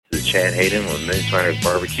is Chad Hayden with Myron's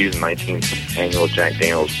Barbecue, the 19th annual Jack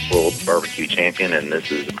Daniel's World Barbecue Champion, and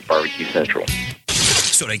this is Barbecue Central.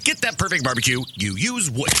 So to get that perfect barbecue, you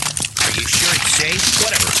use wood. Are you sure it's safe?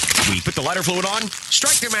 Whatever. We put the lighter fluid on,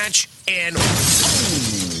 strike the match, and...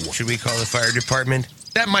 Oh, should we call the fire department?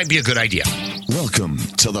 That might be a good idea. Welcome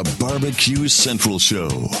to the Barbecue Central Show,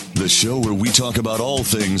 the show where we talk about all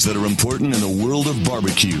things that are important in the world of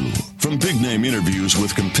barbecue. From big-name interviews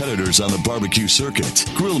with competitors on the barbecue circuit,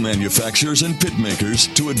 grill manufacturers and pit makers,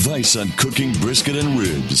 to advice on cooking brisket and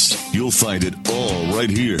ribs. You'll find it all right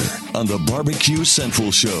here on the Barbecue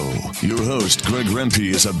Central Show. Your host, Greg Rempe,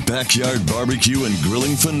 is a backyard barbecue and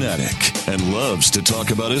grilling fanatic and loves to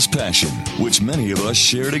talk about his passion, which many of us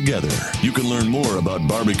share together. You can learn more about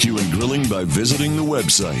barbecue and grilling by visiting the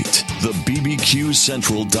website,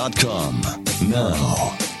 thebbqcentral.com.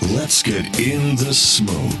 Now, let's get in the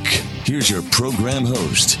smoke. Here's your program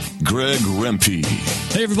host, Greg Rempe.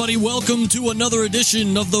 Hey, everybody, welcome to another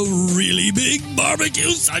edition of the Really Big Barbecue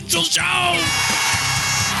Central Show.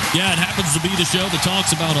 Yeah, it happens to be the show that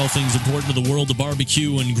talks about all things important to the world of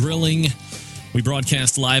barbecue and grilling. We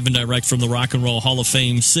broadcast live and direct from the Rock and Roll Hall of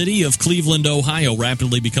Fame city of Cleveland, Ohio,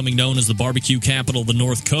 rapidly becoming known as the barbecue capital of the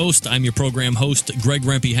North Coast. I'm your program host, Greg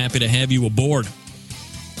Rempe. Happy to have you aboard.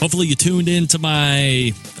 Hopefully you tuned in to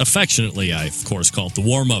my, affectionately, I, of course, call it the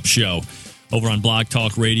warm-up show over on Blog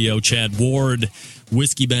Talk Radio. Chad Ward,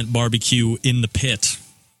 Whiskey Bent Barbecue in the Pit.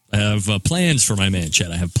 I have plans for my man,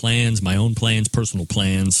 Chad. I have plans, my own plans, personal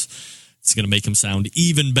plans. It's going to make him sound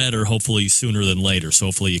even better, hopefully sooner than later. So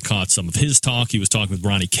hopefully you caught some of his talk. He was talking with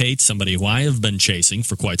Ronnie Cates, somebody who I have been chasing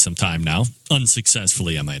for quite some time now,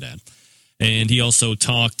 unsuccessfully, I might add. And he also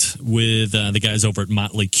talked with the guys over at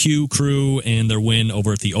Motley Q Crew and their win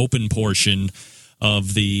over at the open portion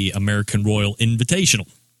of the American Royal Invitational.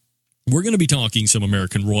 We're going to be talking some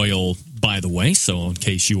American Royal, by the way, so in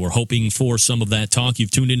case you were hoping for some of that talk,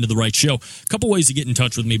 you've tuned into the right show. A couple ways to get in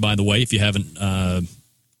touch with me, by the way, if you haven't been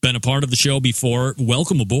a part of the show before,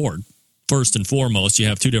 welcome aboard. First and foremost, you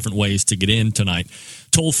have two different ways to get in tonight.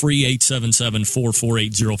 Toll-free,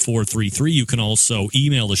 877-448-0433. You can also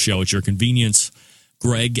email the show at your convenience,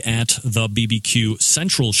 Greg at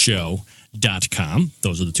thebbqcentralshow.com.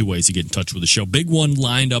 Those are the two ways to get in touch with the show. Big one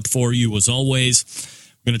lined up for you, as always.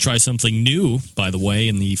 We're going to try something new, by the way,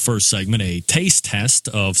 in the first segment, a taste test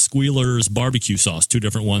of Squealer's barbecue sauce. Two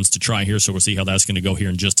different ones to try here, so we'll see how that's going to go here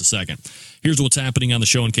in just a second. Here's what's happening on the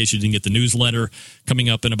show in case you didn't get the newsletter. Coming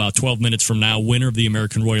up in about 12 minutes from now, winner of the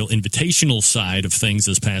American Royal Invitational side of things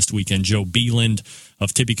this past weekend, Joe Beland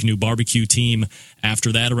of Tippecanoe Barbecue Team.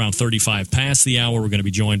 After that, around 35 past the hour, we're going to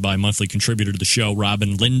be joined by monthly contributor to the show,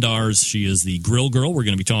 Robyn Lindars. She is the Grrrl girl. We're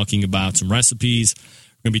going to be talking about some recipes.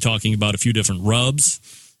 We're going to be talking about a few different rubs.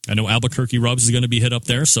 I know Albuquerque Rubs is going to be hit up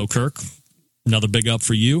there, so Kirk, another big up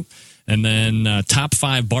for you. And then top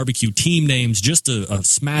 5 barbecue team names, just a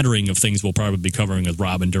smattering of things we'll probably be covering with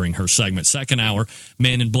Robyn during her segment. Second hour,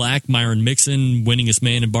 Man in Black, Myron Mixon, winningest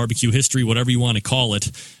man in barbecue history, whatever you want to call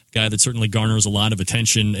it. Guy that certainly garners a lot of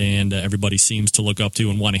attention and everybody seems to look up to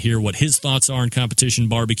and want to hear what his thoughts are in competition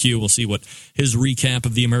barbecue. We'll see what his recap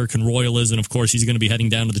of the American Royal is. And, of course, he's going to be heading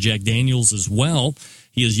down to the Jack Daniels as well.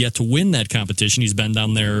 He has yet to win that competition. He's been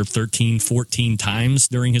down there 13, 14 times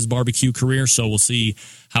during his barbecue career. So we'll see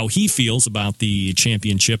how he feels about the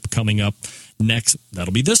championship coming up next.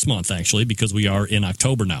 That'll be this month, actually, because we are in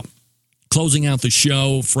October now. Closing out the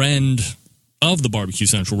show, friend of the Barbecue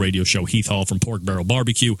Central radio show, Heath from Pork Barrel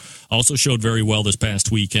Barbecue, also showed very well this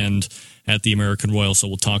past weekend at the American Royal, so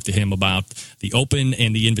we'll talk to him about the open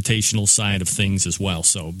and the invitational side of things as well.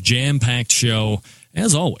 So jam-packed show,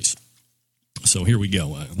 as always. So here we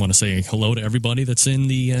go. I want to say hello to everybody that's in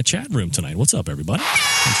the chat room tonight. What's up, everybody?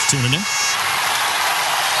 Thanks for tuning in.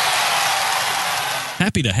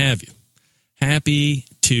 Happy to have you. Happy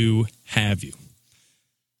to have you. All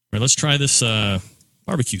right, let's try this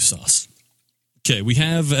barbecue sauce. Okay, we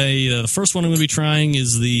have the first one I'm going to be trying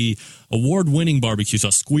is the award-winning barbecue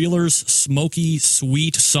sauce, Squealer's Smoky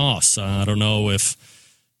Sweet Sauce. I don't know if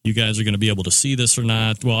you guys are going to be able to see this or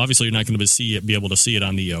not. Well, obviously you're not going to be able to see it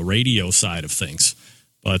on the radio side of things.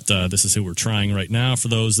 But this is who we're trying right now. For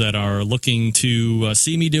those that are looking to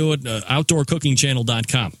see me do it,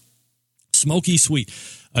 outdoorcookingchannel.com. Smoky Sweet.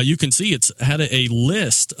 You can see it's had a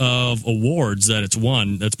list of awards that it's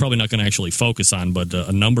won. That's probably not going to actually focus on, but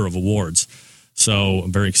a number of awards. So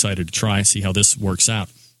I'm very excited to try, see how this works out.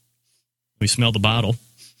 We smell the bottle.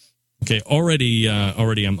 Okay, already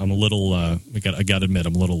I'm a little, I got to admit,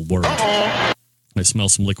 I'm a little worried. I smell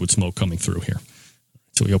some liquid smoke coming through here.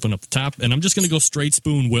 So we open up the top, and I'm just going to go straight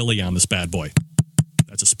spoon Willie on this bad boy.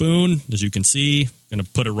 That's a spoon, as you can see. I'm going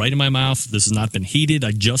to put it right in my mouth. This has not been heated.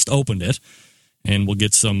 I just opened it. And we'll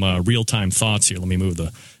get some real-time thoughts here. Let me move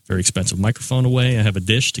the very expensive microphone away. I have a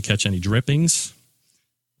dish to catch any drippings.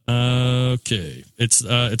 Okay.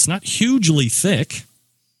 It's not hugely thick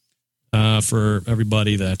for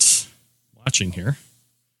everybody that's watching here.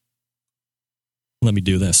 Let me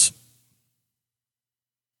do this.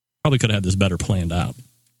 Probably could have had this better planned out.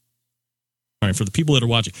 All right, for the people that are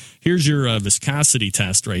watching, here's your viscosity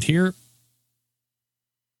test right here.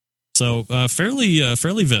 So fairly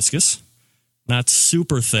viscous, not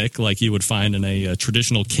super thick like you would find in a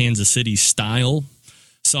traditional Kansas City style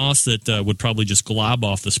sauce that would probably just glob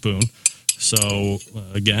off the spoon. So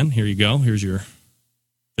again, here you go. Here's your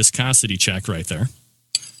viscosity check right there.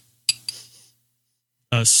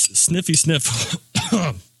 Sniffy sniff.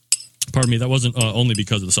 Pardon me, that wasn't only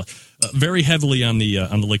because of the sauce. Very heavily on the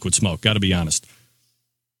liquid smoke, got to be honest.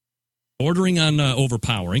 Bordering on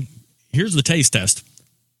overpowering. Here's the taste test.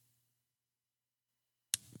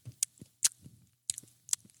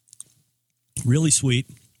 Really sweet.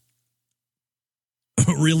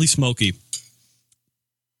 Really smoky.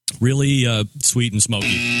 Really sweet and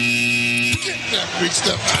smoky. Get that big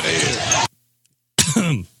stuff out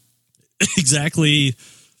of here. Exactly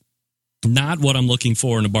not what I'm looking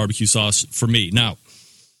for in a barbecue sauce for me. Now,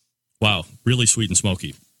 wow, really sweet and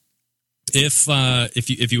smoky.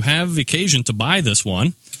 If you have occasion to buy this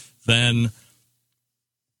one, then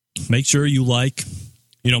make sure you like,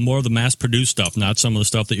 more of the mass-produced stuff, not some of the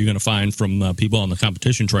stuff that you're going to find from people on the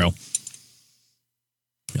competition trail.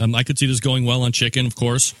 I could see this going well on chicken, of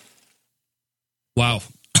course. Wow.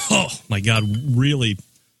 Oh, my God, really,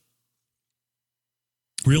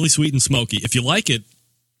 really sweet and smoky. If you like it,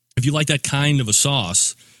 if you like that kind of a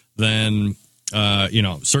sauce, then,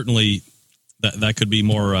 certainly that could be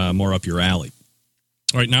more up your alley.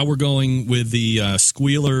 All right, now we're going with the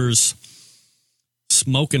Squealer's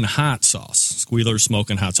Smokin' Hot Sauce. Squealer's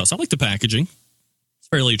Smokin' Hot Sauce. I like the packaging. It's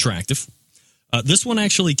fairly attractive. This one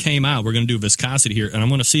actually came out. We're going to do viscosity here, and I'm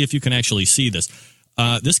going to see if you can actually see this.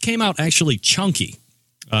 This came out actually chunky.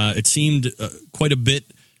 It seemed quite a bit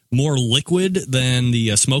more liquid than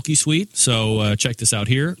the Smoky Sweet. So check this out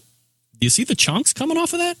here. Do you see the chunks coming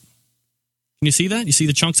off of that? Can you see that? You see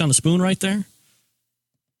the chunks on the spoon right there?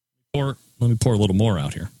 Or let me pour a little more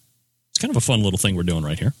out here. It's kind of a fun little thing we're doing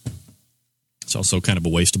right here. It's also kind of a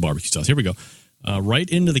waste of barbecue sauce. Here we go. Right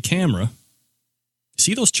into the camera.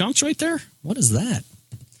 See those chunks right there? What is that?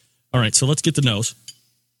 All right, so let's get the nose.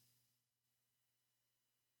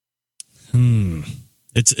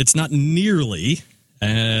 It's not nearly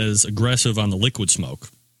as aggressive on the liquid smoke.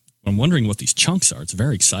 I'm wondering what these chunks are. It's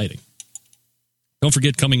very exciting. Don't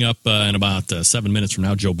forget, coming up in about 7 minutes from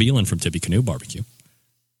now, Joe Beland from Tippy Canoe Barbecue.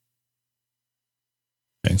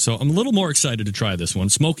 Okay, so I'm a little more excited to try this one.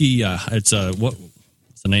 Smoky, what's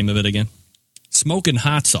the name of it again? Smokin'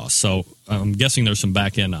 Hot Sauce. So I'm guessing there's some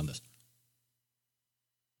back end on this.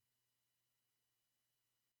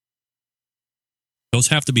 Those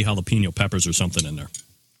have to be jalapeno peppers or something in there.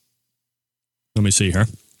 Let me see here.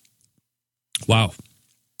 Wow,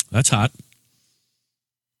 that's hot.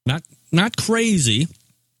 Not crazy.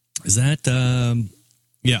 Is that?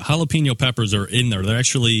 Jalapeno peppers are in there. They're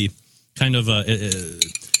actually kind of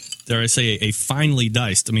dare I say a finely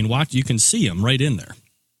diced. I mean, you can see them right in there,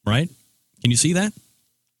 right? Can you see that?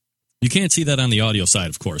 You can't see that on the audio side,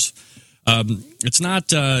 of course. It's not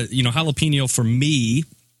jalapeno for me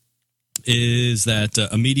is that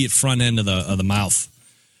immediate front end of the mouth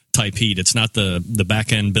type heat. It's not the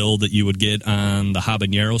back end build that you would get on the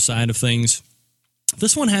habanero side of things.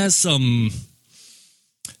 This one has some.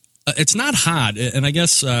 It's not hot, and I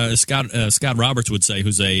guess Scott Roberts would say,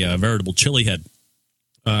 who's a veritable chili head.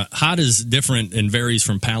 Hot is different and varies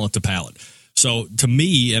from palate to palate. So to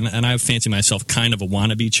me, and I fancy myself kind of a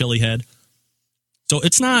wannabe chili head. So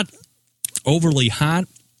it's not overly hot.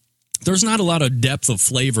 There's not a lot of depth of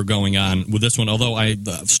flavor going on with this one, although I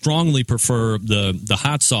strongly prefer the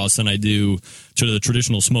hot sauce than I do to the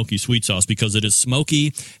traditional smoky sweet sauce because it is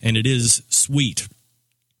smoky and it is sweet.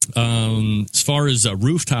 As far as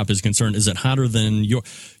Rooftop is concerned, is it hotter than you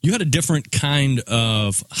had a different kind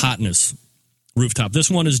of hotness, Rooftop. This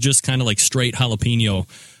one is just kind of like straight jalapeno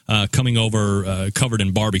coming over covered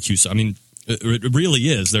in barbecue. So, I mean, it really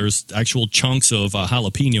is. There's actual chunks of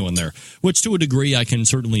jalapeno in there, which to a degree I can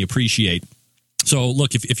certainly appreciate. So,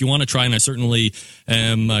 look, if you want to try, and I certainly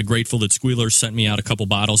am grateful that Squealers sent me out a couple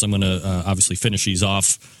bottles. I'm going to obviously finish these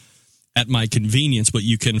off at my convenience, but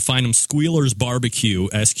you can find them Squealers Barbecue,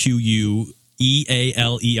 SQUEALERS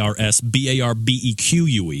EALERS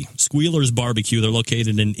BARBEQUE. Squealers Barbecue. They're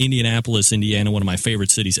located in Indianapolis, Indiana, one of my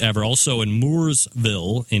favorite cities ever. Also in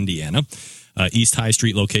Mooresville, Indiana. East High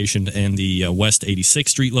Street location and the West 86th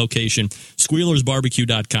Street location.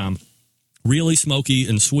 SquealersBarbecue.com. Really smoky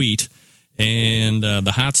and sweet. And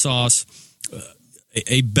the hot sauce,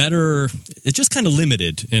 a better, it's just kind of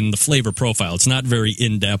limited in the flavor profile. It's not very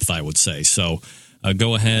in-depth, I would say. So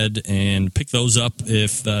go ahead and pick those up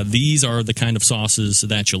if these are the kind of sauces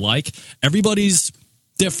that you like. Everybody's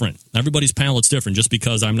different. Everybody's palate's different. Just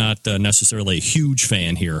because I'm not necessarily a huge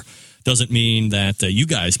fan here doesn't mean that you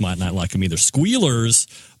guys might not like them either.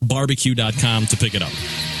 SquealersBarbecue.com to pick it up.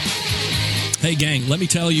 Hey, gang, let me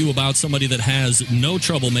tell you about somebody that has no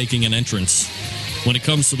trouble making an entrance when it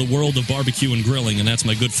comes to the world of barbecue and grilling, and that's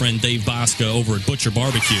my good friend Dave Bosca over at Butcher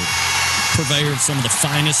Barbecue. Purveyor of some of the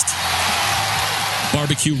finest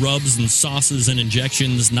barbecue rubs and sauces and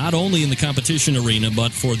injections, not only in the competition arena,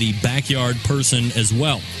 but for the backyard person as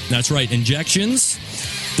well. That's right, injections.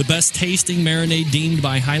 The best tasting marinade deemed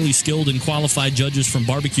by highly skilled and qualified judges from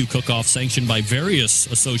Barbecue Cook-Off, sanctioned by various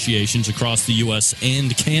associations across the U.S.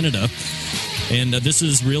 and Canada. And this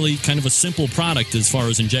is really kind of a simple product as far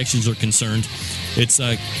as injections are concerned. It's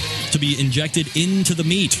to be injected into the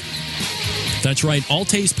meat. That's right. All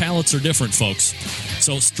taste palates are different, folks.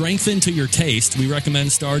 So strengthen to your taste. We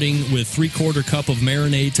recommend starting with 3/4 cup of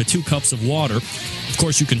marinade to 2 cups of water. Of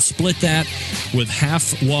course, you can split that with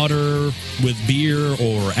half water with beer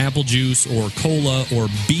or apple juice or cola or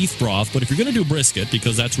beef broth. But if you're going to do brisket,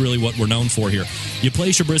 because that's really what we're known for here, you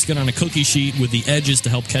place your brisket on a cookie sheet with the edges to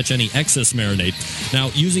help catch any excess marinade.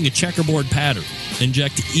 Now, using a checkerboard pattern,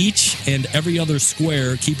 inject each and every other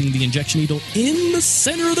square, keeping the injection needle in the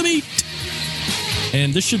center of the meat.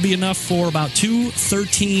 And this should be enough for about 2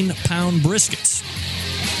 13-pound briskets.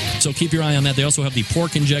 So keep your eye on that. They also have the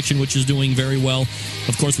pork injection, which is doing very well.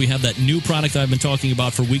 Of course, we have that new product I've been talking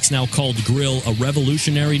about for weeks now called Grrrl, a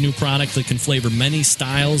revolutionary new product that can flavor many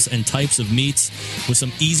styles and types of meats with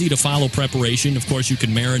some easy-to-follow preparation. Of course, you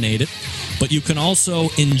can marinate it, but you can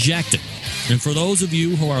also inject it. And for those of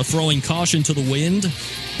you who are throwing caution to the wind,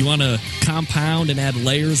 you want to compound and add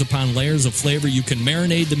layers upon layers of flavor, you can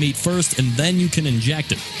marinate the meat first and then you can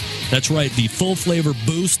inject it. That's right, the full flavor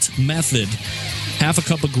boost method. Half a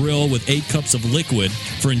cup of Grrrl with 8 cups of liquid.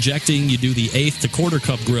 For injecting, you do the 1/8 to 1/4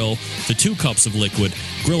 cup Grrrl to 2 cups of liquid.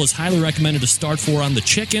 Grrrl is highly recommended to start for on the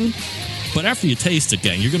chicken. But after you taste it,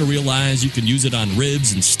 gang, you're going to realize you can use it on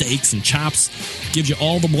ribs and steaks and chops. Gives you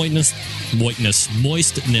all the moistness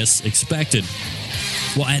expected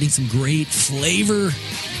while adding some great flavor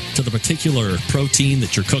to the particular protein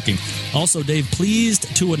that you're cooking. Also, Dave, pleased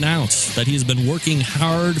to announce that he has been working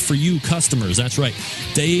hard for you customers. That's right.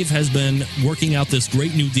 Dave has been working out this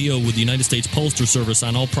great new deal with the United States Postal Service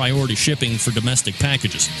on all priority shipping for domestic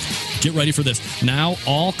packages. Get ready for this. Now,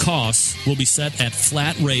 all costs will be set at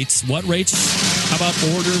flat rates. What rates? How about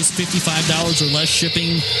orders $55 or less,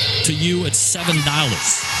 shipping to you at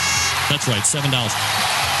 $7? That's right, $7.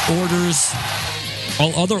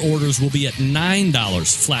 All other orders will be at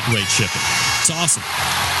 $9 flat rate shipping. It's awesome.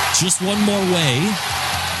 Just one more way,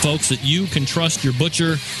 folks, that you can trust your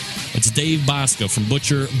butcher. It's Dave Bosca from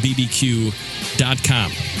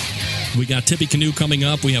ButcherBBQ.com. We got Tippy Canoe coming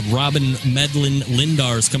up. We have Robyn Medlin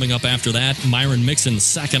Lindars coming up after that. Myron Mixon,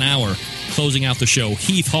 second hour, closing out the show.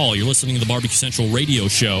 Heath Hall, you're listening to the Barbecue Central Radio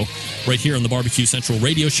Show right here on the Barbecue Central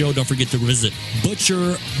Radio Show. Don't forget to visit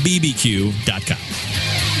ButcherBBQ.com.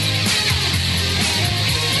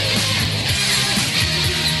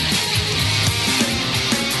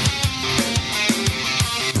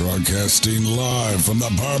 Broadcasting live from the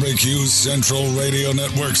Barbecue Central Radio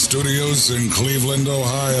Network studios in Cleveland,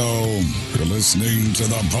 Ohio. You're listening to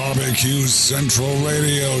the Barbecue Central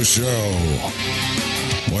Radio Show.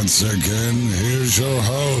 Once again, here's your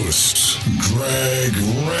host, Greg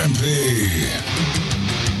Rempe.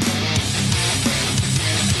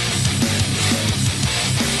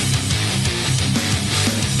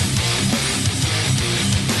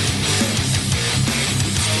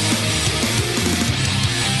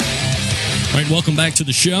 All right, welcome back to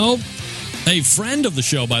the show. A friend of the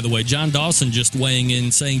show, by the way, John Dawson, just weighing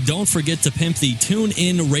in saying, don't forget to pimp the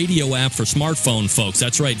TuneIn Radio app for smartphone, folks.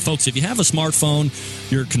 That's right, folks. If you have a smartphone,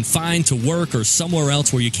 you're confined to work or somewhere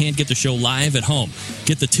else where you can't get the show live at home,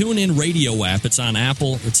 get the TuneIn Radio app. It's on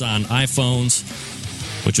Apple. It's on iPhones,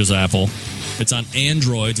 which is Apple. It's on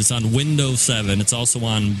Androids. It's on Windows 7. It's also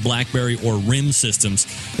on BlackBerry or RIM systems.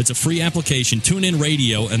 It's a free application, TuneIn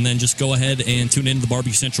Radio, and then just go ahead and tune in to the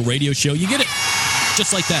Barbecue Central Radio Show. You get it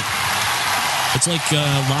just like that. It's like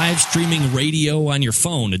live streaming radio on your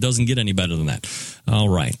phone. It doesn't get any better than that. All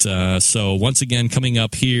right. So once again, coming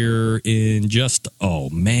up here in just, oh,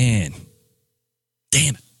 man.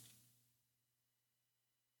 Damn it.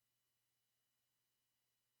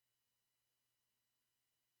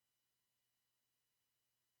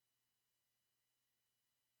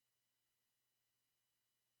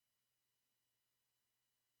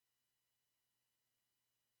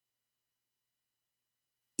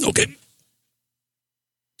 Okay.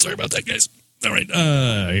 Sorry about that, guys. All right.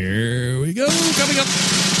 Here we go. Coming up.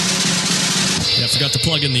 Yeah, I forgot to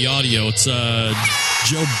plug in the audio. It's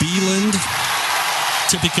Joe Beland,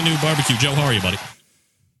 Tippecanoe Barbecue. Joe, how are you, buddy?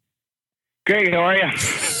 Great. How are you?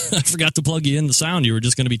 I forgot to plug you in the sound. You were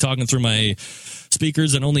just going to be talking through my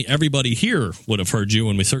speakers, and only everybody here would have heard you,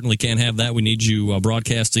 and we certainly can't have that. We need you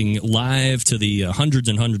broadcasting live to the hundreds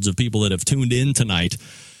and hundreds of people that have tuned in tonight.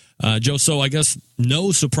 Joe, so I guess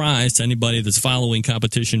no surprise to anybody that's following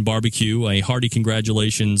Competition Barbecue. A hearty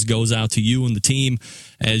congratulations goes out to you and the team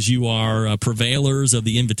as you are prevailers of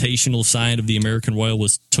the invitational side of the American Royal,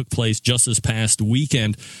 which took place just this past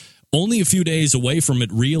weekend. Only a few days away from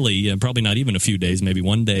it, really, and probably not even a few days, maybe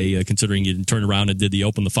one day, considering you turned around and did the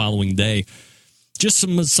Open the following day. Just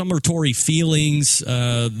some summatory feelings,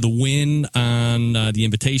 the win on the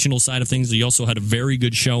invitational side of things. You also had a very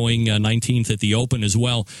good showing, 19th at the Open as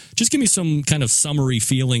well. Just give me some kind of summary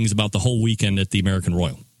feelings about the whole weekend at the American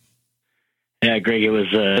Royal. Yeah, Greg, it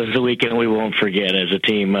was a weekend we won't forget as a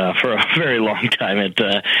team for a very long time.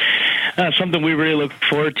 It's something we really look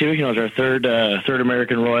forward to. You know, it's our third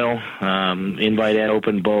American Royal, invite and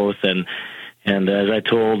Open both, and as I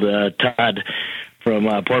told Todd from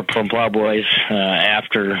Port Plowboys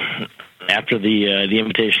after the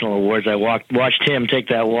Invitational Awards, I watched him take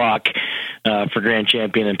that walk for Grand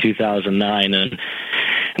Champion in 2009, and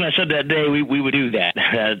I said that day we would do that.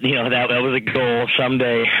 That was a goal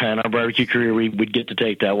someday in our barbecue career. We'd get to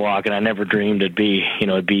take that walk, and I never dreamed it'd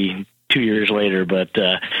be 2 years later, but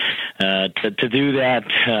to do that,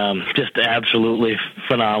 just absolutely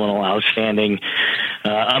phenomenal, outstanding,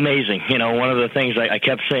 amazing. You know, one of the things I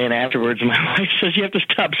kept saying afterwards, my wife says, you have to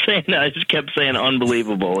stop saying that. I just kept saying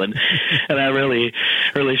unbelievable, and that really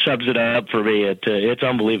sums it up for me. It's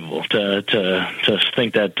unbelievable to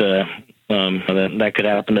think that that could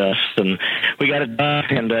happen to us, and we got it done,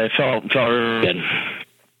 and it felt really good.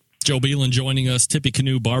 Joe Beland joining us,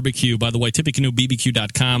 Tippecanoe Barbecue. By the way,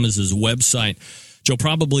 tippecanoebbq.com is his website. Joe,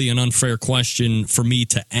 probably an unfair question for me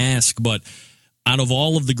to ask, but out of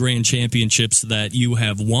all of the Grand Championships that you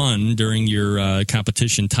have won during your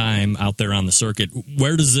competition time out there on the circuit,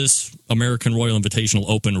 where does this American Royal Invitational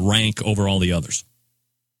Open rank over all the others?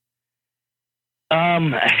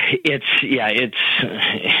 It's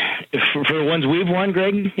for the ones we've won,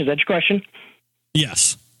 Greg, is that your question?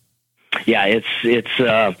 Yes. Yeah, it's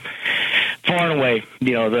far and away,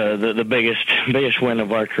 the biggest win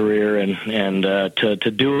of our career, and to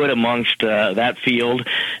do it amongst that field,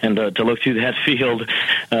 and to look through that field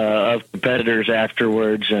of competitors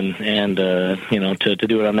afterwards, and to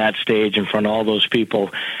do it on that stage in front of all those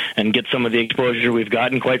people, and get some of the exposure we've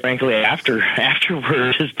gotten, quite frankly,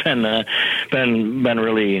 afterwards has been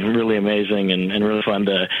really amazing and really fun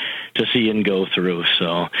to see and go through.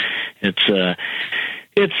 So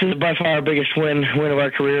it's by far our biggest win of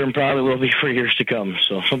our career, and probably will be for years to come.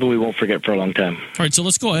 So something we won't forget for a long time. All right, so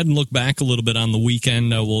let's go ahead and look back a little bit on the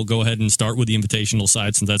weekend. We'll go ahead and start with the invitational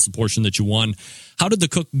side, since that's the portion that you won. How did the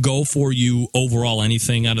cook go for you overall?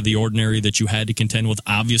 Anything out of the ordinary that you had to contend with?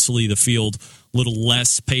 Obviously, the field a little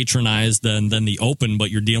less patronized than the Open,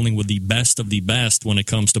 but you're dealing with the best of the best when it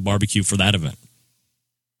comes to barbecue for that event.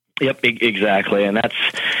 Yep, exactly, and that's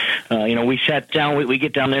we sat down. We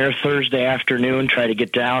get down there Thursday afternoon, try to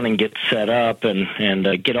get down and get set up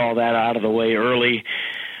and get all that out of the way early.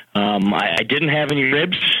 I didn't have any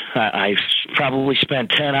ribs. I probably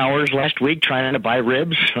spent 10 hours last week trying to buy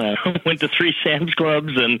ribs. Went to 3 Sam's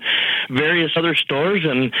Clubs and various other stores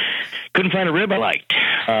and couldn't find a rib I liked.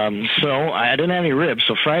 So I didn't have any ribs.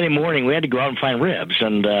 So Friday morning we had to go out and find ribs,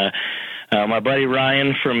 and my buddy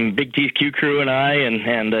Ryan from Big Teeth Q Crew and I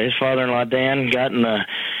and his father-in-law Dan got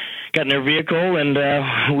in their vehicle, and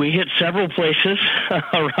we hit several places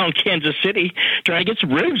around Kansas City trying to get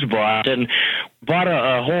some ribs bought, and bought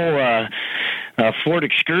a whole Ford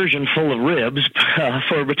Excursion full of ribs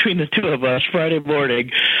for between the two of us Friday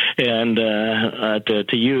morning, and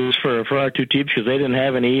to use for our two teams, because they didn't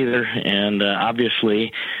have any either, and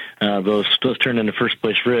obviously those turned into first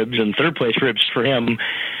place ribs and third place ribs for him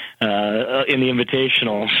in the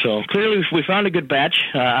Invitational. So clearly we found a good batch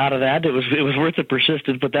out of that. It was worth the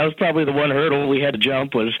persistence, but that was probably the one hurdle we had to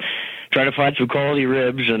jump, was try to find some quality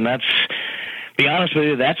ribs, and that's be honest with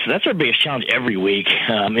you, that's our biggest challenge every week.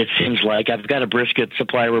 It seems like I've got a brisket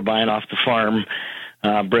supplier we're buying off the farm,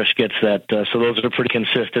 briskets that so those are pretty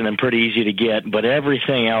consistent and pretty easy to get. But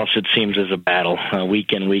everything else, it seems, is a battle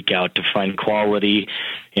week in, week out to find quality,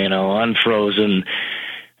 unfrozen,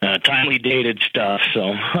 timely dated stuff. So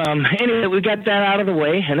anyway, we got that out of the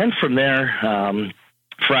way, and then from there,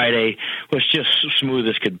 Friday was just smooth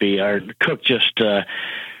as could be. Our cook just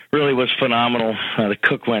really was phenomenal. The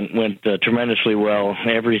cook went tremendously well.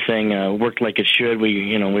 Everything worked like it should.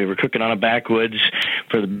 We were cooking on a backwoods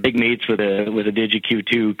for the big meats with a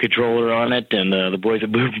DigiQ2 controller on it, and the boys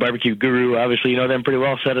at Barbecue Guru, obviously them pretty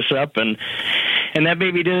well, set us up, and that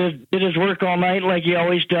baby did his work all night like he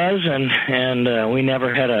always does, and we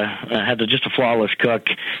never had just a flawless cook.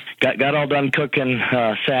 Got all done cooking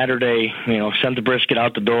Saturday. Sent the brisket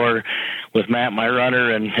out the door with Matt, my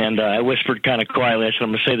runner, and I whispered kind of quietly, I said, I'm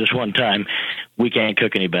going to say this one time, we can't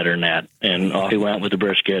cook any better than that. And off he went with the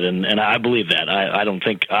brisket, and I believe that. I don't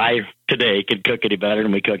think I today could cook any better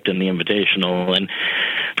than we cooked in the Invitational. And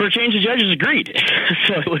for a change, the judges agreed.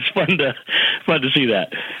 So it was fun to see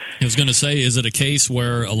that. I was going to say, is it a case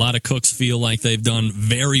where a lot of cooks feel like they've done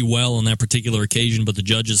very well on that particular occasion, but the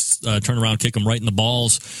judges turn around, kick them right in the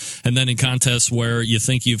balls, and then in contests where you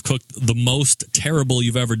think you've cooked the most terrible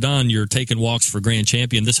you've ever done, you're taking walks for grand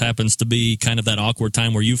champion. This happens to be kind of that awkward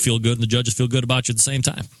time where you feel good and the judges feel good about you at the same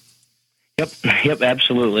time. Yep,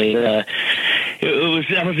 absolutely. That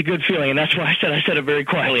was a good feeling, and that's why I said it very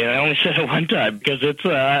quietly. I only said it one time because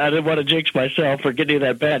I didn't want to jinx myself or get any of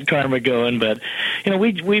that bad karma going. But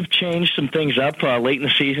we've changed some things up late in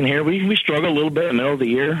the season here. We struggled a little bit in the middle of the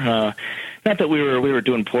year. Not that we were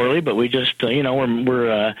doing poorly, but we just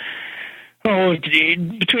we're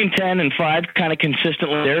between 10 and 5, kind of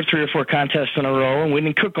consistently there, 3 or 4 contests in a row, and we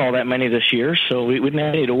didn't cook all that many this year, so we didn't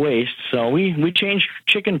have any to waste. So we changed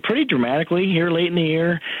chicken pretty dramatically here late in the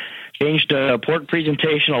year, changed pork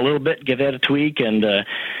presentation a little bit, give that a tweak, and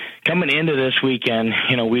coming into this weekend,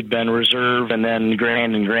 we'd been reserve and then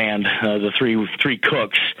grand, the three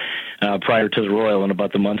cooks prior to the Royal and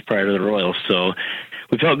about the month prior to the Royal. So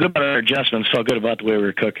we felt good about our adjustments, felt good about the way we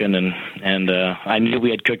were cooking, and I knew we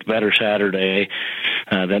had cooked better Saturday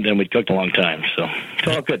than we'd cooked a long time. So it's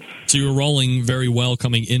all good. So you were rolling very well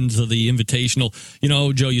coming into the Invitational.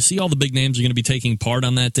 Joe, you see all the big names are going to be taking part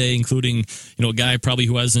on that day, including a guy probably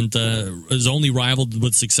who is only rivaled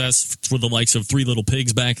with success for the likes of Three Little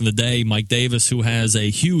Pigs back in the day, Mike Davis, who has a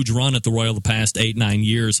huge run at the Royal the past 8-9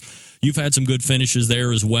 years. You've had some good finishes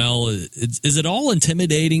there as well. Is it all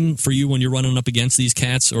intimidating for you when you're running up against these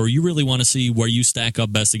cats, or you really want to see where you stack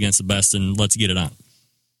up best against the best and let's get it on?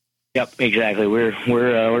 Yep, exactly.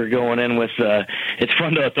 We're going in with it's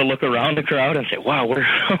fun to look around the crowd and say, wow,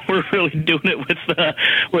 we're really doing it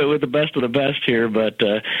with the best of the best here. But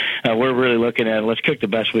we're really looking at let's cook the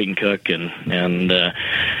best we can cook and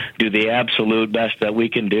do the absolute best that we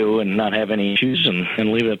can do and not have any issues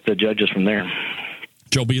and leave it up to the judges from there.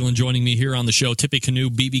 Joe Beland joining me here on the show.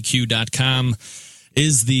 TippyCanoeBBQ.com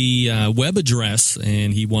is the web address,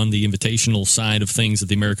 and he won the invitational side of things at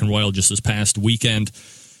the American Royal just this past weekend.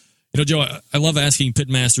 Joe, I love asking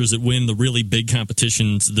pitmasters that win the really big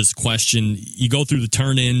competitions this question. You go through the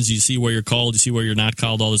turn-ins, you see where you're called, you see where you're not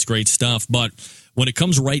called, all this great stuff, but when it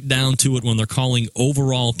comes right down to it, when they're calling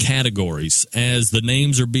overall categories, as the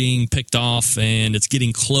names are being picked off and it's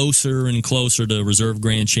getting closer and closer to reserve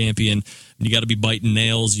grand champion, and you got to be biting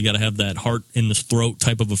nails, you got to have that heart in the throat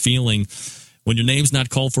type of a feeling. When your name's not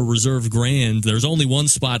called for reserve grand, there's only one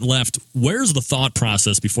spot left. Where's the thought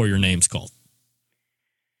process before your name's called?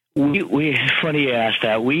 We funny you asked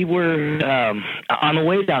that. We were on the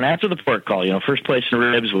way down after the pork call, first place in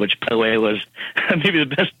ribs, which, by the way, was maybe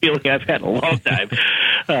the best feeling I've had in a long time.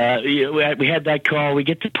 We had that call. We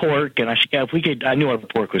get to pork, and I said, I knew our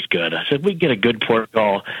pork was good. I said, we get a good pork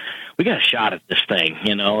call, we got a shot at this thing,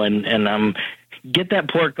 and get that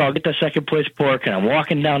pork call, get that second place pork, and I'm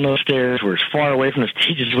walking down those stairs. We're as far away from the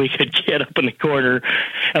stage as we could get up in the corner,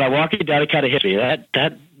 and I walk it down, it kind of hit me.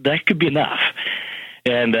 That could be enough.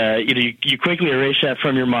 And you quickly erase that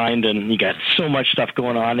from your mind, and you got so much stuff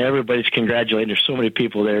going on. Everybody's congratulating. There's so many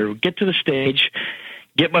people there. Get to the stage,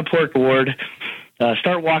 get my pork award,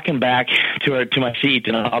 start walking back to my seat,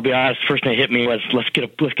 and I'll be honest. The first thing that hit me was let's get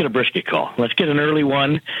a brisket call. Let's get an early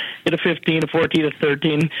one, get a 15, a 14, a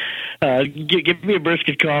 13. Give me a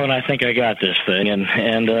brisket call, and I think I got this thing.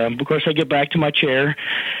 And of course, I get back to my chair,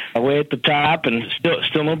 away at the top, and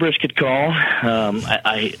still no brisket call.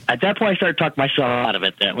 I at that point I started talking myself out of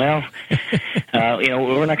it. That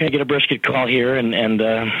we're not going to get a brisket call here, and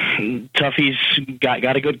Tuffy's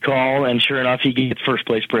got a good call, and sure enough, he gets first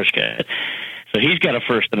place brisket. So he's got a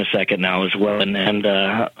first and a second now as well. And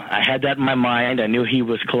I had that in my mind. I knew he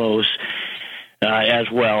was close as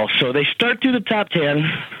well. So they start through the top 10,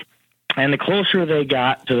 and the closer they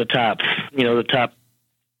got to the top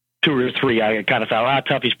 2 or 3, I kind of thought,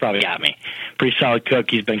 Tuffy's probably got me. Pretty solid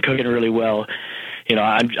cook. He's been cooking really well.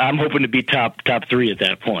 I'm hoping to be top 3 at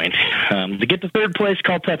that point. To get to third place,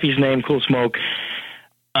 call Tuffy's name, Cool Smoke,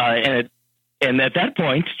 and at that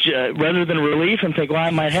point, rather than relief and think, well,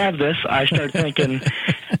 I might have this, I start thinking,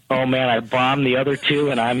 oh man, I bombed the other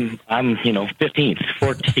 2, and I'm 15th,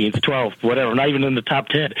 14th, 12th, whatever, not even in the top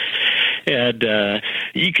 10. And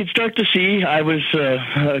you could start to see I was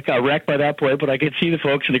got wrecked by that point, but I could see the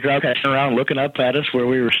folks in the crowd kind of around looking up at us where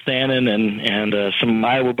we were standing, and some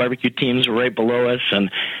Iowa barbecue teams were right below us,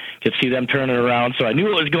 and could see them turning around. So I knew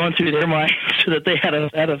what was going through their minds, so that they had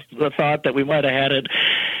a thought that we might have had it.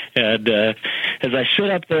 And as I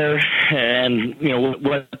sit up there, and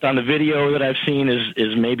what on the video that I've seen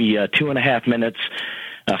is maybe 2.5 minutes.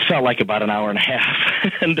 Felt like about an hour and a half,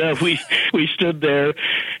 and we stood there,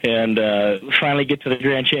 and finally get to the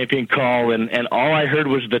grand champion call, and all I heard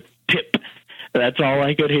was the tip. That's all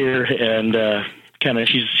I could hear, and kind of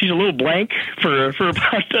she's a little blank for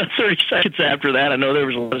about 30 seconds after that. I know there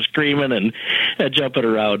was a lot of screaming and jumping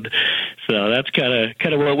around, so that's kind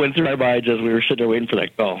of what went through my minds as we were sitting there waiting for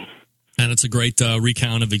that call. And it's a great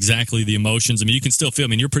recount of exactly the emotions. I mean, you can still feel,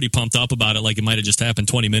 you're pretty pumped up about it like it might have just happened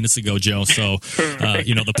 20 minutes ago, Joe. So,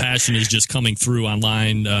 the passion is just coming through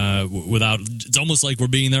online it's almost like we're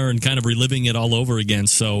being there and kind of reliving it all over again.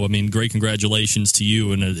 So, great congratulations to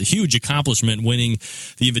you, and a huge accomplishment winning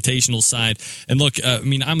the invitational side. And look,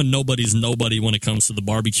 I'm a nobody's nobody when it comes to the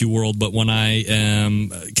barbecue world, but when I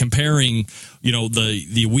am comparing,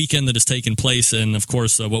 the weekend that has taken place and, of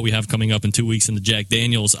course, what we have coming up in 2 weeks in the Jack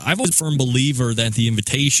Daniels, I've always been a firm believer that the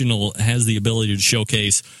Invitational has the ability to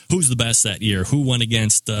showcase who's the best that year, who went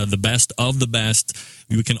against the best of the best.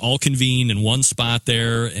 We can all convene in one spot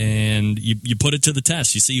there, and you put it to the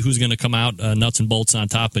test. You see who's going to come out nuts and bolts on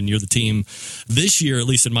top, and you're the team this year, at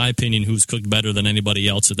least in my opinion, who's cooked better than anybody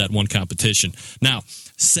else at that one competition. Now,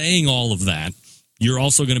 saying all of that, you're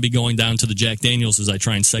also going to be going down to the Jack Daniels as I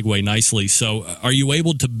try and segue nicely. So are you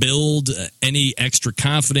able to build any extra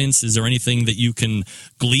confidence? Is there anything that you can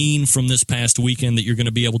glean from this past weekend that you're going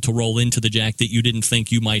to be able to roll into the Jack that you didn't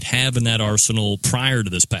think you might have in that arsenal prior to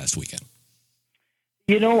this past weekend?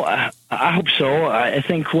 I hope so. I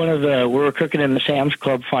think we're cooking in the Sam's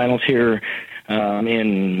Club finals here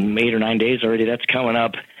in 8 or 9 days already. That's coming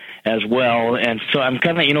up as well. And so I'm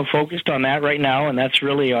kind of, focused on that right now, and that's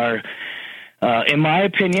really our... in my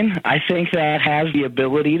opinion, I think that has the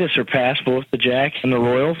ability to surpass both the Jack and the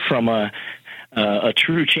Royal from a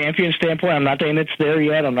true champion standpoint. I'm not saying it's there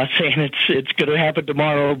yet. I'm not saying it's going to happen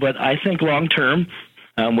tomorrow, but I think long term,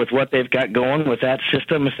 with what they've got going with that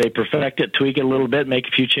system, if they perfect it, tweak it a little bit, make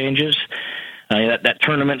a few changes, that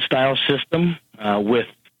tournament style system with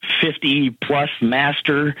 50-plus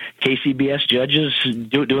master KCBS judges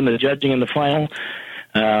doing the judging in the final.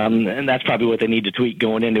 And that's probably what they need to tweak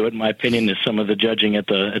going into it, in my opinion, is some of the judging at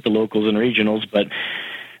the locals and regionals. But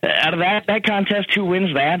out of that contest, who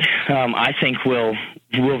wins that, I think we'll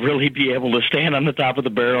really be able to stand on the top of the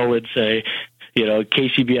barrel and say,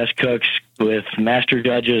 KCBS cooks with master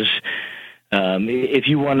judges. If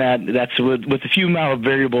you won that's with a few amount of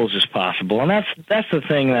variables as possible. And that's the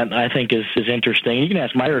thing that I think is interesting. You can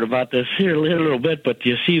ask Myron about this here a little bit, but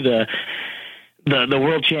you see the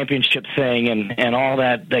World Championship thing and all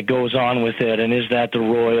that goes on with it, and is that the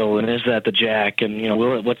Royal, and is that the Jack, and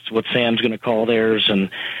what Sam's going to call theirs, and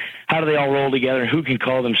how do they all roll together, and who can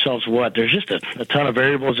call themselves what? There's just a ton of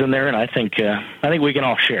variables in there, and I think we can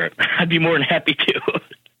all share it. I'd be more than happy to.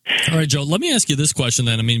 All right, Joe, let me ask you this question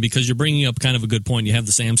then. Because you're bringing up kind of a good point. You have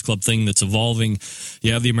the Sam's Club thing that's evolving.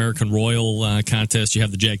 You have the American Royal contest. You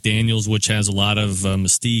have the Jack Daniels, which has a lot of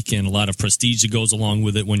mystique and a lot of prestige that goes along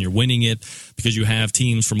with it when you're winning it, because you have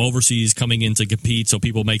teams from overseas coming in to compete. So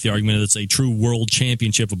people make the argument that it's a true world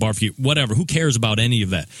championship of barbecue. Whatever. Who cares about any of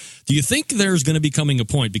that? Do you think there's going to be coming a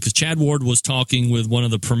point, because Chad Ward was talking with one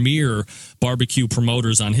of the premier barbecue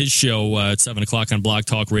promoters on his show at 7 o'clock on Blog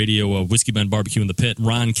Talk Radio, Whiskey Bend Barbecue in the Pit,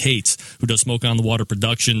 Ron Cates, who does Smoke on the Water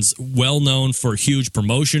Productions, well known for huge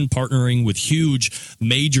promotion, partnering with huge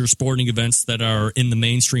major sporting events that are in the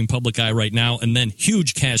mainstream public eye right now, and then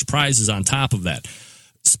huge cash prizes on top of that.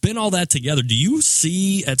 Spin all that together. Do you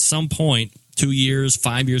see at some point, 2 years,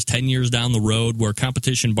 5 years, 10 years down the road, where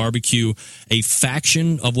competition barbecue, a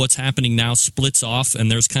faction of what's happening now, splits off, and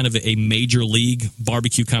there's kind of a major league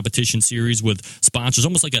barbecue competition series with sponsors,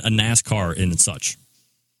 almost like a NASCAR and such?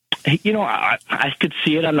 I could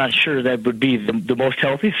see it. I'm not sure that would be the most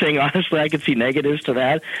healthy thing, honestly. I could see negatives to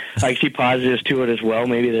that. I see positives to it as well.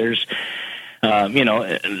 Maybe there's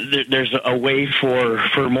there's a way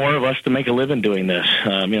for more of us to make a living doing this.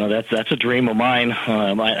 That's a dream of mine.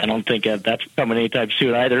 I don't think that's coming anytime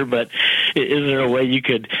soon either, but is there a way you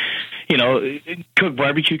could, cook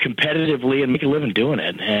barbecue competitively and make a living doing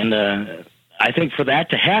it? And I think for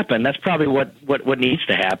that to happen, that's probably what needs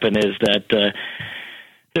to happen, is that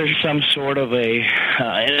there's some sort of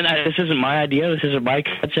this isn't my idea, this isn't my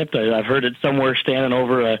concept. I've heard it somewhere standing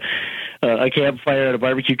over a campfire at a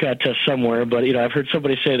barbecue contest somewhere, but I've heard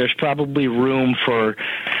somebody say there's probably room for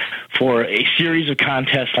a series of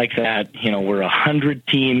contests like that, where 100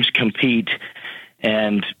 teams compete,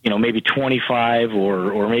 and maybe 25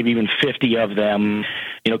 or maybe even 50 of them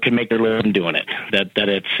can make their living doing it. That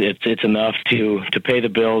it's enough to pay the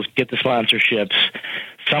bills, get the sponsorships,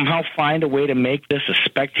 somehow find a way to make this a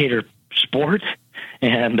spectator sport.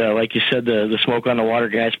 And like you said, the Smoke on the Water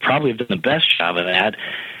guys probably have done the best job of that.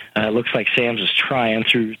 It looks like Sam's is trying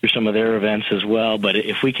through some of their events as well. But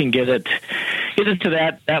if we can get it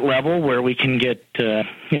to that level where we can get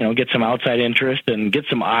some outside interest and get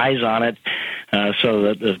some eyes on it, so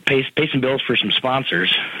that the pay some bills for some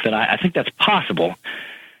sponsors, then I think that's possible.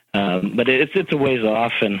 But it's a ways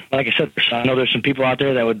off, and like I said, I know there's some people out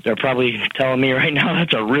there that are probably telling me right now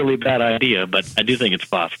that's a really bad idea, but I do think it's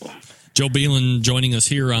possible. Joe Beland joining us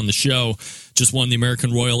here on the show. Just won the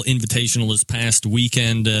American Royal Invitational this past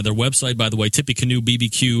weekend. Their website, by the way,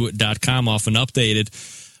 tippecanoebbq.com, often updated.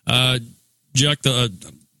 Jack,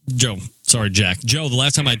 Joe, the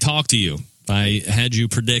last time I talked to you, I had you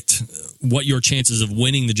predict what your chances of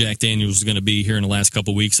winning the Jack Daniels was going to be here in the last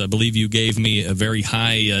couple of weeks. I believe you gave me a very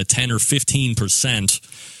high 10 or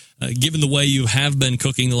 15%. Given the way you have been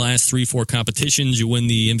cooking the last 3-4 competitions, you win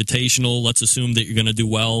the Invitational. Let's assume that you're going to do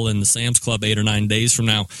well in the Sam's Club 8 or 9 days from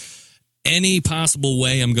now. Any possible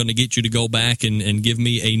way I'm going to get you to go back and give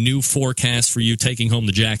me a new forecast for you taking home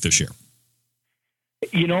the Jack this year?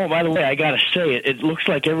 By the way, I got to say, it looks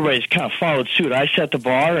like everybody's kind of followed suit. I set the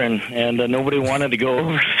bar, and nobody wanted to go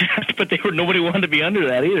over that, but nobody wanted to be under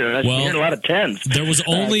that either. I'm hearing a lot of 10s. There was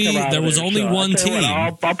only one team.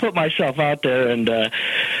 I'll put myself out there, and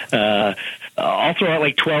I'll throw out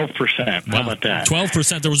like 12%. How about that?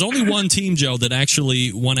 12%. There was only one team, Joe, that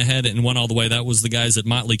actually went ahead and went all the way. That was the guys at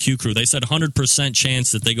Motley Q Crew. They said 100%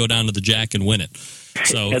 chance that they go down to the Jack and win it.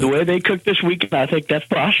 So the way they cooked this weekend, I think that's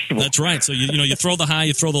possible. That's right. So you throw the high,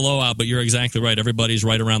 you throw the low out, but you're exactly right. Everybody's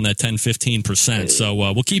right around that 10-15%. So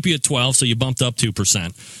we'll keep you at 12. So you bumped up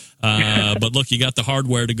 2%. But look, you got the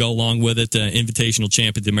hardware to go along with it. Invitational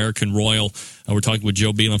champ at the American Royal. We're talking with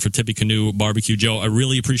Joe Beland for Tippecanoe Barbecue. Joe, I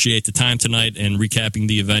really appreciate the time tonight and recapping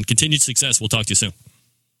the event. Continued success. We'll talk to you soon.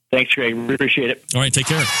 Thanks, Greg. We appreciate it. All right, take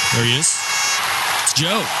care. There he is. It's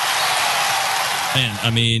Joe. Man, I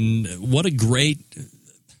mean, what a great...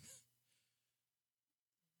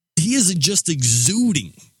 He is just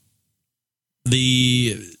exuding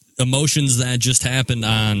the emotions that just happened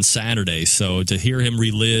on Saturday. So to hear him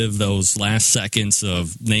relive those last seconds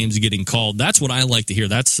of names getting called, that's what I like to hear.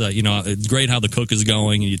 That's, it's great how the cook is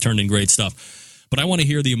going and you turned in great stuff. But I want to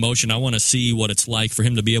hear the emotion. I want to see what it's like for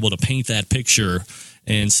him to be able to paint that picture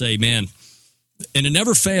and say, man, and it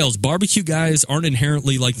never fails. Barbecue guys aren't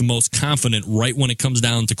inherently like the most confident right when it comes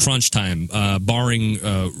down to crunch time, barring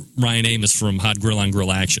Ryan Amos from Hot Grill on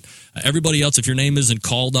Grill Action. Everybody else, if your name isn't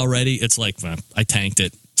called already, it's like, I tanked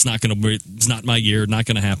it. It's not my year, not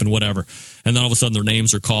going to happen, whatever. And then all of a sudden their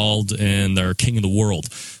names are called and they're king of the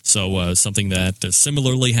world. So something that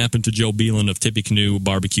similarly happened to Joe Beland of Tippecanoe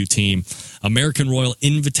Barbecue Team. American Royal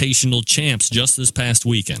Invitational Champs just this past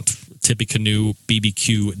weekend.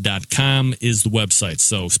 Tippecanoebbq.com is the website.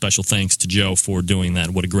 So special thanks to Joe for doing that.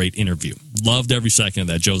 What a great interview. Loved every second of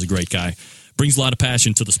that. Joe's a great guy. Brings a lot of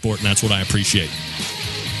passion to the sport, and that's what I appreciate.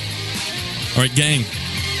 All right, gang.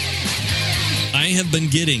 I have been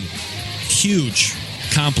getting huge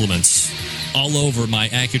compliments all over my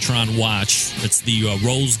Accutron watch. It's the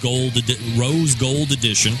Rose Gold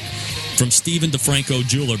edition from Stephen DeFranco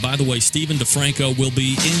Jeweler. By the way, Stephen DeFranco will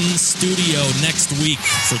be in studio next week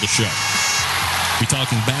for the show. We'll be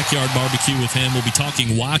talking backyard barbecue with him. We'll be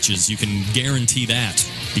talking watches. You can guarantee that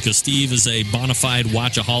because Steve is a bona fide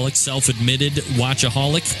watchaholic, self-admitted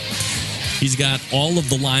watchaholic. He's got all of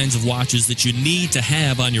the lines of watches that you need to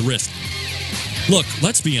have on your wrist. Look,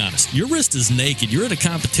 let's be honest. Your wrist is naked. You're at a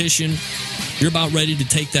competition. You're about ready to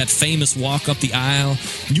take that famous walk up the aisle.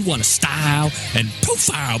 You want to style and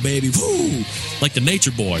profile, baby. Woo! Like the Nature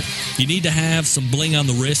Boy. You need to have some bling on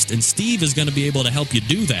the wrist, and Steve is going to be able to help you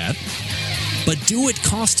do that. but do it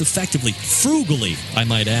cost-effectively, frugally, I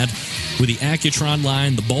might add, with the Accutron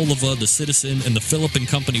line, the Bolova, the Citizen, and the Philip &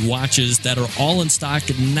 Company watches that are all in stock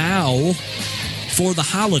now for the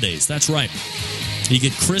holidays. That's right. You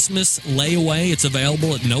get Christmas layaway. It's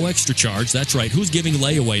available at no extra charge. That's right. Who's giving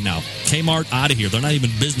layaway now? Kmart, out of here. They're not even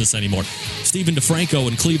business anymore. Stephen DeFranco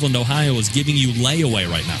in Cleveland, Ohio is giving you layaway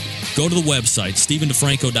right now. Go to the website,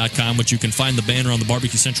 StephenDeFranco.com, which you can find the banner on the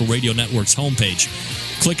Barbecue Central Radio Network's homepage.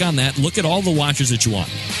 Click on that. Look at all the watches that you want.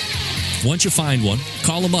 Once you find one,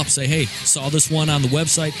 call them up. Say, hey, saw this one on the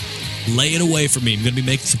website. Lay it away for me. I'm going to be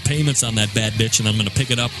making some payments on that bad bitch, and I'm going to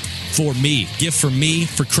pick it up for me. Gift for me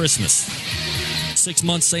for Christmas. 6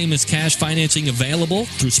 months, same as cash financing available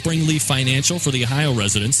through Springleaf Financial for the Ohio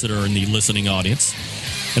residents that are in the listening audience.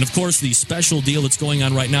 And, of course, the special deal that's going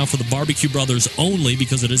on right now for the Barbecue Brothers only,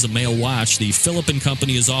 because it is a male watch, the Philip &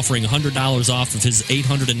 Company is offering $100 off of his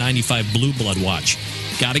 $895 Blue Blood watch.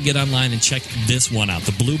 Got to get online and check this one out.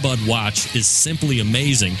 The Blue Blood watch is simply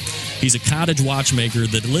amazing. He's a cottage watchmaker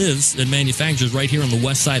that lives and manufactures right here on the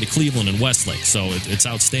west side of Cleveland and Westlake. So it's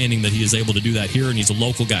outstanding that he is able to do that here, and he's a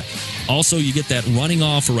local guy. Also, you get that running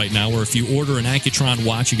offer right now where if you order an Accutron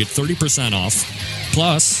watch, you get 30% off.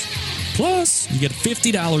 Plus, you get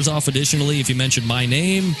 $50 off additionally if you mention my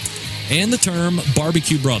name and the term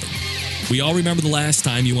Barbecue Brother. We all remember the last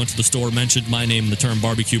time you went to the store, mentioned my name and the term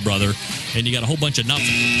Barbecue Brother, and you got a whole bunch of nothing.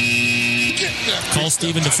 Call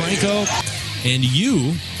Stephen DeFranco, and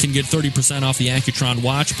you can get 30% off the Accutron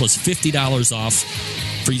watch plus $50 off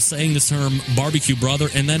for saying the term Barbecue Brother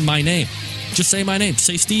and then my name. Just say my name.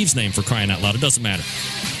 Say Steve's name, for crying out loud. It doesn't matter.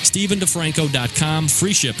 StephenDeFranco.com.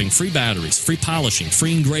 Free shipping, free batteries, free polishing,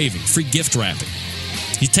 free engraving, free gift wrapping.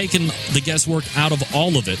 He's taken the guesswork out of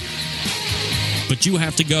all of it. But you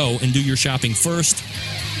have to go and do your shopping first.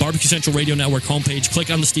 Barbecue Central Radio Network homepage.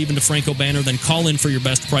 Click on the Stephen DeFranco banner, then call in for your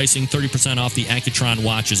best pricing, 30% off the Accutron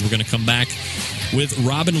watches. We're going to come back with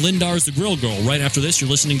Robyn Lindars, the Grrrl Girl. Right after this, you're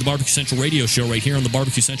listening to the Barbecue Central Radio Show right here on the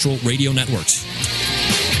Barbecue Central Radio Networks.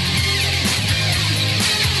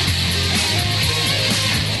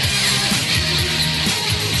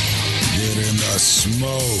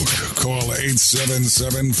 Smoke. Call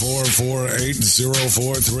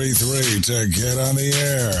 877-448-0433 to get on the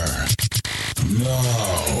air.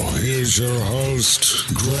 Now, here's your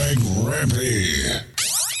host, Greg Rampy.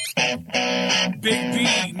 Big B,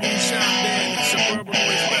 Moonshine Band, Suburban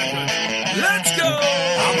Boys Records. Let's go!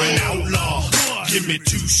 I'm an outlaw. Give me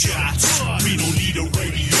 2 shots. We don't need a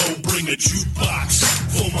radio. Bring a jukebox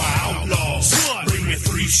for my outlaws. Bring me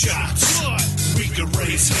 3 shots. We can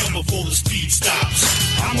raise hell before the speed stops.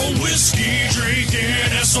 I'm a whiskey drinking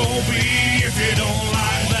SOB. If you don't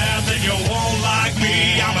like that, then you won't like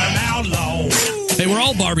me. I'm an outlaw. Hey, we're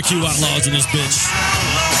all barbecue outlaws in this bitch.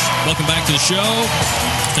 Welcome back to the show.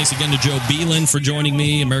 Thanks again to Joe Beland for joining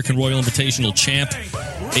me, American Royal Invitational champ.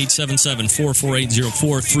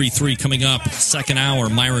 877-448-0433. Coming up, second hour,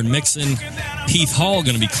 Myron Mixon. Heath Hall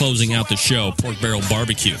going to be closing out the show, Pork Barrel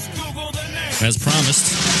Barbecue. As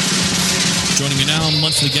promised, joining me now,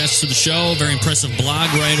 monthly guest to the show, very impressive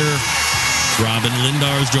blog writer, Robyn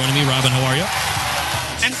Lindars joining me. Robyn, how are you?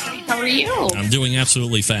 I'm great. How are you? I'm doing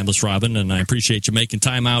absolutely fabulous, Robyn, and I appreciate you making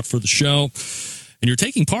time out for the show. And you're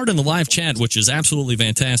taking part in the live chat, which is absolutely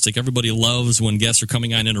fantastic. Everybody loves when guests are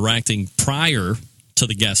coming on interacting prior to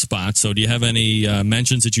the guest spot. So do you have any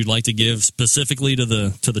mentions that you'd like to give specifically to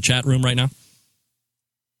the chat room right now?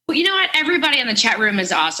 Well, you know what? Everybody in the chat room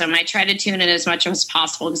is awesome. I try to tune in as much as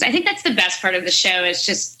possible because I think that's the best part of the show is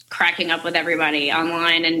just cracking up with everybody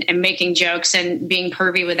online and making jokes and being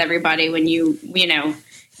pervy with everybody when you know,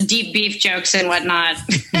 deep beef jokes and whatnot.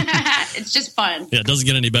 It's just fun. Yeah, it doesn't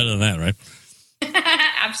get any better than that, right?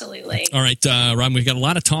 Absolutely. All right, Robyn, we've got a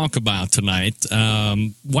lot to talk about tonight.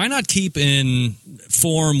 Why not keep in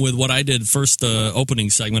form with what I did first opening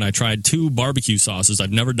segment? I tried 2 barbecue sauces.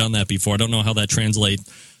 I've never done that before. I don't know how that translates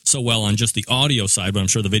so well on just the audio side, but I'm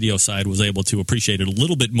sure the video side was able to appreciate it a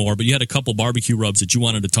little bit more. But you had a couple barbecue rubs that you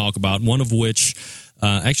wanted to talk about, one of which,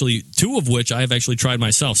 actually 2 of which I have actually tried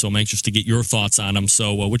myself, so I'm anxious to get your thoughts on them.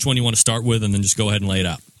 So which one you want to start with, and then just go ahead and lay it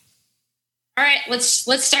out. All right,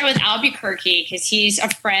 let's start with Albuquerque because he's a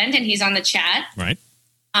friend and he's on the chat. Right.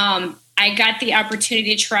 I got the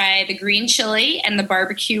opportunity to try the green chili and the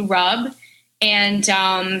barbecue rub. And,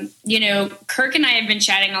 you know, Kirk and I have been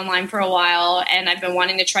chatting online for a while, and I've been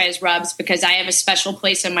wanting to try his rubs because I have a special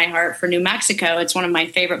place in my heart for New Mexico. It's one of my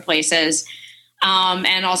favorite places.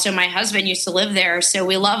 And also my husband used to live there. So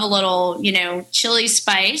we love a little, you know, chili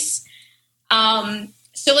spice.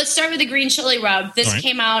 So let's start with the green chili rub. This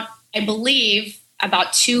came out, I believe,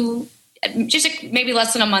 about maybe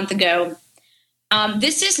less than a month ago.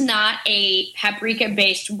 This is not a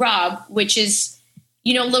paprika-based rub, which is,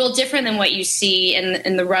 a little different than what you see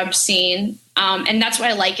in the rub scene. And that's why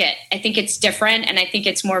I like it. I think it's different, and I think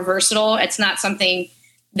it's more versatile. It's not something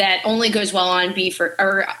that only goes well on beef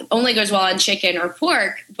or only goes well on chicken or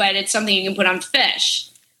pork, but it's something you can put on fish,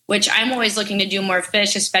 which I'm always looking to do more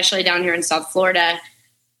fish, especially down here in South Florida.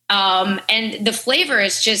 And the flavor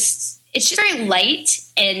is it's just very light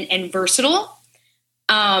and versatile.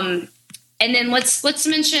 And then let's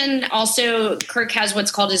mention also Kirk has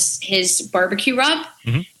what's called his barbecue rub.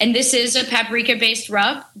 Mm-hmm. And this is a paprika-based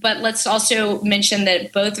rub, but let's also mention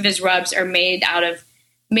that both of his rubs are made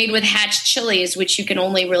with Hatch chilies, which you can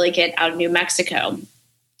only really get out of New Mexico.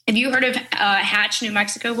 Have you heard of Hatch, New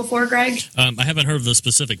Mexico before, Greg? I haven't heard of the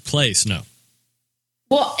specific place, no.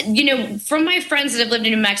 Well, from my friends that have lived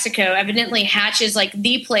in New Mexico, evidently Hatch is like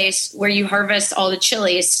the place where you harvest all the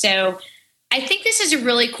chilies. So I think this is a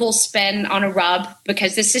really cool spin on a rub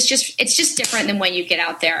because it's just different than what you get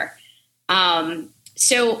out there.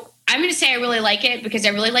 So I'm going to say I really like it because I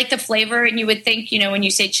really like the flavor. And you would think, when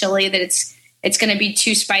you say chili that it's going to be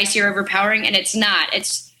too spicy or overpowering, and it's not.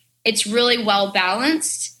 It's really well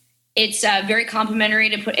balanced. It's very complimentary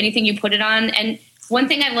to put anything you put it on. And one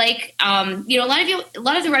thing I like, a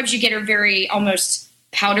lot of the rubs you get are very almost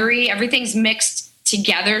powdery. Everything's mixed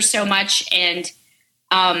together so much, and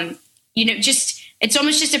it's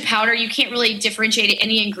almost just a powder. You can't really differentiate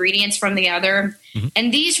any ingredients from the other. Mm-hmm.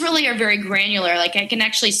 And these really are very granular. Like I can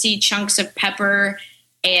actually see chunks of pepper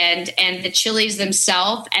and the chilies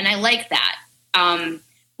themselves, and I like that.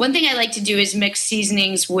 One thing I like to do is mix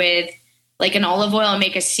seasonings with like an olive oil and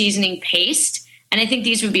make a seasoning paste, and I think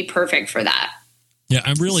these would be perfect for that. Yeah,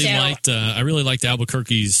 I really liked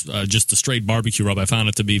Albuquerque's just the straight barbecue rub. I found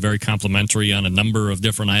it to be very complimentary on a number of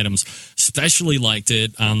different items. Especially liked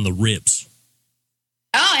it on the ribs.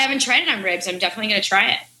 Oh, I haven't tried it on ribs. I'm definitely going to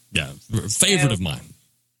try it. Yeah, favorite of mine.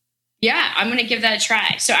 Yeah, I'm going to give that a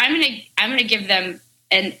try. So I'm going to give them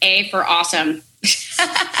an A for awesome.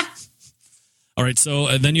 All right,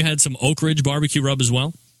 so then you had some Oak Ridge barbecue rub as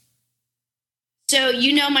well? So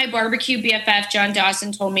my barbecue BFF, John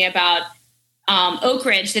Dawson, told me about Oak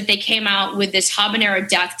Ridge, that they came out with this habanero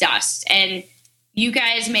death dust. And you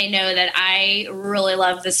guys may know that I really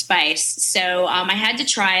love the spice. So I had to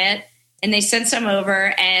try it, and they sent some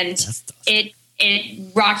over, and it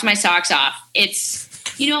rocked my socks off. It's,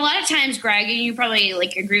 a lot of times, Greg, and you probably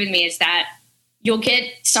agree with me, is that you'll get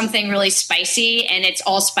something really spicy and it's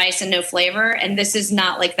all spice and no flavor. And this is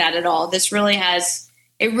not like that at all. This really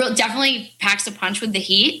definitely packs a punch with the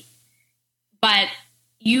heat, but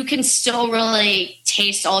you can still really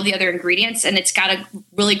taste all the other ingredients, and it's got a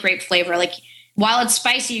really great flavor. Like while it's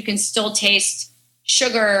spicy, you can still taste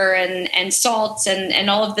sugar and salt and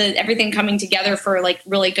all of everything coming together for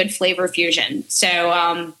really good flavor fusion.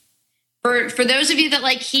 So for those of you that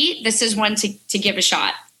like heat, this is one to give a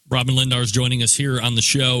shot. Robyn Lindars joining us here on the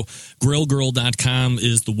show. Grrrl.com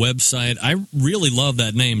is the website. I really love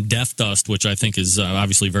that name, Death Dust, which I think is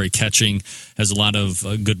obviously very catching, has a lot of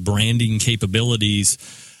good branding capabilities.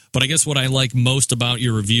 But I guess what I like most about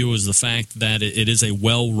your review is the fact that it is a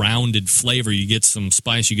well-rounded flavor. You get some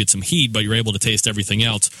spice, you get some heat, but you're able to taste everything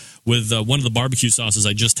else. With one of the barbecue sauces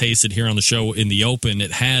I just tasted here on the show in the open,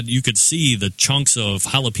 you could see the chunks of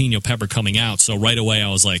jalapeno pepper coming out. So right away I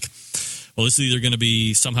was like, well, this is either going to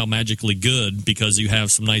be somehow magically good because you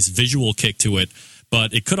have some nice visual kick to it,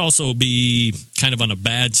 but it could also be kind of on a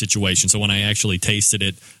bad situation. So when I actually tasted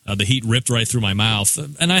it, the heat ripped right through my mouth.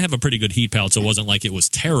 And I have a pretty good heat palate, so it wasn't like it was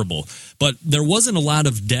terrible. But there wasn't a lot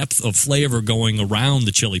of depth of flavor going around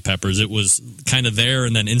the chili peppers. It was kind of there,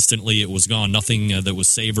 and then instantly it was gone. Nothing that was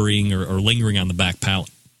savoring or lingering on the back palate.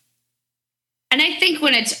 And I think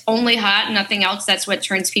when it's only hot and nothing else, that's what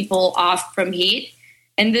turns people off from heat.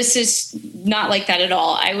 And this is not like that at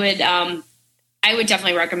all. I would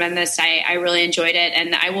definitely recommend this. I really enjoyed it,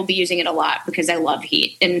 and I will be using it a lot because I love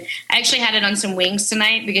heat. And I actually had it on some wings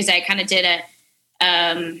tonight because I kind of did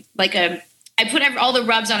I put all the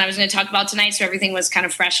rubs on I was going to talk about tonight, so everything was kind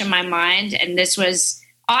of fresh in my mind. And this was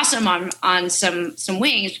awesome on some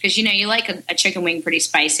wings because you like a chicken wing pretty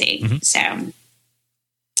spicy. Mm-hmm. So, and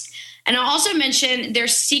I'll also mention their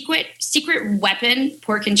secret weapon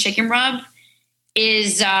pork and chicken rub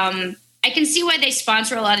is I can see why they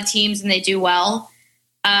sponsor a lot of teams and they do well.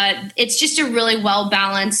 It's just a really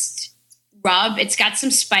well-balanced rub. It's got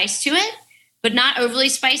some spice to it, but not overly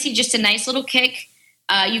spicy, just a nice little kick.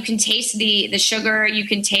 You can taste the sugar. You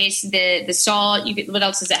can taste the salt. What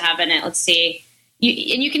else does it have in it? Let's see.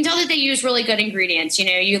 And you can tell that they use really good ingredients.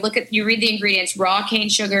 You read the ingredients: raw cane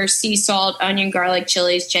sugar, sea salt, onion, garlic,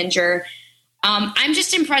 chilies, ginger. I'm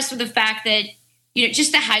just impressed with the fact that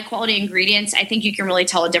just the high quality ingredients, I think you can really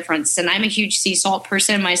tell a difference. And I'm a huge sea salt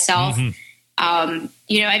person myself. I've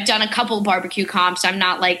done a couple barbecue comps. I'm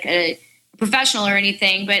not like a professional or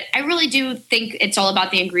anything, but I really do think it's all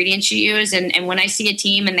about the ingredients you use. And when I see a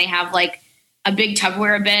team and they have like a big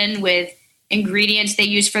Tupperware bin with ingredients they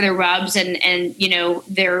use for their rubs and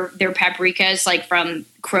their paprikas, like from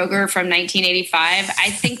Kroger from 1985, I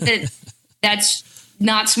think that's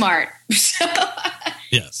not smart. So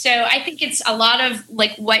I think it's a lot of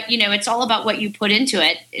like it's all about what you put into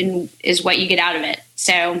it and is what you get out of it.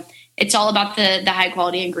 So it's all about the high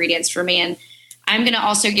quality ingredients for me. And I'm going to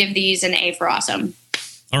also give these an A for awesome.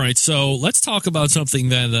 All right. So let's talk about something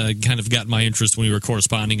that kind of got my interest when we were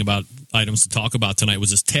corresponding about items to talk about tonight was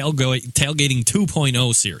this Tailgating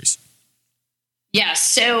 2.0 series. Yes.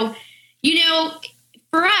 So,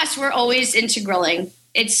 for us, we're always into grilling.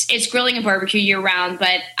 It's grilling and barbecue year round,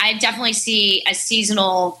 but I definitely see a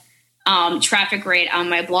seasonal traffic rate on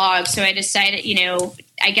my blog. So I decided,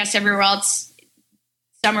 I guess everywhere else,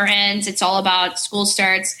 summer ends, it's all about school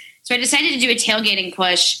starts. So I decided to do a tailgating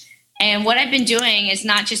push. And what I've been doing is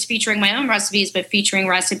not just featuring my own recipes, but featuring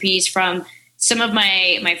recipes from some of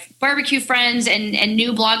my barbecue friends and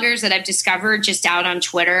new bloggers that I've discovered just out on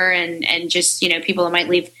Twitter and just, people that might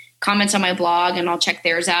leave comments on my blog, and I'll check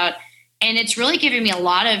theirs out. And it's really giving me a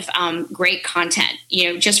lot of great content,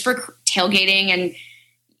 just for tailgating and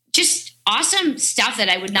just awesome stuff that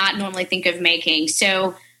I would not normally think of making.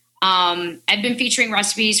 So I've been featuring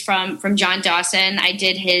recipes from John Dawson. I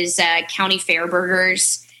did his county fair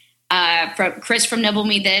burgers. From Chris from Nibble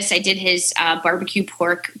Me This, I did his barbecue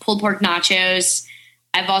pulled pork nachos.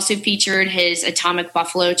 I've also featured his atomic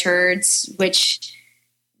buffalo turds, which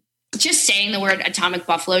just saying the word atomic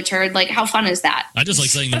buffalo turd, like how fun is that? I just like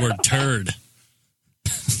saying the word turd.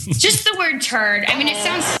 Just the word turd. I mean,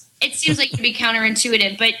 it seems like to be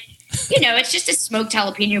counterintuitive, but it's just a smoked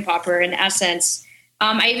jalapeno popper in essence.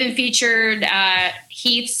 I even featured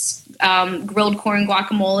Heath's grilled corn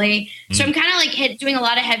guacamole. So I'm kind of like doing a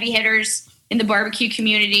lot of heavy hitters in the barbecue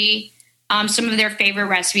community. Some of their favorite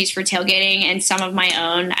recipes for tailgating and some of my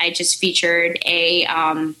own. I just featured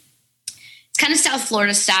it's kind of South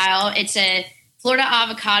Florida style. It's a Florida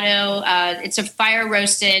avocado. It's a fire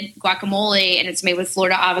roasted guacamole, and it's made with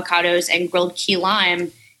Florida avocados and grilled key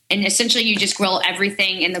lime. And essentially, you just grill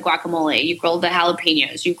everything in the guacamole. You grill the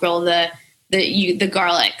jalapenos. You grill the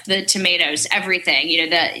garlic, the tomatoes, everything.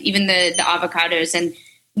 Even the avocados and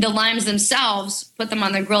the limes themselves. Put them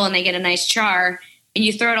on the grill, and they get a nice char. And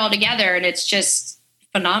you throw it all together, and it's just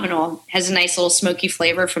phenomenal. It has a nice little smoky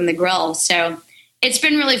flavor from the grill. So it's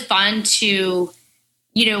been really fun to,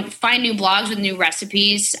 find new blogs with new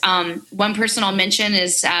recipes. One person I'll mention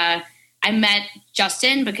is I met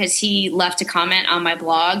Justin because he left a comment on my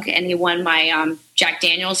blog, and he won my Jack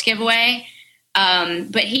Daniels giveaway.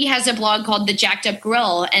 But he has a blog called The Jacked Up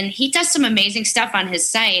Grill, and he does some amazing stuff on his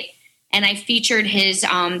site. And I featured his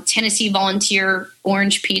Tennessee Volunteer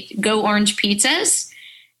Orange Pizzas.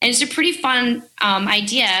 And it's a pretty fun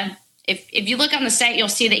idea. If you look on the site, you'll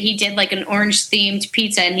see that he did like an orange-themed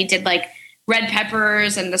pizza, and he did like red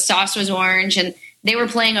peppers, and the sauce was orange. And they were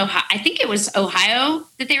playing Ohio. I think it was Ohio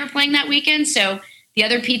that they were playing that weekend. So the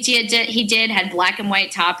other pizza he did had black and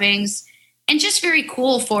white toppings. And just very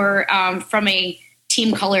cool from a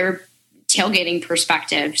team color tailgating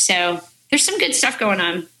perspective. So there's some good stuff going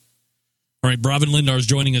on. All right, Robyn Lindars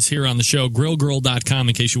joining us here on the show. Grrrl.com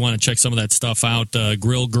in case you want to check some of that stuff out.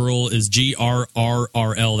 Grrrl is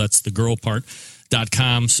Grrrl. That's the girl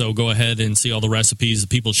part.com. So go ahead and see all the recipes, the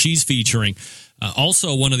people she's featuring.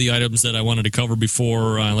 Also, one of the items that I wanted to cover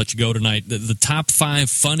before I let you go tonight, the top 5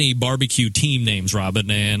 funny barbecue team names, Robyn.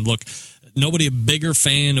 And look, nobody a bigger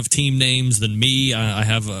fan of team names than me. I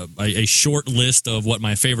have a short list of what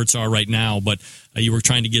my favorites are right now, but you were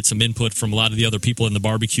trying to get some input from a lot of the other people in the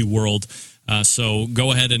barbecue world. So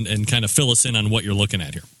go ahead and kind of fill us in on what you're looking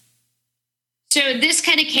at here. So this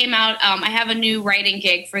kind of came out. I have a new writing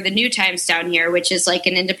gig for the New Times down here, which is like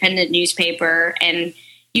an independent newspaper, and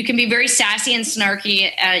you can be very sassy and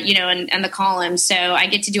snarky, in the column. So I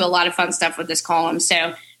get to do a lot of fun stuff with this column.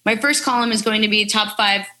 So my first column is going to be top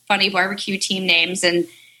 5 funny barbecue team names. And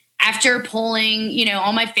after polling,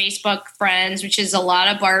 all my Facebook friends, which is a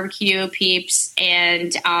lot of barbecue peeps,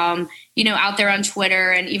 and, out there on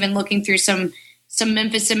Twitter, and even looking through some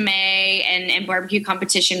Memphis in May and barbecue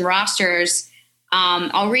competition rosters,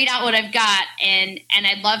 I'll read out what I've got. And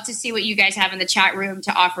I'd love to see what you guys have in the chat room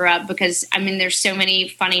to offer up, because, there's so many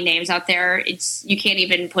funny names out there. You can't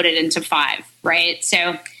even put it into 5, right?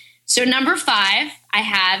 So number 5, I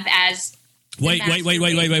have as... Wait.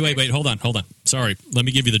 Hold on. Sorry. Let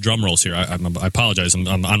me give you the drum rolls here. I apologize. I'm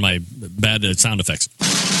on my bad sound effects.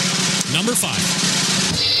 Number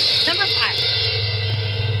 5. Number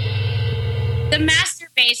 5. The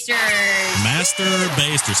Masturbasters.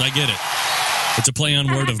 Masturbasters. I get it. It's a play on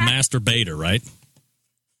word of masturbator, right?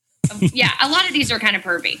 Yeah, a lot of these are kind of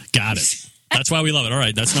pervy. Got it. That's why we love it. All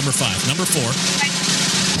right, that's number 5. Number 4.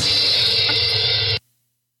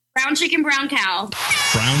 Brown chicken, brown cow.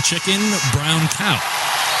 Brown chicken, brown cow.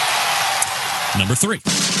 Number 3.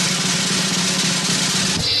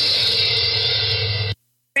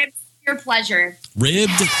 Ribbed for your pleasure.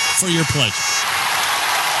 Ribbed for your pleasure.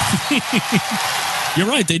 You're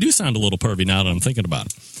right. They do sound a little pervy now that I'm thinking about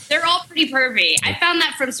it. They're all pretty pervy. I found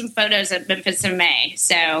that from some photos at Memphis in May.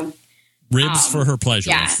 So ribs for her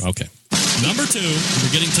pleasure. Yes. Okay. Number 2.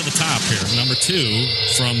 We're getting to the top here. Number 2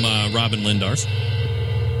 from Robyn Lindars.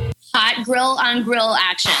 Hot grill on grill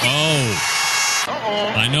action. Oh.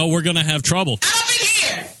 I know we're going to have trouble.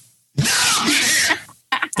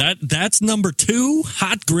 That's number 2?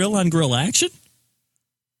 Hot grill on grill action?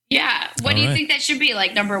 Yeah. What do you think that should be?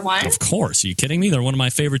 Like number 1? Of course. Are you kidding me? They're one of my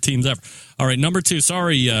favorite teams ever. All right, number 2.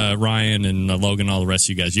 Sorry, Ryan and Logan, all the rest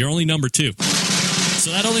of you guys. You're only number 2. So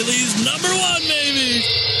that only leaves number 1, baby.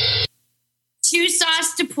 2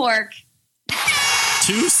 sauce to pork.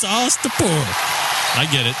 2 sauce to pork. I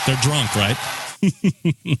get it. They're drunk, right?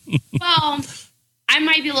 Well, I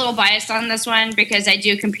might be a little biased on this one because I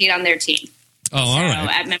do compete on their team. Oh, all right.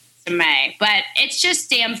 At Memphis in May. But it's just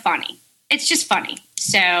damn funny. It's just funny.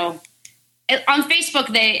 So on Facebook,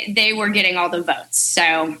 they were getting all the votes.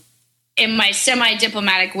 So in my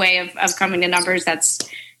semi-diplomatic way of coming to numbers, that's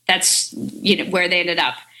where they ended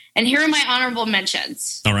up. And here are my honorable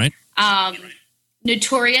mentions. All right.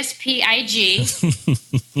 Notorious P.I.G.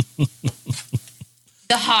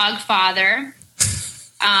 The Hog Father.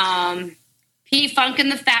 P-Funk and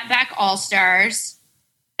the Fatback All-Stars.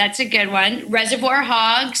 That's a good one. Reservoir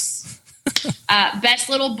Hogs. Best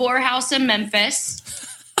Little Boar House in Memphis.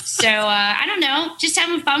 So, I don't know. Just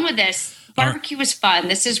having fun with this. Barbecue was fun.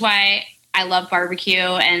 This is why I love barbecue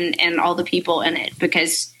and all the people in it,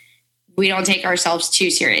 because we don't take ourselves too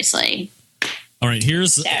seriously. All right,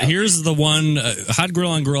 here's the one. Hot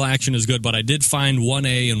grill on grill action is good, but I did find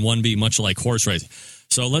 1A and 1B, much like horse racing.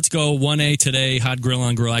 So let's go 1A today, hot grill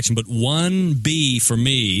on grill action. But 1B for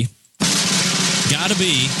me, gotta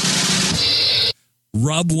be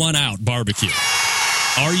rub one out barbecue.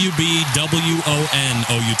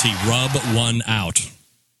 RUBWONOUT, rub one out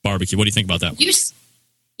barbecue. What do you think about that? You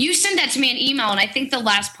sent that to me in email, and I think the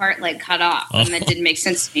last part cut off, and that didn't make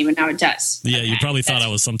sense to me, but now it does. Yeah, okay. You probably thought I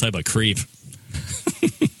was some type of creep.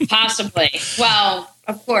 Possibly. Well,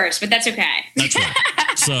 of course, but that's okay. That's right.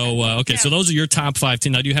 So, okay, so those are your top 5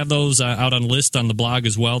 teams. Now, do you have those out on a list on the blog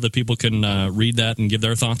as well that people can read that and give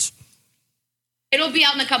their thoughts? It'll be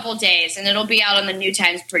out in a couple of days, and it'll be out on the New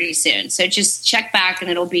Times pretty soon. So just check back,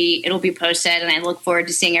 and it'll be posted. And I look forward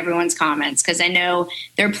to seeing everyone's comments, because I know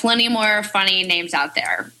there are plenty more funny names out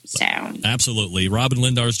there. So absolutely, Robyn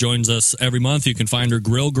Lindars joins us every month. You can find her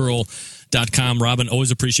grrrl.com. Robyn,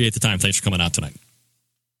 always appreciate the time. Thanks for coming out tonight.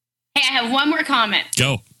 Hey, I have one more comment.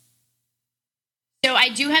 Go. So I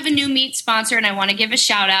do have a new meat sponsor, and I want to give a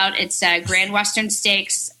shout out. It's Grand Western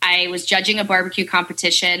Steaks. I was judging a barbecue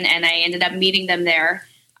competition, and I ended up meeting them there,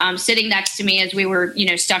 sitting next to me as we were,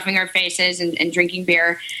 stuffing our faces and drinking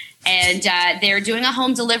beer. And they're doing a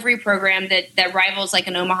home delivery program that rivals like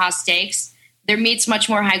an Omaha Steaks. Their meat's much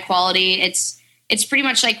more high quality. It's pretty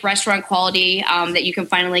much like restaurant quality that you can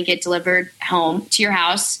finally get delivered home to your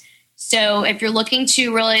house. So if you're looking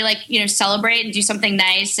to really celebrate and do something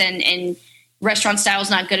nice and restaurant style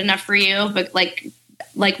is not good enough for you, but like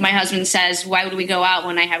my husband says, why would we go out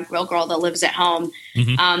when I have Grrrl that lives at home?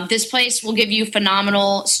 Mm-hmm. This place will give you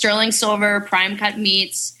phenomenal sterling silver prime cut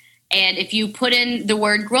meats, and if you put in the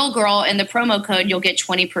word Grrrl in the promo code, you'll get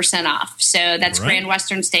 20% off. So that's right.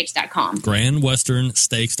 GrandWesternSteaks.com.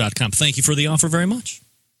 GrandWesternSteaks.com. Thank you for the offer very much.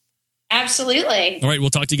 Absolutely. All right, we'll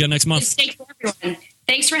talk to you again next month. Steak for everyone.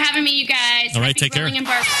 Thanks for having me, you guys. All right, take care.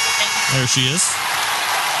 There she is.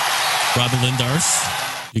 Robyn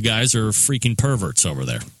Lindars. You guys are freaking perverts over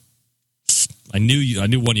there. I knew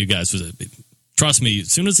one of you guys was. Trust me,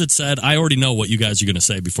 as soon as it said, I already know what you guys are going to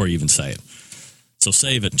say before you even say it. So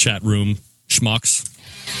save it, chat room, schmucks.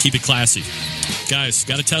 Keep it classy. Guys,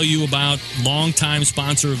 got to tell you about longtime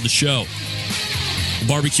sponsor of the show,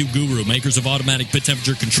 Barbecue Guru, makers of automatic bit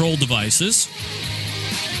temperature control devices.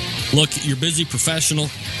 Look, you're busy professional.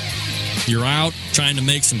 You're out trying to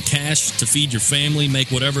make some cash to feed your family,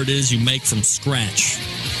 make whatever it is you make from scratch.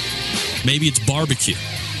 Maybe it's barbecue.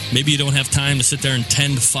 Maybe you don't have time to sit there and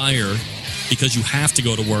tend fire because you have to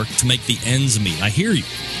go to work to make the ends meet. I hear you.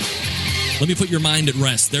 Let me put your mind at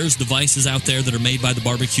rest. There's devices out there that are made by the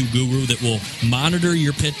Barbecue Guru that will monitor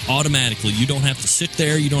your pit automatically. You don't have to sit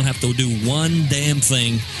there. You don't have to do one damn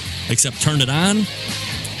thing except turn it on,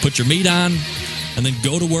 put your meat on, and then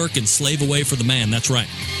go to work and slave away for the man. That's right.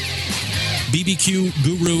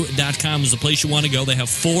 BBQGuru.com is the place you want to go. They have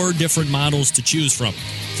 4 different models to choose from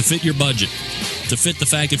to fit your budget, to fit the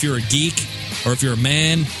fact if you're a geek or if you're a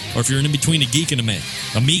man or if you're in between a geek and a man,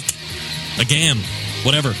 a meek, a gam,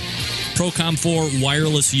 whatever. Procom 4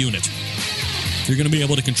 wireless unit. You're going to be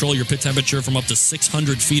able to control your pit temperature from up to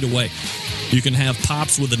 600 feet away. You can have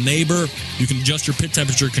pops with a neighbor. You can adjust your pit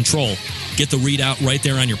temperature control. Get the readout right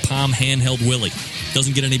there on your palm handheld Willie.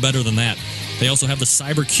 Doesn't get any better than that. They also have the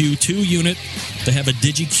CyberQ 2 unit. They have a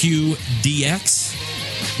DigiQ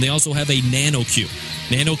DX. They also have a NanoQ.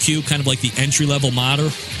 NanoQ, kind of like the entry-level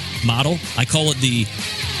model. I call it the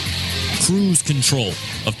cruise control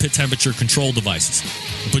of pit temperature control devices.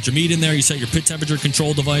 You put your meat in there, you set your pit temperature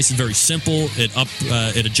control device. It's very simple.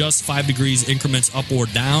 It adjusts 5 degrees increments up or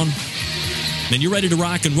down. Then you're ready to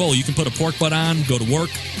rock and roll. You can put a pork butt on, go to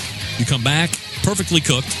work. You come back, perfectly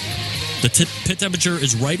cooked. The pit temperature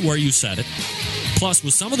is right where you set it. Plus,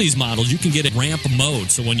 with some of these models, you can get a ramp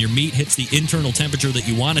mode. So when your meat hits the internal temperature that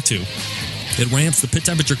you want it to, it ramps the pit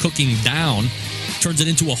temperature cooking down, turns it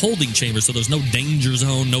into a holding chamber, so there's no danger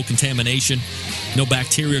zone, no contamination, no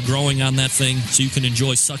bacteria growing on that thing, so you can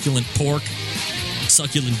enjoy succulent pork,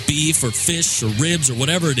 succulent beef or fish or ribs or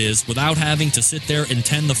whatever it is without having to sit there and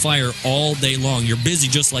tend the fire all day long. You're busy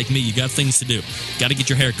just like me. You got things to do. Got to get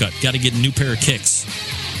your hair cut. Got to get a new pair of kicks.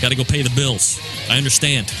 Got to go pay the bills. I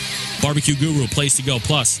understand. Barbecue Guru, place to go.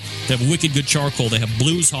 Plus, they have wicked good charcoal. They have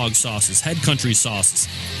Blues Hog sauces, Head Country sauces,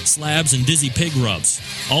 slabs, and Dizzy Pig rubs.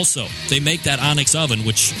 Also, they make that Onyx oven,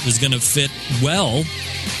 which is going to fit well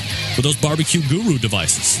with those Barbecue Guru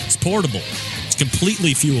devices. It's portable. It's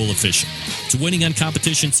completely fuel efficient. It's winning on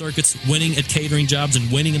competition circuits, winning at catering jobs,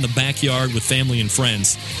 and winning in the backyard with family and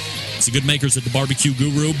friends. It's the good makers at the Barbecue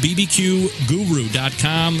Guru.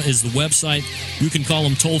 BBQGuru.com is the website. You can call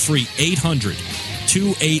them toll-free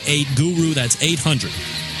 800-288-GURU. That's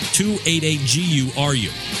 800-288-GURU.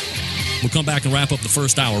 We'll come back and wrap up the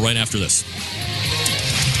first hour right after this.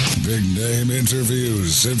 Big name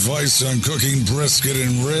interviews, advice on cooking brisket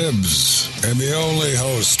and ribs, and the only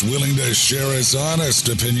host willing to share his honest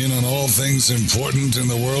opinion on all things important in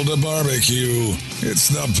the world of barbecue. It's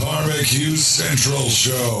the Barbecue Central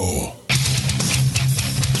Show.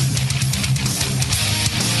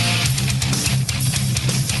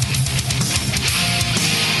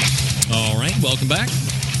 All right, welcome back.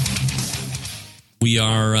 We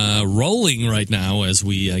are rolling right now as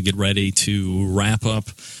we get ready to wrap up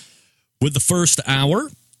with the first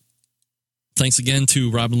hour. Thanks again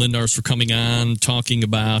to Robyn Lindars for coming on, talking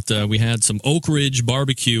about, we had some Oak Ridge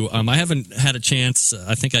barbecue. I haven't had a chance.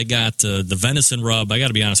 I think I got the venison rub. I got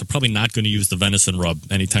to be honest, I'm probably not going to use the venison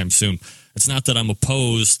rub anytime soon. It's not that I'm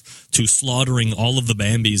opposed to slaughtering all of the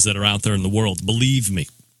Bambis that are out there in the world. Believe me.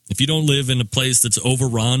 If you don't live in a place that's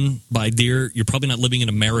overrun by deer, you're probably not living in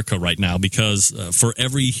America right now, because for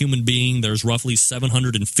every human being, there's roughly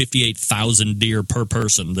 758,000 deer per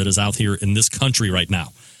person that is out here in this country right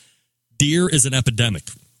now. Deer is an epidemic.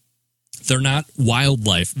 They're not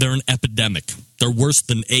wildlife. They're an epidemic. They're worse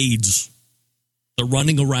than AIDS. They're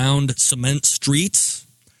running around cement streets,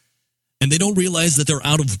 and they don't realize that they're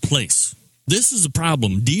out of place. This is a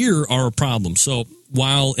problem. Deer are a problem. So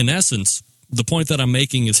while, in essence, the point that I'm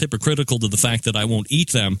making is hypocritical to the fact that I won't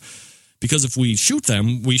eat them, because if we shoot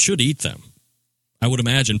them, we should eat them, I would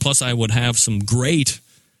imagine. Plus, I would have some great,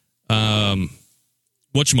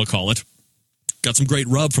 whatchamacallit, got some great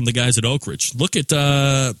rub from the guys at Oak Ridge. Look at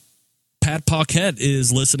Pat Paquette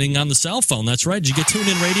is listening on the cell phone. That's right. Did you get tuned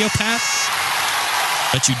in radio, Pat?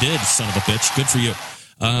 Bet you did, son of a bitch. Good for you.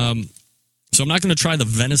 So I'm not going to try the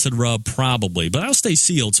venison rub probably, but I'll stay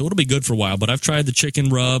sealed, so it'll be good for a while. But I've tried the chicken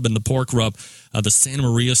rub and the pork rub. The Santa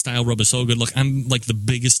Maria style rub is so good. Look, I'm like the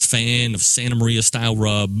biggest fan of Santa Maria style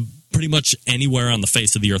rub pretty much anywhere on the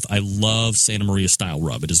face of the earth. I love Santa Maria style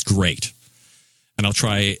rub. It is great. And I'll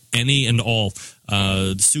try any and all.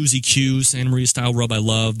 Susie Q Santa Maria style rub I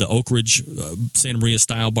love. The Oak Ridge Santa Maria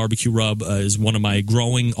style barbecue rub is one of my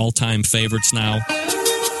growing all-time favorites now.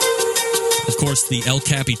 Of course, the El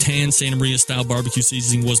Capitan Santa Maria style barbecue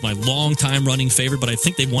seasoning was my long-time running favorite, but I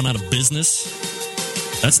think they've went out of business.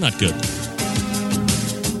 That's not good.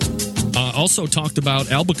 Also talked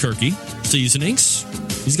about Albuquerque seasonings.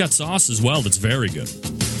 He's got sauce as well that's very good.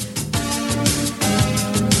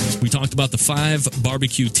 We talked about the 5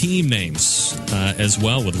 barbecue team names as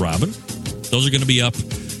well with Robyn. Those are going to be up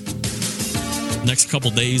next couple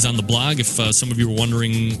days on the blog. If some of you were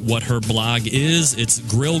wondering what her blog is, it's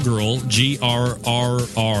Grrrl,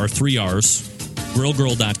 Grrrr, 3 R's,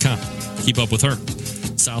 grrrlgirl.com. Keep up with her.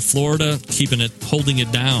 South Florida, holding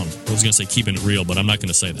it down. I was going to say keeping it real, but I'm not going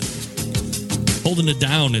to say that. Holding it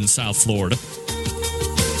down in South Florida.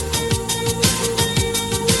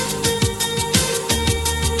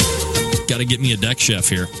 Got to get me a deck chef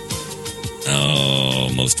here.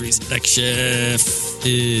 Oh, most recent deck chef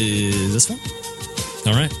is this one.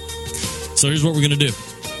 All right. So here's what we're going to do.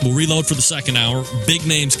 We'll reload for the second hour. Big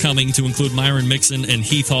names coming to include Myron, Mixon, and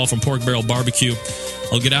Heath Hall from Pork Barrel Barbecue.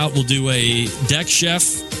 I'll get out. We'll do a deck chef,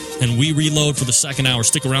 and we reload for the second hour.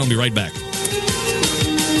 Stick around. We'll be right back.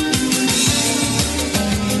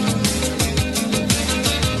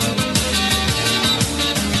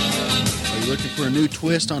 Looking for a new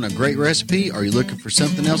twist on a great recipe? Are you looking for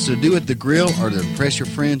something else to do at the grill or to impress your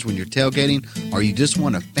friends when you're tailgating? Or you just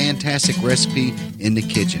want a fantastic recipe in the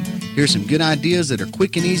kitchen? Here's some good ideas that are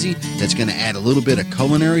quick and easy that's going to add a little bit of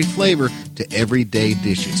culinary flavor to everyday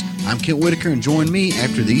dishes. I'm Kent Whitaker, and join me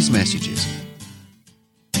after these messages.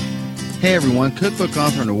 Hey everyone, cookbook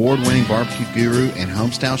author and award-winning barbecue guru and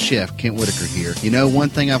homestyle chef Kent Whitaker here. You know, one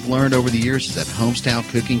thing I've learned over the years is that homestyle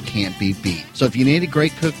cooking can't be beat. So if you need a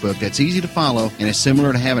great cookbook that's easy to follow and is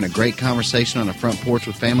similar to having a great conversation on a front porch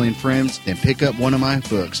with family and friends, then pick up one of my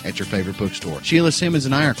books at your favorite bookstore. Sheila Simmons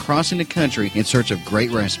and I are crossing the country in search of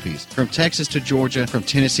great recipes, from Texas to Georgia, from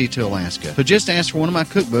Tennessee to Alaska. So just ask for one of my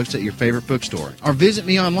cookbooks at your favorite bookstore, or visit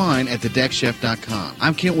me online at thedeckchef.com.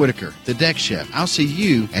 I'm Kent Whitaker, the Deck Chef. I'll see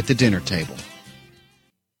you at the dinner table.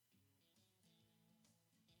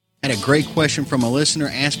 I had a great question from a listener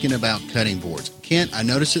asking about cutting boards. Kent, I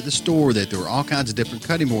noticed at the store that there were all kinds of different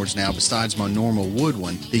cutting boards now besides my normal wood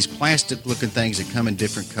one. These plastic-looking things that come in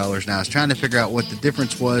different colors. Now, I was trying to figure out what the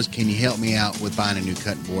difference was. Can you help me out with buying a new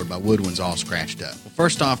cutting board? My wood one's all scratched up. Well,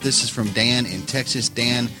 first off, this is from Dan in Texas.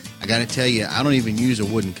 Dan, I got to tell you, I don't even use a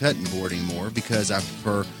wooden cutting board anymore because I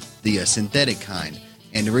prefer the synthetic kind.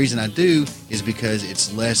 And the reason I do is because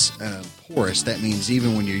it's less porous. That means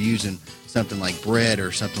even when you're using something like bread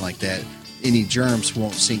or something like that, any germs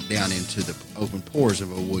won't sink down into the open pores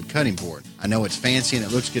of a wood cutting board. I know it's fancy and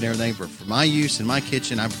it looks good and everything, but for my use in my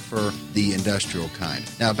kitchen, I prefer the industrial kind.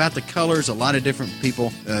 Now, about the colors, a lot of different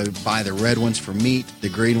people buy the red ones for meat, the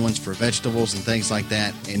green ones for vegetables and things like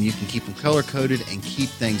that, and you can keep them color-coded and keep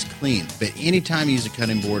things clean. But anytime you use a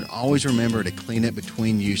cutting board, always remember to clean it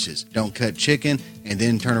between uses. Don't cut chicken and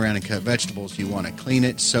then turn around and cut vegetables. You want to clean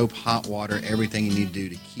it, soap, hot water, everything you need to do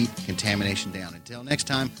to keep contamination down. Until next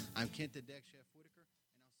time, I'm Kent the Deck Chef Whitaker, and I'll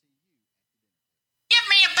see you. Give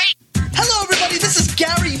me a beat! Hello, everybody. This is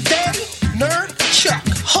Gary Van Nerd Chuck,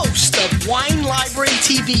 host of Wine Library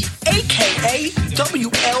TV, a.k.a.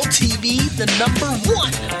 WLTV, the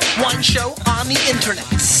 #1 wine show on the internet.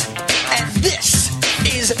 And this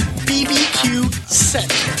is BBQ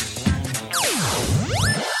Central.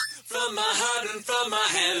 From my heart and from my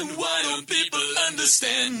hand, why don't people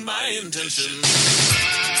understand my intention?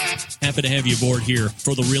 Happy to have you aboard here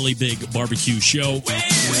for the really big barbecue show.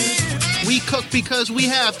 We cook because we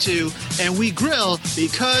have to, and we grill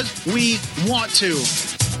because we want to.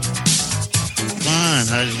 Fine,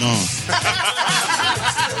 how's it going?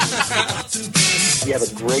 You have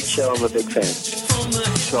a great show. I'm a big fan.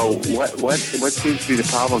 So what seems to be the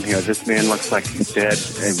problem here? This man looks like he's dead,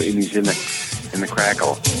 and he's in the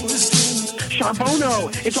crackle. Charbono!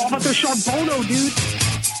 It's all about the Charbono, dude!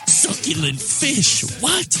 Succulent fish.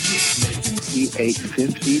 What? He ate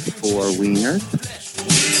 54 wieners.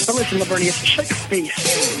 Oh, listen, Lavernius, shake a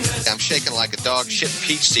face. I'm shaking like a dog shit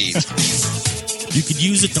peach seeds. You could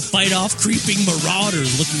use it to fight off creeping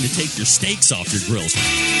marauders looking to take your steaks off your grills.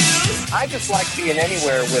 I just like being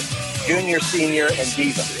anywhere with Junior, Senior, and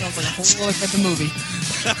Diva. Sounds like a whole lot like the movie.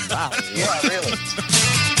 Wow. Yeah, really.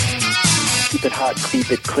 Keep it hot,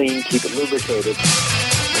 keep it clean, keep it lubricated.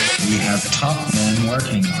 We have top men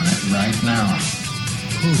working on it right now.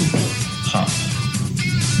 Who? Top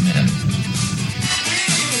men.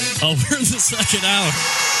 Oh, we're in the second hour.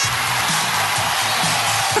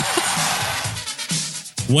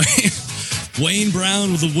 Wayne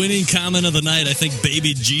Brown with the winning comment of the night. I think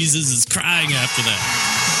Baby Jesus is crying after that.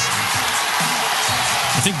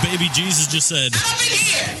 I think Baby Jesus just said,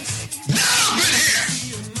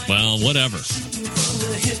 well, whatever.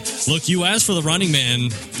 Look, you asked for the running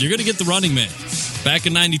man. You're going to get the running man. Back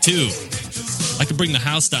in 92. I could bring the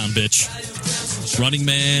house down, bitch. Running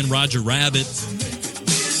Man, Roger Rabbit,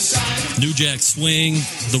 New Jack Swing,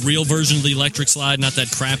 the real version of the electric slide, not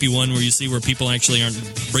that crappy one where you see where people actually aren't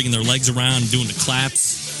bringing their legs around and doing the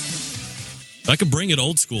claps. I could bring it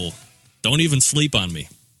old school. Don't even sleep on me.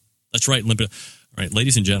 That's right. All right,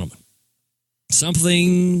 ladies and gentlemen.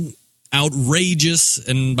 Something outrageous,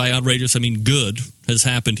 and by outrageous I mean good, has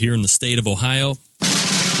happened here in the state of Ohio.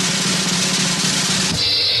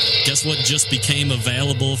 Guess what just became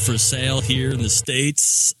available for sale here in the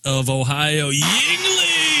states of Ohio? Yingling!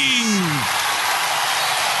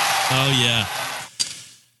 Oh, yeah.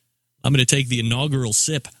 I'm going to take the inaugural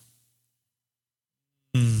sip.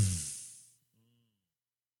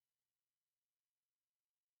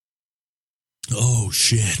 Oh,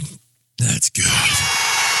 shit. That's good.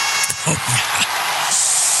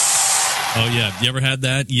 Oh, yeah. You ever had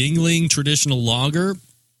that? Yingling traditional lager.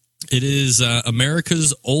 It is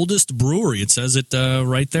America's oldest brewery. It says it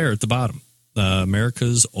right there at the bottom.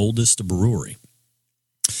 America's oldest brewery.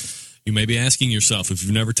 You may be asking yourself, if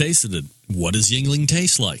you've never tasted it, what does Yingling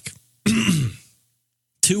taste like?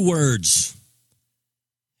 2 words.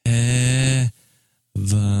 Heaven.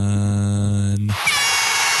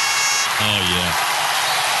 Oh, yeah.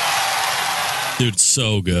 Dude, it's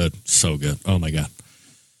so good. So good. Oh, my God.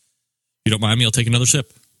 If you don't mind me, I'll take another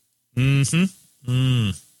sip. That's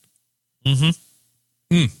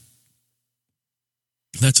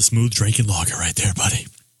a smooth drinking lager right there, buddy.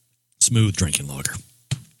 Smooth drinking lager.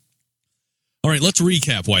 All right, let's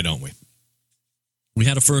recap, why don't we? We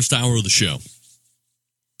had a first hour of the show.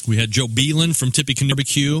 We had Joe Beland from Tippy Canoe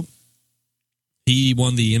Barbecue. He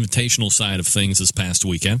won the invitational side of things this past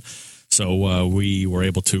weekend. So we were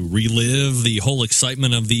able to relive the whole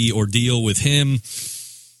excitement of the ordeal with him.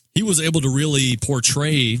 He was able to really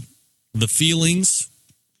portray the feelings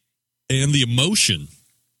and the emotion.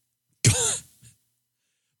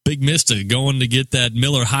 Big Mister going to get that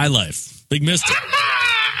Miller High Life. Big Mister.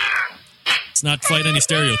 Let's not fight any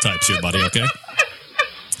stereotypes here, buddy, okay?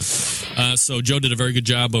 So Joe did a very good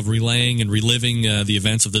job of relaying and reliving the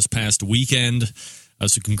events of this past weekend.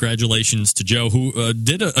 So congratulations to Joe, who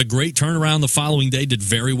did a great turnaround the following day, did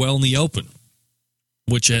very well in the Open,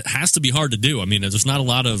 which has to be hard to do. I mean, there's not a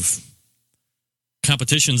lot of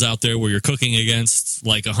competitions out there where you're cooking against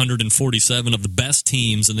like 147 of the best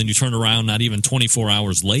teams, and then you turn around not even 24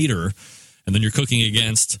 hours later, and then you're cooking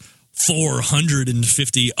against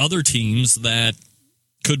 450 other teams that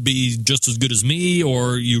could be just as good as me,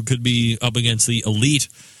 or you could be up against the elite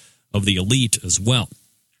of the elite as well.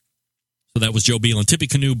 So that was Joe Beland. Tippy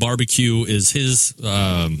Canoe Barbecue is his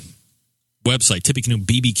website,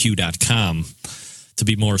 tippycanoebbq.com, to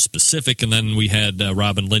be more specific. And then we had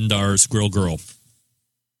Robyn Lindars, Grrrl, Grrrl,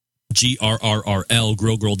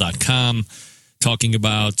 grrrl.com, talking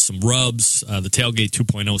about some rubs, the Tailgate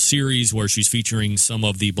 2.0 series, where she's featuring some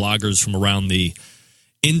of the bloggers from around the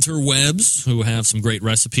interwebs who have some great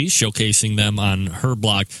recipes, showcasing them on her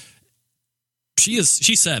blog. She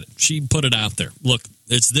said it. She put it out there. Look,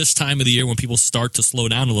 it's this time of the year when people start to slow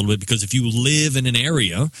down a little bit, because if you live in an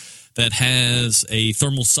area that has a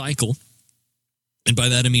thermal cycle, and by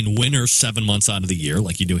that I mean winter 7 months out of the year,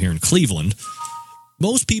 like you do here in Cleveland,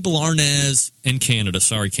 most people aren't as, in Canada,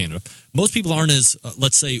 most people aren't as,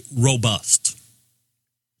 let's say, robust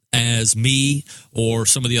as me or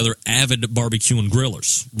some of the other avid barbecue and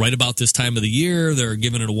grillers. Right about this time of the year, they're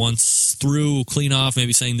giving it a once through, clean off,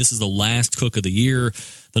 maybe saying this is the last cook of the year.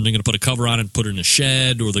 Then they're going to put a cover on it and put it in a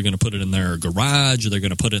shed, or they're going to put it in their garage, or they're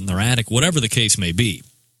going to put it in their attic, whatever the case may be.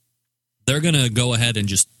 They're going to go ahead and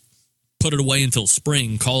just put it away until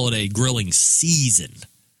spring, call it a grilling season.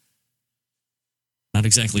 Not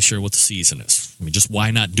exactly sure what the season is. I mean, just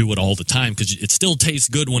why not do it all the time? Because it still tastes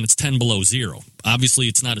good when it's 10 below zero. Obviously,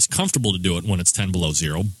 it's not as comfortable to do it when it's 10 below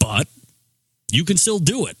zero, but you can still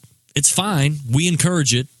do it. It's fine. We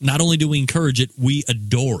encourage it. Not only do we encourage it, we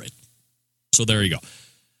adore it. So there you go.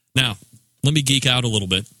 Now, let me geek out a little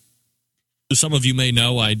bit. Some of you may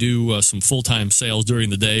know I do some full-time sales during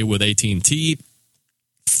the day with AT&T.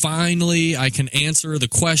 Finally, I can answer the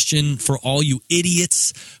question for all you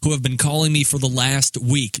idiots who have been calling me for the last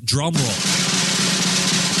week. Drum roll.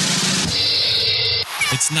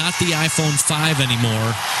 It's not the iPhone 5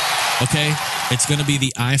 anymore, okay? It's going to be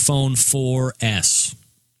the iPhone 4S.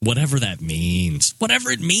 Whatever that means. Whatever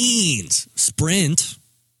it means. Sprint,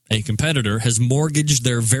 a competitor, has mortgaged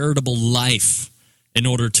their veritable life in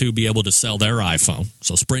order to be able to sell their iPhone.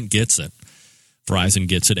 So Sprint gets it. Verizon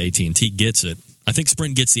gets it. AT&T gets it. I think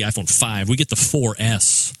Sprint gets the iPhone 5. We get the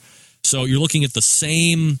 4S. So you're looking at the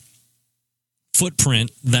same footprint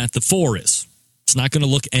that the 4 is. It's not going to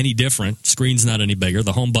look any different. Screen's not any bigger.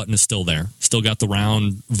 The home button is still there. Still got the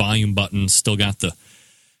round volume button. Still got the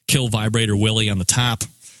kill vibrator Willy on the top.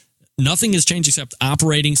 Nothing has changed except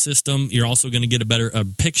operating system. You're also going to get a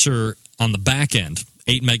picture on the back end.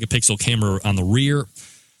 8-megapixel camera on the rear.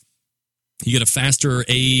 You get a faster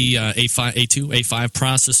A5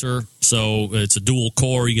 processor, so it's a dual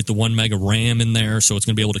core. You get the 1 mega RAM in there, so it's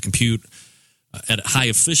going to be able to compute at high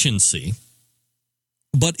efficiency.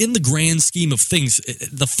 But in the grand scheme of things,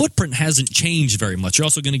 the footprint hasn't changed very much. You're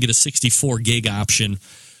also going to get a 64 gig option.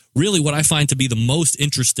 Really, what I find to be the most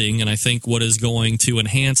interesting, and I think what is going to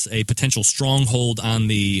enhance a potential stronghold on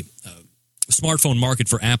the smartphone market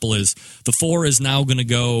for Apple is the 4 is now going to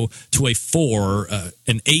go to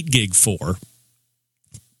an 8 gig 4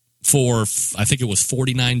 for, I think it was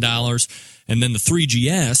 $49. And then the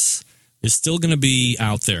 3GS is still going to be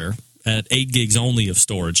out there at 8 gigs only of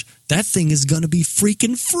storage. That thing is going to be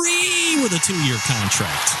freaking free with a 2-year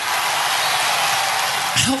contract.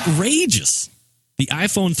 Outrageous. The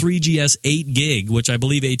iPhone 3GS 8 gig, which I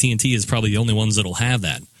believe AT&T is probably the only ones that'll have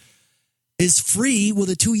that, is free with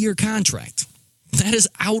a 2-year contract. That is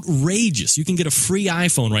outrageous. You can get a free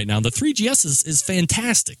iPhone right now. The 3GS is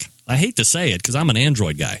fantastic. I hate to say it because I'm an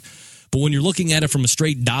Android guy. But when you're looking at it from a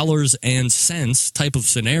straight dollars and cents type of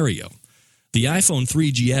scenario, the iPhone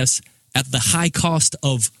 3GS at the high cost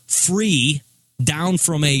of free, down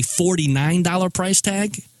from a $49 price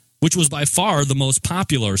tag, which was by far the most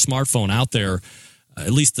popular smartphone out there,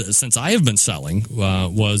 at least since I have been selling,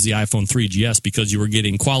 was the iPhone 3GS because you were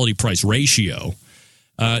getting quality price ratio.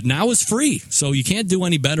 Now is free, so you can't do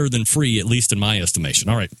any better than free, at least in my estimation.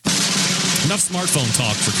 All right. Enough smartphone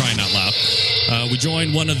talk, for crying out loud. We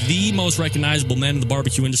joined one of the most recognizable men in the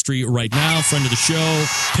barbecue industry right now, friend of the show,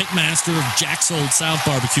 pitmaster of Jack's Old South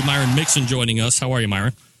Barbecue, Myron Mixon, joining us. How are you,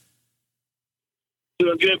 Myron?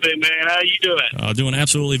 Doing good, big man. How you doing? Doing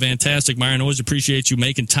absolutely fantastic, Myron. Always appreciate you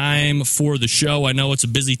making time for the show. I know it's a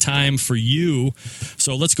busy time for you,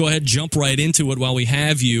 so let's go ahead and jump right into it while we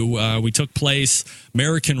have you. We took place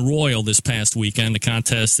American Royal this past weekend, a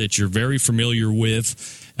contest that you're very familiar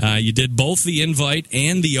with. You did both the invite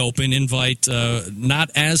and the open. Invite not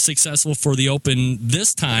as successful for the open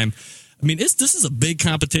this time. I mean, this is a big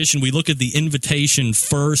competition. We look at the invitation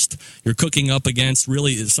first. You're cooking up against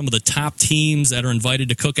really some of the top teams that are invited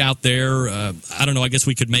to cook out there. I don't know. I guess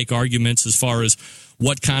we could make arguments as far as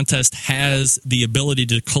what contest has the ability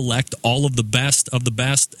to collect all of the best,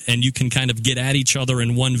 and you can kind of get at each other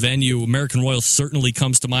in one venue. American Royal certainly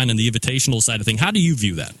comes to mind on the invitational side of things. How do you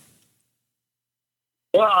view that?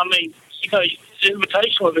 Well, I mean, the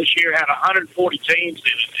Invitational this year had 140 teams in it,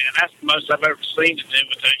 and that's the most I've ever seen in the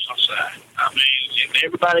Invitational side. I mean, and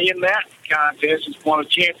everybody in that contest has won a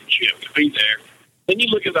championship to be there. Then you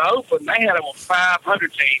look at the Open, they had over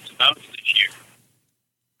 500 teams in the Open this year.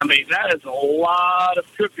 I mean, that is a lot of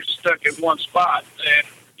cookers stuck in one spot, and,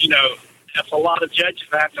 that's a lot of judges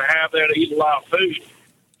have to have there to eat a lot of food.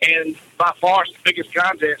 And by far, it's the biggest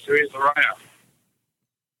contest there is around.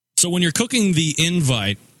 So when you're cooking the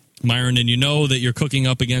invite, Myron, and you know that you're cooking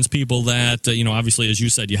up against people that, obviously, as you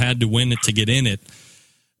said, you had to win it to get in it.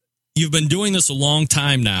 You've been doing this a long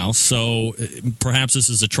time now, so perhaps this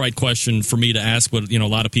is a trite question for me to ask, but, a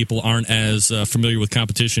lot of people aren't as familiar with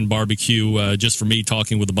competition barbecue, just for me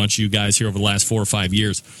talking with a bunch of you guys here over the last 4 or 5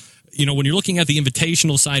 years. When you're looking at the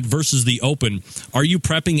invitational side versus the open, are you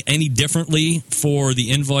prepping any differently for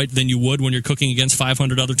the invite than you would when you're cooking against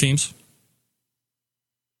 500 other teams?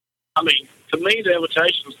 I mean, to me, the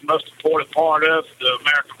invitation is the most important part of the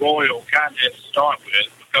American Royal contest to start with,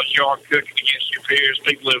 because you are cooking against your peers,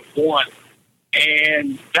 people who have won.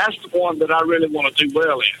 And that's the one that I really want to do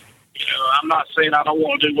well in. I'm not saying I don't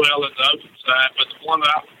want to do well in the open side, but the one that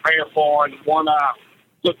I prepare for and the one I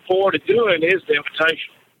look forward to doing is the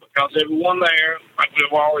invitation. Because everyone there, like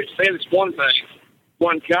we've always said, it's one thing,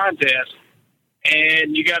 one contest,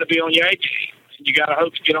 and you got to be on your A game. You got to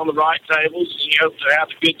hope to get on the right tables, and you hope to have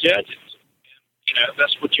the good judges. And,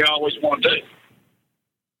 that's what you always want to do.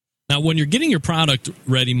 Now, when you're getting your product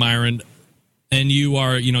ready, Myron, and you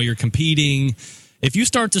are, you're competing, if you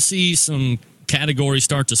start to see some categories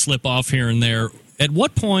start to slip off here and there, at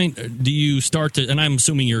what point do you start to, and I'm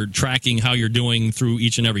assuming you're tracking how you're doing through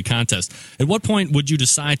each and every contest, at what point would you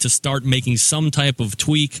decide to start making some type of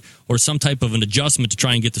tweak or some type of an adjustment to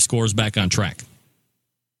try and get the scores back on track?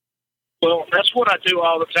 Well, that's what I do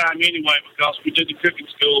all the time anyway, because we do the cooking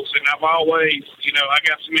schools, and I've always, I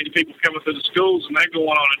got so many people coming through the schools, and they're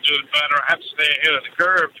going on and doing better. I have to stay ahead of the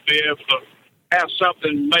curve to be able to have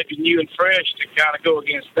something maybe new and fresh to kind of go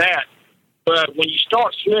against that. But when you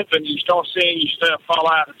start slipping, you start seeing your stuff fall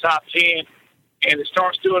out of the top 10, and it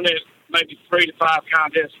starts doing it maybe 3 to 5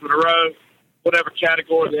 contests in a row, whatever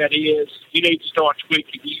category that is, you need to start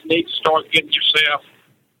tweaking. You need to start getting yourself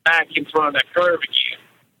back in front of that curve again.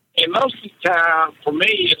 And most of the time, for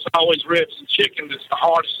me, it's always ribs and chicken that's the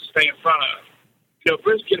hardest to stay in front of.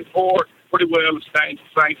 Brisket and pork, pretty well the same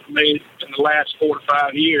for me in the the last 4 to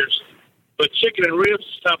 5 years. But chicken and ribs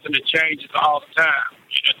is something that changes all the time.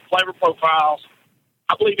 The flavor profiles,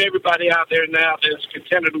 I believe everybody out there now that's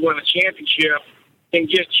contended to win a championship can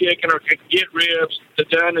get chicken or can get ribs, the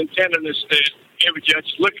done and tenderness that every judge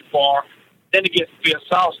is looking for. Then it gets to be a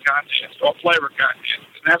sauce contest or a flavor contest.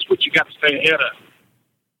 And that's what you got to stay ahead of.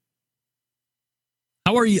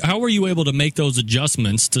 How are you able to make those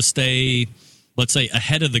adjustments to stay, let's say,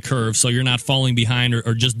 ahead of the curve so you're not falling behind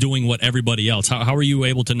or just doing what everybody else? How are you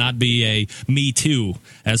able to not be a me too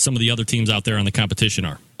as some of the other teams out there in the competition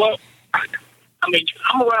are? Well, I mean,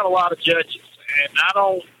 I'm around a lot of judges, and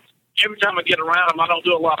every time I get around them, I don't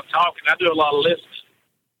do a lot of talking. I do a lot of listening,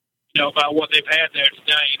 about what they've had there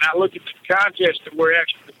today. And I look at the contest that we're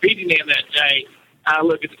actually competing in that day. I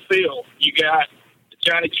look at the field. You got the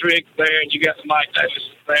Johnny Trigg there, and you got the Mike Davis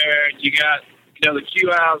there, and you got, the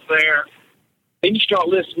QIs there. Then you start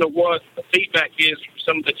listening to what the feedback is from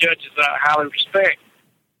some of the judges that I highly respect.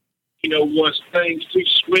 Was things too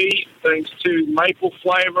sweet, things too maple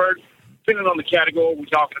flavored, depending on the category we're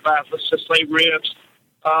talking about. Let's just say ribs,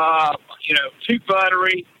 too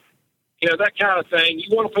buttery, that kind of thing.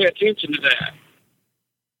 You want to pay attention to that.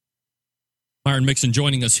 Myron Mixon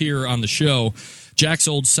joining us here on the show.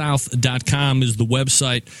 JacksOldSouth.com is the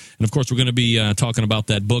website. And, of course, we're going to be talking about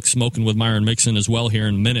that book, Smoking with Myron Mixon, as well here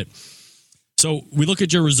in a minute. So we look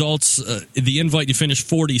at your results. The invite, you finished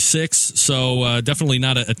 46, so definitely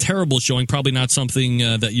not a terrible showing, probably not something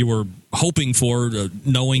that you were hoping for,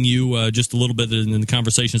 knowing you just a little bit in the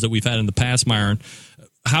conversations that we've had in the past, Myron.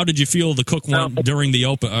 How did you feel the cook went during the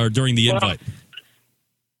invite?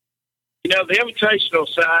 The invitational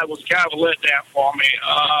side was kind of a letdown for me.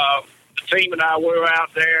 The team and I were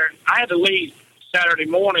out there. I had to leave Saturday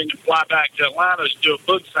morning to fly back to Atlanta to do a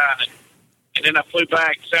book signing. And then I flew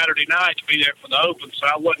back Saturday night to be there for the Open, so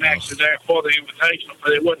I wasn't actually there for the invitational.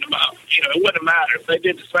 But it wouldn't have, it wouldn't have mattered. If they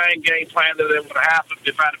did the same game plan that it would have happened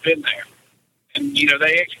if I'd have been there. And,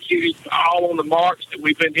 they executed all on the marks that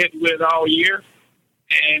we've been hitting with all year,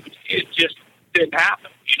 and it just didn't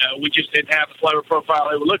happen. We just didn't have the flavor profile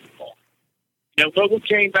they were looking for. But we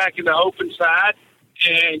came back in the Open side,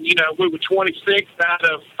 and, we were 26th out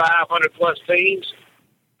of 500-plus teams.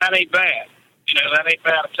 That ain't bad. That ain't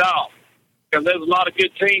bad at all. Because there's a lot of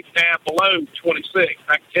good teams down below 26.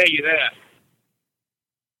 I can tell you that.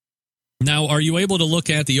 Now, are you able to look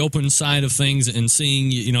at the Open side of things and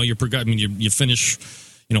seeing, your progression? You finish,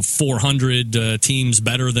 400 teams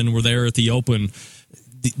better than were there at the Open.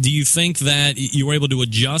 Do you think that you were able to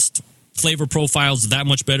adjust flavor profiles that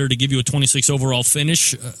much better to give you a 26 overall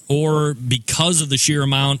finish, or because of the sheer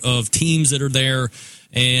amount of teams that are there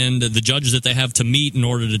and the judges that they have to meet in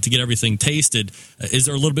order to get everything tasted, is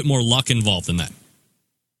there a little bit more luck involved in that?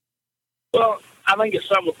 Well, I think it's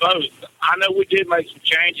some of both. I know we did make some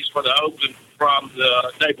changes for the Open from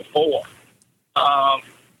the day before. On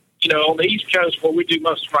the East Coast where we do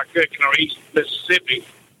most of our cooking, or East Mississippi,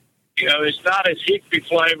 it's not as hickory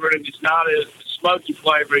flavored and it's not as smoky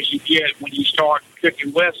flavor as you get when you start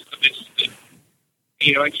cooking west of Mississippi.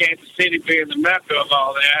 In Kansas City being the mecca of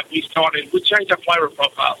all that, we changed our flavor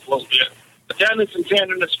profiles a little bit. The doneness and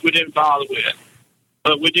tenderness we didn't bother with.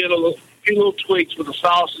 But we did a few little tweaks with the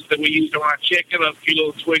sauces that we used on our chicken, a few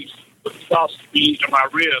little tweaks with the sauces we used on our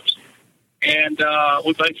ribs. And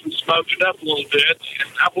we basically smoked it up a little bit, and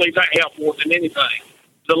I believe that helped more than anything.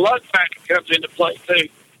 The luck factor comes into play, too.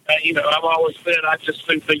 I've always said I just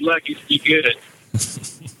think be lucky to be good.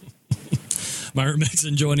 Myron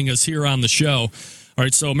Mixon joining us here on the show. All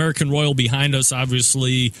right, so American Royal behind us,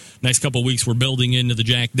 obviously. Next couple of weeks, we're building into the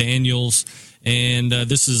Jack Daniels. And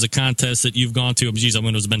this is a contest that you've gone to,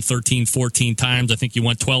 it's been 13, 14 times. I think you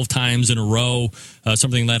went 12 times in a row,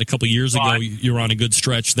 something like that a couple of years ago. You were on a good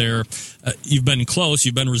stretch there. You've been close.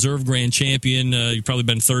 You've been reserve grand champion. You've probably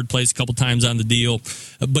been third place a couple times on the deal,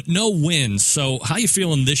 but no wins. So how you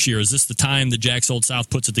feeling this year? Is this the time that Jack's Old South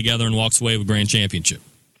puts it together and walks away with grand championship?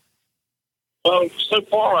 Well, so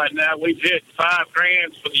far right now, we've hit 5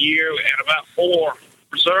 grands for the year and about 4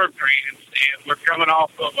 reserve grands, and we're coming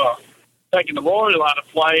off of taking the Royal out of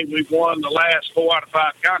play. We've won the last 4 out of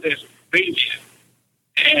 5 contests we've been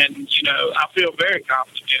in. And, I feel very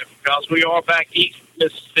confident in it because we are back east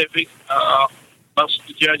Mississippi. Most of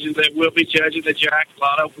the judges that will be judging the Jack, a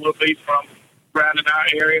lot of them will be from around in our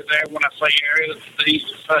area there. When I say area, it's the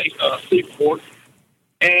eastern seaboard.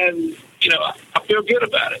 And, I feel good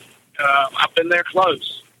about it. I've been there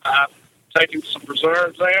close. I've taken some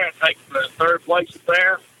reserves there. I've taken the third place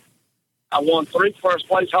there. I won 3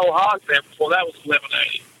 first-place whole hogs there before that was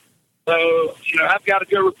eliminated. So, I've got a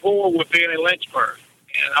good rapport with being in Lynchburg,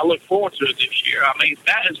 and I look forward to it this year. I mean,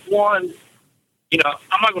 that is one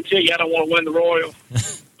I'm not going to tell you I don't want to win the Royal,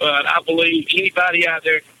 but I believe anybody out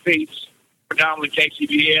there competes, predominantly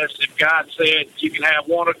KCBS, if God said you can have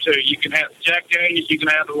one or two, you can have the Jack Daniels, you can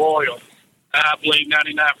have the Royal. I believe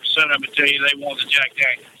 99% of them tell you they want the Jack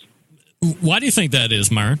Daniels. Why do you think that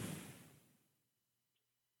is, Myron?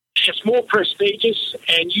 It's more prestigious,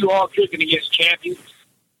 and you are cooking against champions,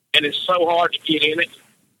 and it's so hard to get in it.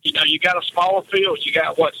 You got a smaller field. You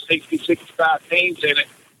got, 60, 65 teams in it,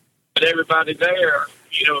 but everybody there,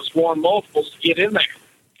 it's won multiples to get in there,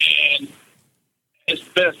 and it's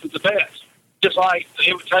the best of the best, just like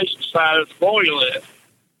the invitation side of the Royal is.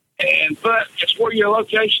 But it's where your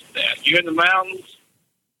location's at. You're in the mountains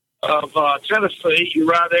of Tennessee. You're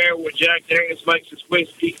right there where Jack Daniels makes his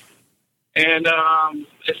whiskey, and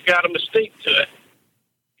it's got a mystique to it.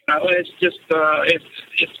 It's just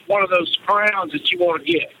it's one of those crowns that you want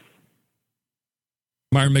to get.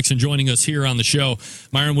 Myron Mixon joining us here on the show.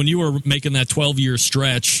 Myron, when you were making that 12-year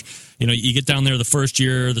stretch, you get down there the first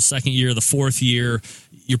year, the second year, the fourth year,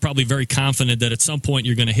 you're probably very confident that at some point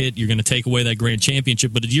you're going to take away that grand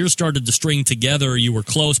championship. But as years started to string together, you were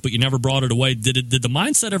close, but you never brought it away. Did the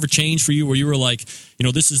mindset ever change for you where you were like,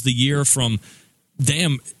 this is the year from,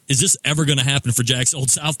 damn, is this ever going to happen for Jack's Old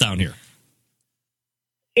South down here?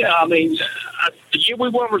 Yeah, I mean, the year we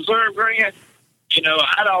won Reserve Grand,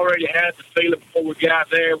 I'd already had the feeling before we got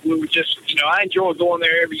there. We were just, I enjoy going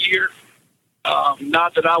there every year.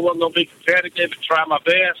 Not that I wasn't going to be competitive and try my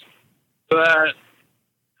best, but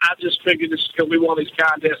I just figured this is going to be one of these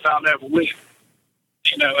contests I'll never win.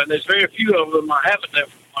 And there's very few of them I haven't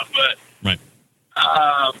never won, but right.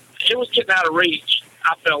 It was getting out of reach,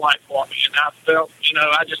 I felt like, for me. And I felt,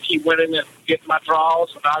 I just keep winning and getting my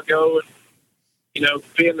draws, and I'll go and,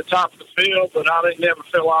 be in the top of the field, but I didn't never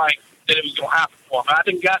feel like that it was going to happen for me. I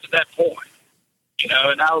didn't get to that point,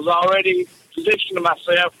 and I was already positioning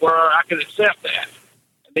myself where I could accept that.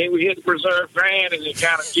 And then we hit the Reserve Grand, and it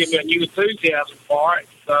kind of gave me a new enthusiasm for it.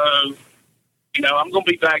 So, I'm going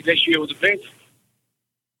to be back this year with a vengeance.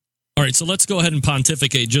 All right, so let's go ahead and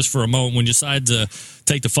pontificate just for a moment. When you decide to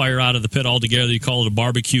take the fire out of the pit altogether, you call it a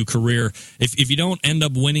barbecue career. If you don't end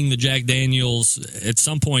up winning the Jack Daniels at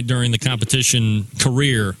some point during the competition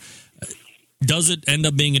career, does it end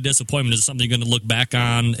up being a disappointment? Is it something you're going to look back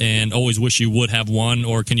on and always wish you would have won,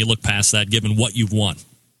 or can you look past that given what you've won?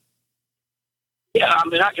 Yeah, I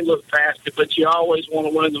mean, I can look past it, but you always want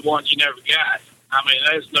to win the ones you never got. I mean,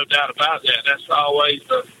 there's no doubt about that. That's always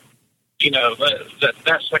the...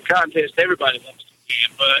 that's the contest everybody wants to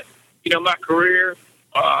win. But, my career,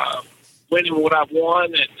 winning what I've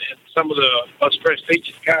won and some of the most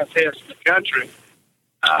prestigious contests in the country,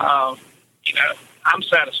 I'm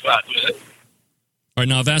satisfied with it. All right,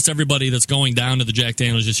 now I've asked everybody that's going down to the Jack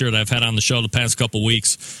Daniels this year that I've had on the show the past couple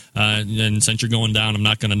weeks, and since you're going down, I'm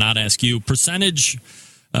not going to not ask you, percentage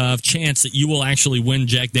of chance that you will actually win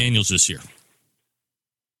Jack Daniels this year?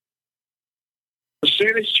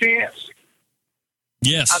 Percentage chance?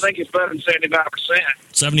 Yes. I think it's better than 75%.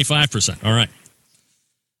 75%. All right.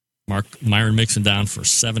 Myron Mixon down for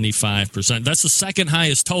 75%. That's the second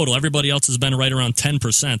highest total. Everybody else has been right around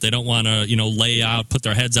 10%. They don't want to, lay out, put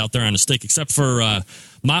their heads out there on a stick, except for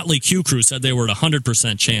Motley Q Crew said they were at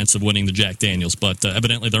 100% chance of winning the Jack Daniels, but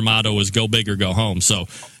evidently their motto is go big or go home. So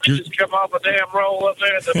you just come off a damn roll up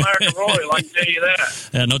there at the American Royal, I can tell you that.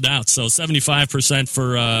 Yeah, no doubt. So 75%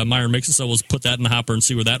 for Myron Mixon. So we'll put that in the hopper and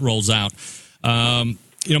see where that rolls out.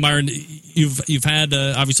 Myron, you've had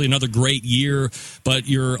obviously another great year, but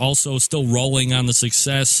you're also still rolling on the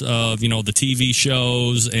success of the TV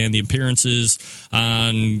shows and the appearances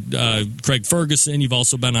on Craig Ferguson. You've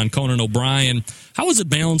also been on Conan O'Brien. How is it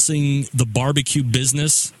balancing the barbecue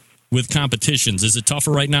business with competitions? Is it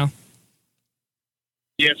tougher right now?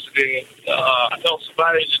 Yes, it is. I told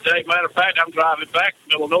somebody today. Matter of fact, I'm driving back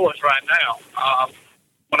from Illinois right now.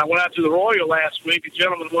 When I went out to the Royal last week, a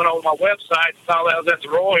gentleman went on my website, saw that I was at the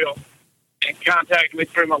Royal, and contacted me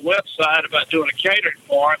through my website about doing a catering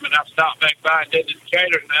for him, and I stopped back by and did the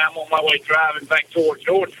catering, and I'm on my way driving back toward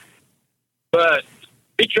Georgia. But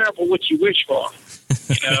be careful what you wish for.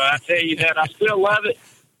 I tell you that I still love it,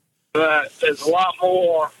 but there's a lot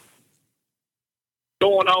more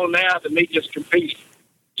going on now than me just competing.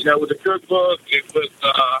 With the cookbook and with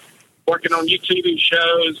working on new TV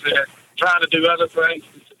shows and trying to do other things,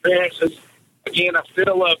 appearances. Again, I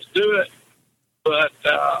still love to do it, but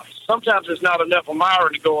sometimes there's not enough of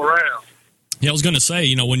Myron to go around. Yeah, I was going to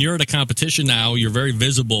say, when you're at a competition now, you're very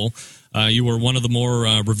visible. You were one of the more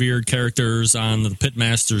revered characters on the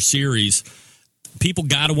Pitmaster series. people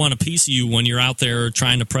got to want a piece of you when you're out there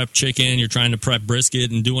trying to prep chicken, you're trying to prep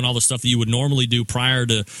brisket, and doing all the stuff that you would normally do prior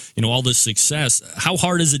to, all this success. How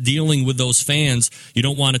hard is it dealing with those fans? You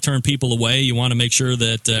don't want to turn people away. You want to make sure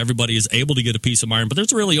that everybody is able to get a piece of Myron, but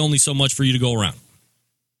there's really only so much for you to go around.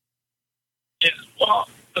 Yeah, well,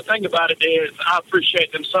 the thing about it is I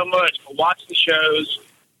appreciate them so much for watching the shows,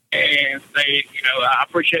 and they, I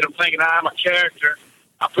appreciate them thinking I'm a character.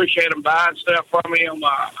 I appreciate them buying stuff from me on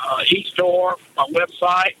my e-store, my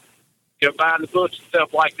website, buying the books and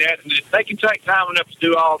stuff like that. And if they can take time enough to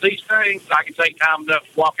do all these things, I can take time enough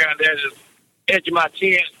to walk out there to the edge of my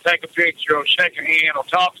tent, take a picture, or shake a hand, or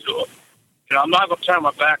talk to them. I'm not going to turn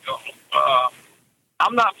my back on them.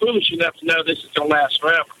 I'm not foolish enough to know this is going to last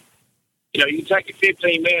forever. You can take it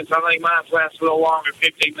 15 minutes. I think mine's lasts a little longer than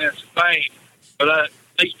 15 minutes of fame. But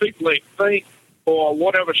these people, they think for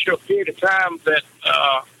whatever short period of time that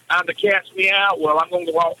either cast me out, well, I'm going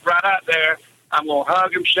to walk right out there. I'm going to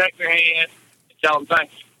hug them, shake their hand, and tell them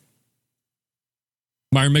thank you.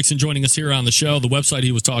 Myron Mixon joining us here on the show. The website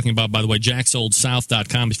he was talking about, by the way,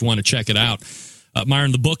 jacksoldsouth.com if you want to check it out.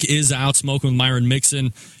 Myron, the book is out, Smoking with Myron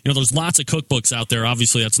Mixon. There's lots of cookbooks out there.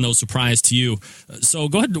 Obviously, that's no surprise to you. So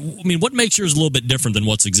go ahead. What makes yours a little bit different than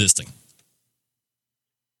what's existing?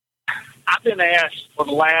 I've been asked for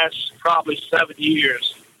the last probably 7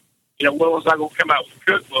 years, when was I going to come out with a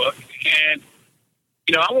cookbook? And,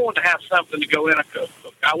 I wanted to have something to go in a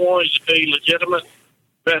cookbook. I wanted it to be legitimate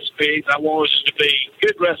recipes. I wanted it to be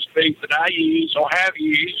good recipes that I use or have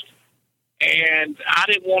used. And I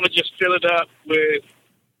didn't want to just fill it up with,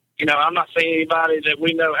 I'm not saying anybody that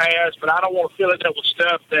we know has, but I don't want to fill it up with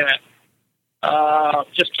stuff that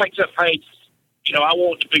just takes up pages. I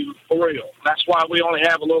want it to be for real. That's why we only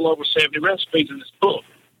have a little over 70 recipes in this book.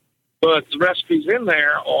 But the recipes in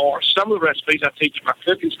there are some of the recipes I teach at my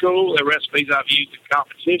cooking school. They're recipes I've used in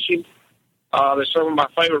competition. They're some of my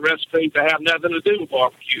favorite recipes that have nothing to do with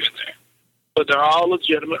barbecue in there. But they're all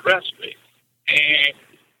legitimate recipes. And,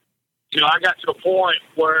 I got to a point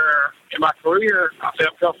where in my career I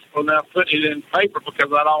felt comfortable enough putting it in paper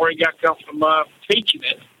because I'd already got comfortable enough teaching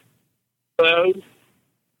it. So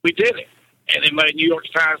we did it. And it made New York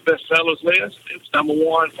Times bestsellers list. It was number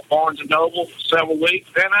one for Barnes & Noble for several weeks,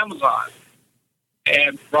 and Amazon.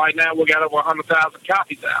 And right now we got over 100,000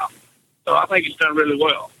 copies out. So I think it's done really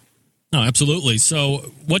well. Oh, absolutely.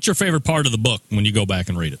 So what's your favorite part of the book when you go back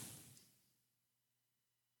and read it?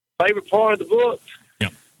 Favorite part of the book? Yeah.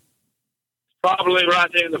 Probably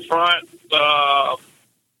right there in the front,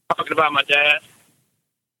 talking about my dad.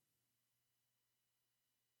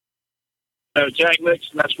 Jack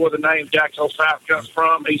Mixon, that's where the name Jack Soul South comes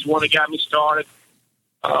from. He's the one that got me started.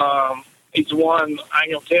 He's the one, I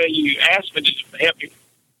ain't going to tell you, asked me to help him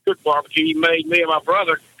cook barbecue. He made me and my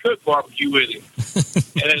brother cook barbecue with him.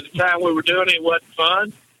 And at the time we were doing it, it wasn't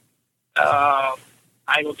fun. I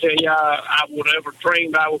ain't going to tell you, I would have ever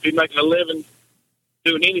dreamed I would be making a living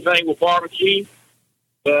doing anything with barbecue.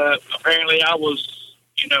 But apparently I was,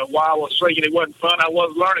 while I was thinking it wasn't fun, I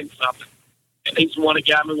was learning something. And he's the one that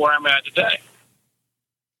got me where I'm at today.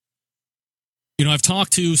 I've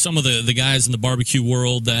talked to some of the guys in the barbecue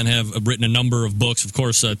world that have written a number of books. Of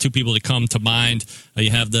course, two people that come to mind.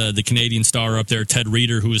 You have the Canadian star up there, Ted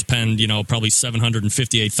Reeder, who has penned, probably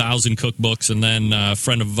 758,000 cookbooks. And then a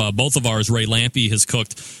friend of both of ours, Ray Lampe, has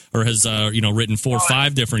written 4 or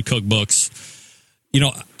 5 different cookbooks.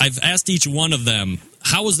 I've asked each one of them,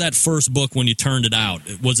 how was that first book when you turned it out?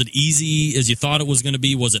 Was it easy as you thought it was going to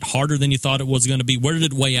be? Was it harder than you thought it was going to be? Where did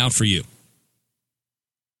it weigh out for you?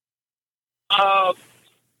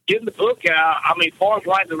 Getting the book out, as far as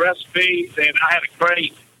writing the recipes, and I had a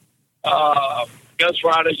great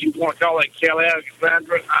ghostwriter, you want to call it, Kelly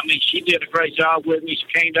Alexandra. She did a great job with me. She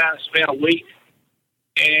came down and spent a week,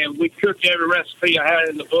 and we cooked every recipe I had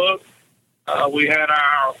in the book. We had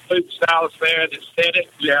our food stylist there that said it.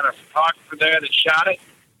 We had our photographer there that shot it.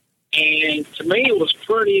 And to me, it was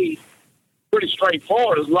pretty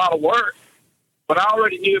straightforward. It was a lot of work. But I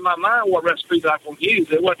already knew in my mind what recipes I was going to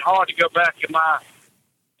use. It wasn't hard to go back in my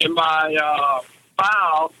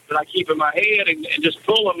files that I keep in my head and just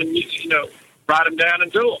pull them and, write them down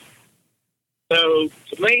and do them. So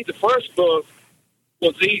to me, the first book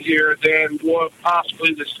was easier than what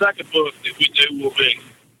possibly the second book that we do will be.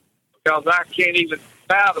 Because I can't even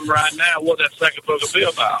fathom right now what that second book will be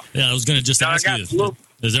about. Yeah, I was going to just ask you.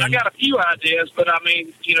 I got a few ideas, but how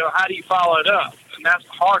do you follow it up? And that's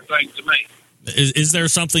the hard thing to me. Is there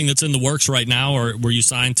something that's in the works right now, or were you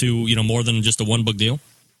signed to, more than just a one-book deal?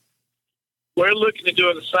 We're looking to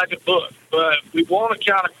do the second book, but we want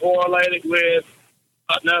to kind of correlate it with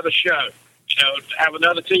another show. Have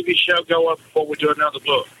another TV show go up before we do another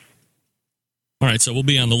book. All right, so we'll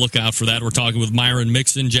be on the lookout for that. We're talking with Myron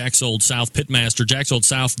Mixon, Jack's Old South Pitmaster,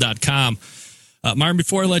 jacksoldsouth.com. Myron,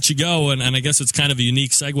 before I let you go, and I guess it's kind of a unique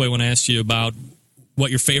segue when I asked you about what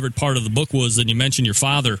your favorite part of the book was, and you mentioned your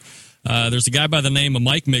father. There's a guy by the name of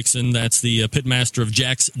Mike Mixon that's the pitmaster of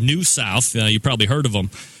Jack's New South. You probably heard of him.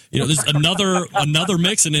 There's another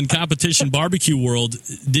Mixon in competition barbecue world.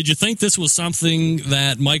 Did you think this was something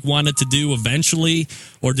that Mike wanted to do eventually,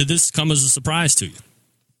 or did this come as a surprise to you?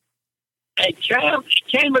 It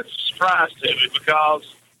came as a surprise to me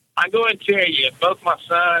because I go and tell you, both my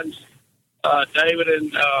sons, David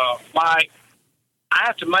and Mike, I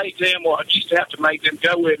have to make them, or I used to have to make them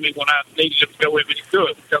go with me when I needed them to go with me to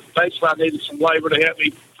cook. Because basically I needed some labor to help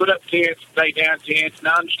me put up tents, stay down tents, and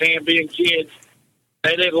I understand being kids,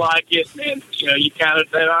 they didn't like it. And, you kind of,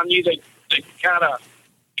 I knew they kind of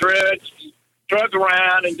drug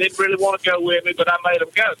around and didn't really want to go with me, but I made them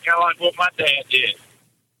go, kind of like what my dad did.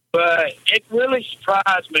 But it really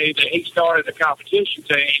surprised me that he started a competition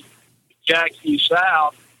team, Jack's New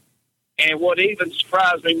South. And what even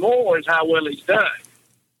surprised me more is how well he's done.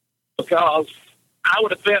 Because I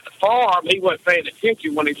would have bet the farm he wasn't paying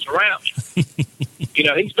attention when he was around me.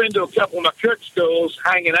 He's been to a couple of my cook schools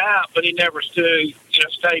hanging out, but he never stayed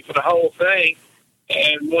for the whole thing.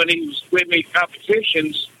 And when he was with me at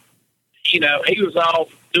competitions, he was off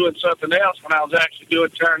doing something else when I was actually doing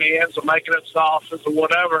turn-ins or making up sauces or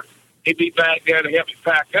whatever. He'd be back there to help me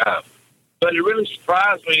pack up. But it really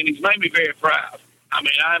surprised me, and he's made me very proud. I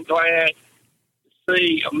mean, I'm glad to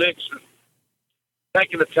see a Mixon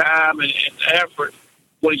taking the time and the effort.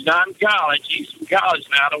 When he's not in college, he's in college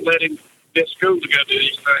now. Don't let him miss school to go do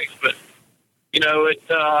these things. But, it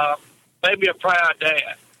made me a proud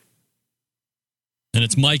dad. And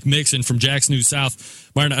it's Mike Mixon from Jack's New South.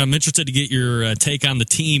 Myron, I'm interested to get your take on the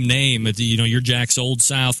team name. You're Jack's Old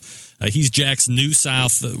South. He's Jack's New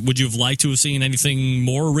South. Would you have liked to have seen anything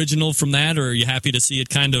more original from that, or are you happy to see it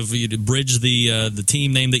kind of bridge the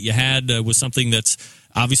team name that you had with something that's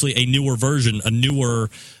obviously a newer version, a newer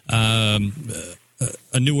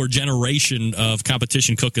generation of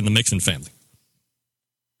competition cook in the Mixon family?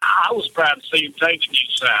 I was proud to see him take the New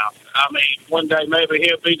South. I mean, one day maybe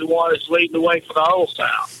he'll be the one that's leading the way for the whole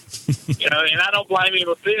South. And I don't blame him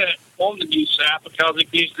a bit on the New South because it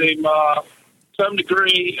gives him some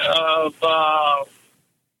degree of I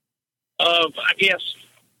guess,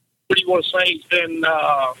 what do you want to say? He's been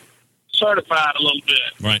certified a little bit.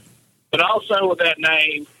 Right. But also with that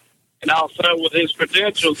name and also with his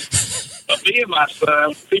credentials of being my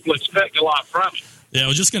son, people expect a lot from him. Yeah, I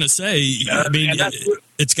was just going to say,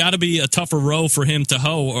 it's got to be a tougher row for him to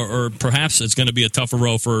hoe, or perhaps it's going to be a tougher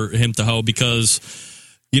row for him to hoe because,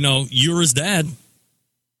 you're his dad.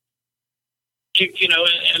 And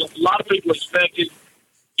a lot of people expected,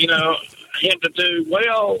 him to do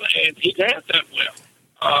well, and he has done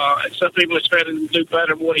well. And some people expected him to do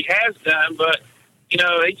better than what he has done, but, he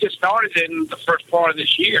just started in the first part of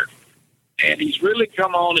this year. And he's really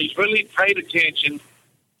come on, he's really paid attention.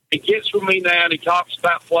 He gets with me now, and he talks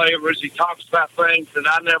about flavors. He talks about things that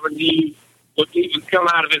I never knew would even come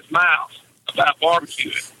out of his mouth about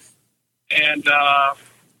barbecuing. And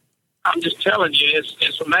I'm just telling you,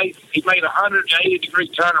 it's amazing. He made a 180-degree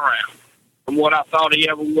turnaround from what I thought he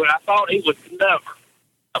ever would. I thought he would never.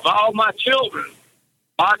 Of all my children,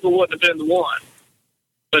 Michael wouldn't have been the one,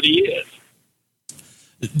 but he is.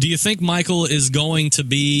 Do you think Michael is going to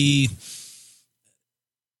be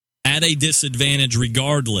at a disadvantage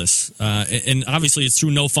regardless, and obviously it's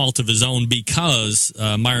through no fault of his own because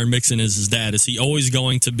Myron Mixon is his dad? Is he always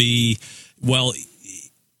going to be,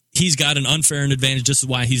 he's got an unfair advantage, this is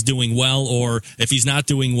why he's doing well, or if he's not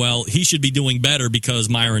doing well, he should be doing better because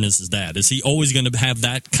Myron is his dad? Is he always going to have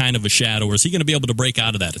that kind of a shadow, or is he going to be able to break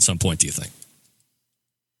out of that at some point, do you think?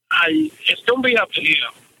 It's going to be up to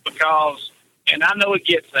him because, and I know he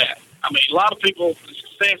gets that. I mean, a lot of people, the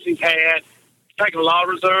success he's had, taken a lot of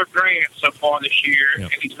reserve grants so far this year, and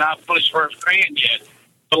he's not won his first grant yet.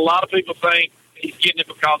 But a lot of people think he's getting it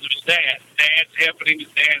because of his dad. Dad's helping him. His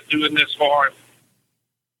dad's doing this for him.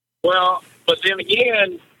 Well, but then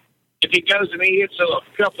again, if he goes and he hits a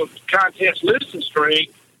couple of contest losing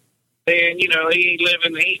streak, then, he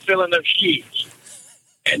ain't filling those shoes.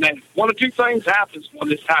 And then one of two things happens when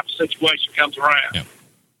this type of situation comes around. Yeah.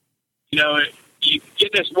 You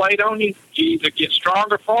get this weight on you, you either get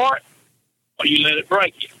stronger for it, or you let it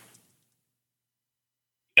break you.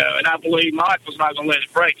 And I believe Michael's not going to let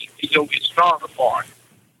it break him. He's going to get stronger for it.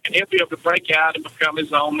 And he'll be able to break out and become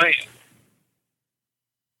his own man.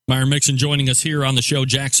 Myron Mixon joining us here on the show,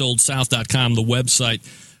 jacksoldsouth.com, the website.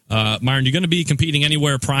 Myron, you're going to be competing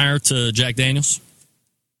anywhere prior to Jack Daniels?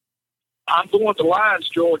 I'm going to Lyons,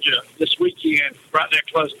 Georgia this weekend, right there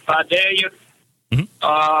close to Vidalia.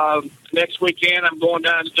 Next weekend, I'm going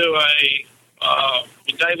down to do a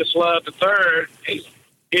Davis Love III.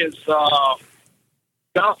 His golf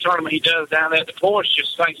tournament he does down at the Porsche,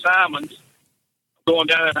 St. Simon's. I'm going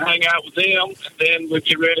down there and hang out with them, and then we'll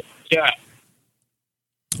get ready for the Jack.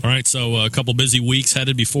 All right, so a couple busy weeks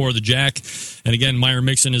headed before the Jack. And again, Myron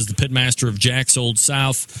Mixon is the pitmaster of Jack's Old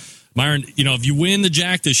South. Myron, if you win the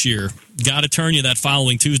Jack this year, got to turn you that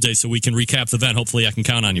following Tuesday so we can recap the event. Hopefully I can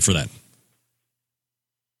count on you for that.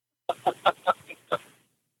 I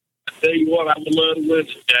tell you what, I would love to win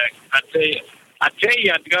the Jack. I tell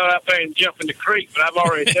you, I'd go out there and jump in the creek, but I've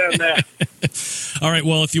already done that. All right,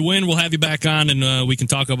 well, if you win, we'll have you back on, and we can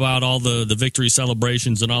talk about all the victory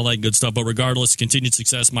celebrations and all that good stuff. But regardless, continued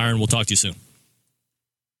success, Myron. We'll talk to you soon.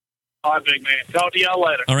 All right, big man. Talk to y'all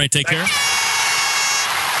later. All right, take care.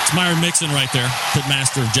 It's Myron Mixon right there,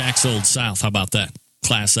 pitmaster of Jack's Old South. How about that?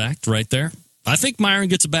 Class act right there. I think Myron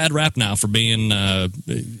gets a bad rap now for being,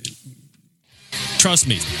 trust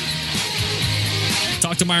me,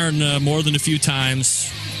 talked to Myron more than a few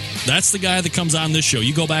times. That's the guy that comes on this show.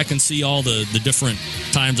 You go back and see all the different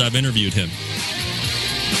times I've interviewed him.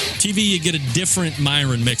 TV, you get a different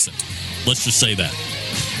Myron Mixon. Let's just say that.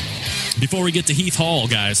 Before we get to Heath Hall,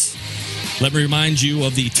 guys, let me remind you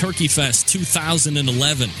of the Turkey Fest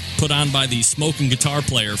 2011 put on by the smoking guitar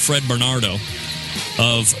player Fred Bernardo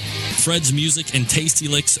of Fred's Music and Tasty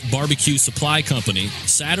Licks Barbecue Supply Company.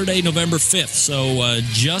 Saturday, November 5th. So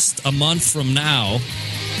just a month from now,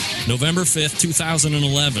 November 5th,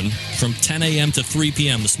 2011, from 10 a.m. to 3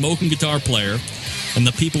 p.m., the smoking guitar player and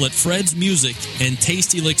the people at Fred's Music and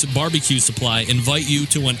Tasty Licks Barbecue Supply invite you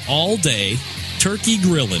to an all-day turkey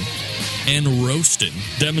grilling and roasting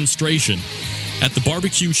demonstration at the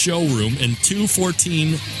Barbecue Showroom in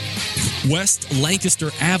 214 West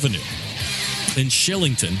Lancaster Avenue in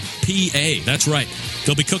Shillington, PA. That's right.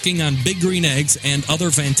 They'll be cooking on big green eggs and other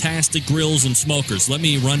fantastic grills and smokers. Let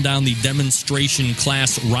me run down the demonstration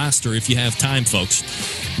class roster if you have time, folks.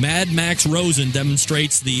 Mad Max Rosen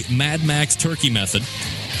demonstrates the Mad Max turkey method.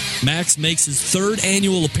 Max makes his third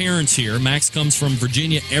annual appearance here. Max comes from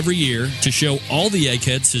Virginia every year to show all the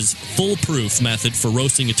eggheads his foolproof method for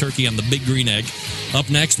roasting a turkey on the big green egg. Up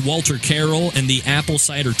next, Walter Carroll and the apple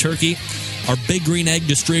cider turkey. Our Big Green Egg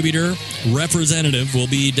distributor representative will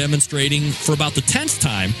be demonstrating for about the 10th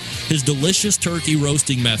time his delicious turkey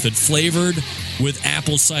roasting method flavored with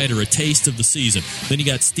apple cider, a taste of the season. Then you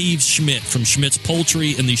got Steve Schmidt from Schmidt's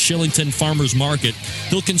Poultry in the Shillington Farmers Market.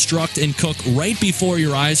 He'll construct and cook right before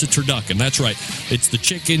your eyes a turducken. That's right. It's the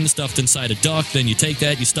chicken stuffed inside a duck. Then you take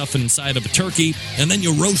that, you stuff it inside of a turkey, and then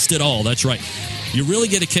you roast it all. That's right. You really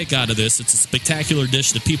get a kick out of this. It's a spectacular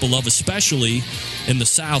dish that people love, especially in the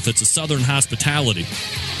South. It's a Southern hospitality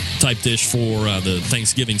type dish for the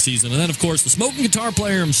Thanksgiving season. And then, of course, the smoking guitar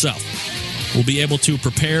player himself will be able to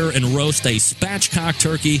prepare and roast a spatchcock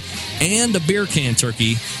turkey and a beer can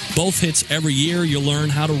turkey. Both hits every year. You'll learn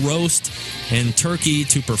how to roast and turkey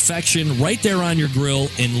to perfection right there on your grill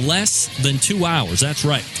in less than 2 hours. That's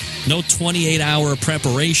right. No 28-hour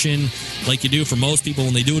preparation like you do for most people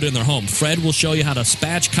when they do it in their home. Fred will show you how to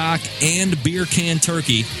spatchcock and beer can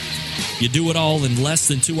turkey. You do it all in less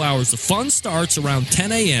than 2 hours. The fun starts around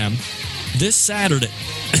 10 a.m. this Saturday.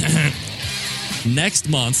 Next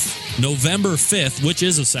month, November 5th, which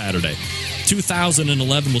is a Saturday,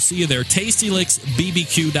 2011. We'll see you there.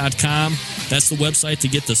 TastyLicksBBQ.com. That's the website to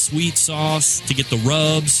get the sweet sauce, to get the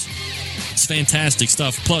rubs. It's fantastic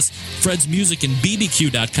stuff. Plus, Fred's Music and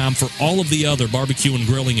BBQ.com for all of the other barbecue and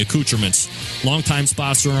grilling accoutrements. Longtime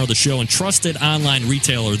sponsor of the show and trusted online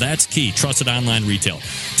retailer. That's key. Trusted online retail.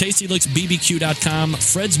 TastyLicksBBQ.com,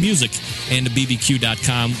 Fred's Music, and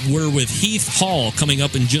BBQ.com. We're with Heath Hall coming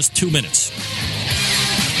up in just 2 minutes.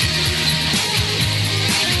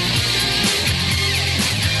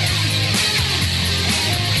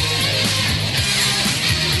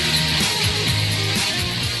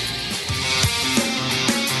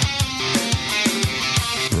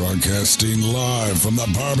 Broadcasting live from the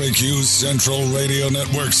Barbecue Central Radio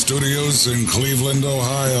Network studios in Cleveland,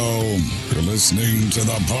 Ohio. You're listening to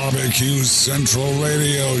the Barbecue Central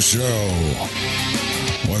Radio Show.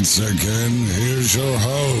 Once again, here's your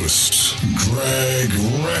host, Greg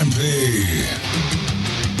Rempe.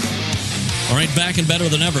 All right, back and better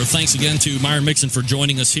than ever. Thanks again to Myron Mixon for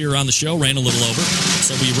joining us here on the show. Ran a little over,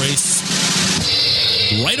 so we race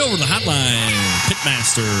right over the hotline.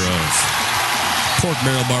 Pitmaster of Pork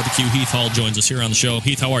Barrel Barbecue, Heath Hall, joins us here on the show.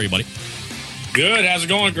 Heath, how are you, buddy? Good. How's it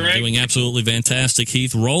going, Greg? Doing absolutely fantastic,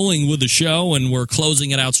 Heath. Rolling with the show, and we're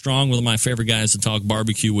closing it out strong with one of my favorite guys to talk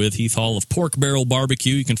barbecue with, Heath Hall of Pork Barrel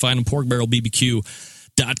Barbecue. You can find him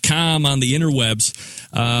porkbarrelbbq.com on the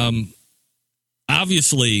interwebs.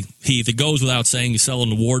 Obviously, Heath, it goes without saying you sell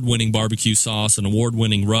an award-winning barbecue sauce, an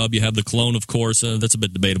award-winning rub. You have the clone, of course. That's a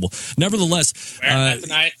bit debatable. Nevertheless,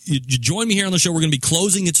 you join me here on the show. We're going to be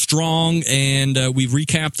closing it strong, and we've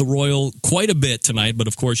recapped the Royal quite a bit tonight, but,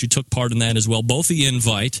 of course, you took part in that as well, both the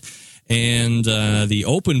invite and the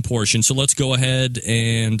open portion. So let's go ahead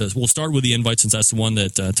and we'll start with the invite since that's the one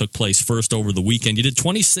that took place first over the weekend. You did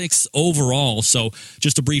 26 overall, so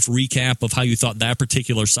just a brief recap of how you thought that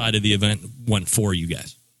particular side of the event went for you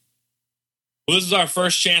guys. Well, this is our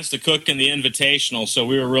first chance to cook in the Invitational, so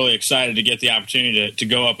we were really excited to get the opportunity to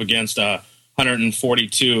go up against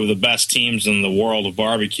 142 of the best teams in the world of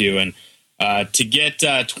barbecue. And to get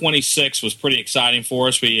 26 was pretty exciting for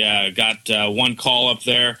us. We got one call up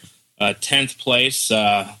there. 10th place,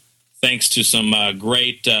 thanks to some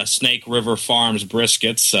great Snake River Farms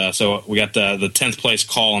briskets. So we got the 10th place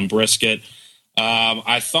call on brisket.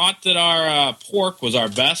 I thought that our pork was our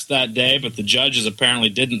best that day, but the judges apparently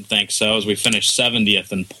didn't think so, as we finished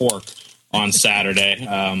 70th in pork on Saturday.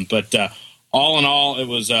 But all in all, it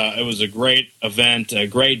was a great event, a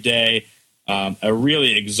great day, a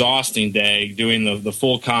really exhausting day doing the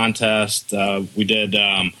full contest. We did.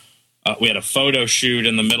 We had a photo shoot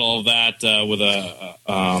in the middle of that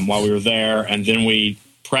while we were there, and then we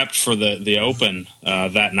prepped for the open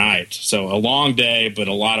that night. So a long day, but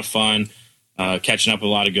a lot of fun, catching up with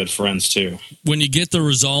a lot of good friends too. When you get the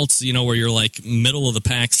results, where you're like middle of the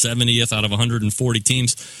pack, 70th out of 140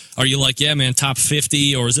 teams, are you like, yeah, man, top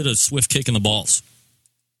 50, or is it a swift kick in the balls?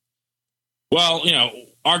 Well,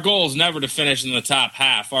 our goal is never to finish in the top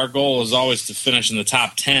half. Our goal is always to finish in the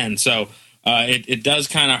top 10. So it does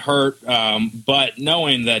kind of hurt, but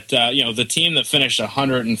knowing that the team that finished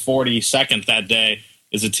 142nd that day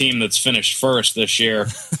is a team that's finished first this year,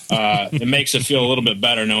 it makes it feel a little bit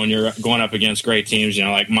better knowing you're going up against great teams,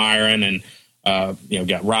 like Myron and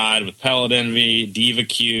got Rod with Pellet Envy, Diva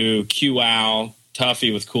Q, Q-Owl,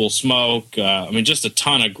 Tuffy with Cool Smoke. Just a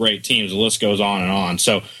ton of great teams. The list goes on and on.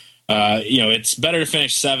 So. It's better to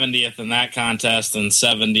finish 70th in that contest than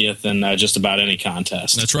 70th in just about any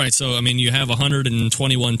contest. That's right. So, you have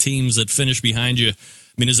 121 teams that finish behind you.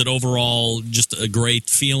 Is it overall just a great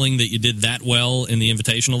feeling that you did that well in the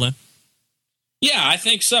Invitational then? Yeah, I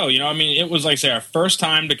think so. It was, like I say, our first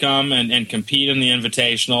time to come and compete in the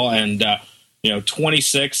Invitational. And,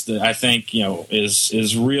 26th, I think,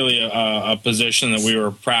 is really a position that we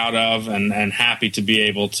were proud of and happy to be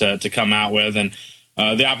able to come out with. And,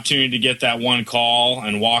 the opportunity to get that one call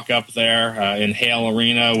and walk up there in Hale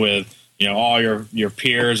Arena with all your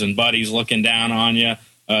peers and buddies looking down on you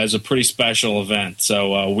is a pretty special event.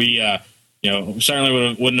 So we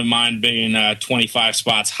certainly wouldn't have mind being 25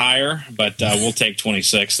 spots higher, but we'll take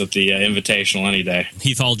 26 at the Invitational any day.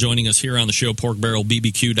 Heath Hall joining us here on the show,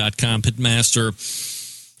 porkbarrelbbq.com, pitmaster.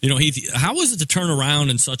 Heath, how is it to turn around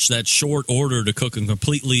in such that short order to cook a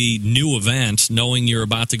completely new event, knowing you're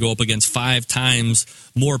about to go up against 5 times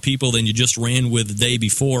more people than you just ran with the day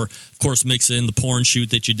before? Of course, mix in the porn shoot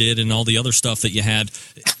that you did and all the other stuff that you had.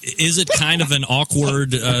 Is it kind of an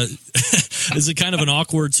awkward? Is it kind of an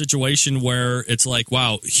awkward situation where it's like,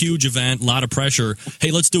 wow, huge event, a lot of pressure. Hey,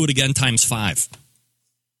 let's do it again times 5.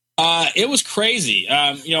 It was crazy.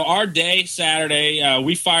 Our day Saturday,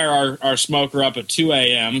 we fire our smoker up at 2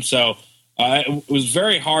 a.m., so it was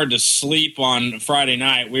very hard to sleep on Friday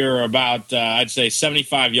night. We were about, I'd say,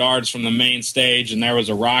 75 yards from the main stage, and there was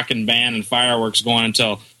a rocking band and fireworks going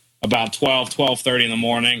until about 12:30 in the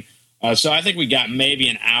morning. So I think we got maybe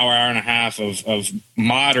an hour and a half of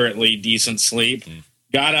moderately decent sleep.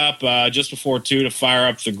 Got up just before 2 to fire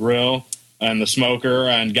up the grill and the smoker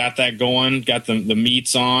and got that going, got the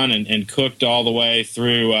meats on and cooked all the way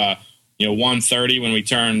through 1:30 when we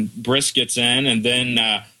turned briskets in, and then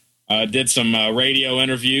did some radio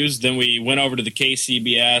interviews. Then we went over to the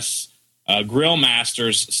KCBS Grill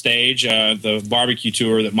Masters stage, the barbecue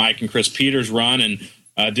tour that Mike and Chris Peters run, and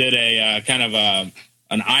did a kind of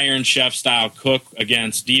an Iron Chef style cook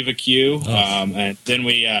against Diva Q. And then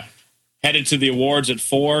we headed to the awards at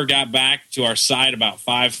 4, got back to our site about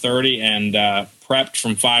 5:30, and prepped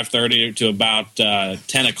from 5:30 to about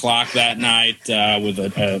 10 o'clock that night with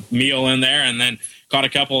a meal in there, and then caught a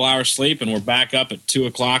couple of hours sleep, and we're back up at 2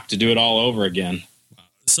 o'clock to do it all over again.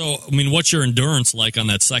 So, what's your endurance like on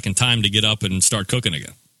that second time to get up and start cooking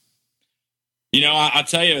again? I'll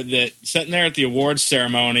tell you that sitting there at the awards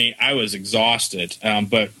ceremony, I was exhausted,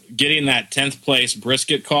 but getting that 10th place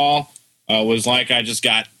brisket call was like I just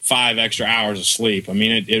got 5 extra hours of sleep. I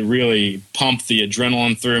mean, it really pumped the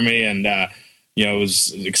adrenaline through me, and it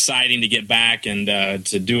was exciting to get back and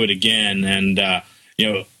to do it again. And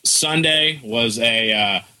Sunday was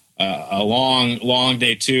a long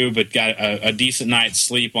day too, but got a decent night's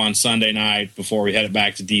sleep on Sunday night before we headed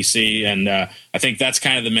back to DC. And I think that's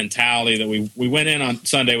kind of the mentality that we went in on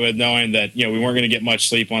Sunday with, knowing that we weren't going to get much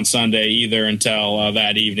sleep on Sunday either until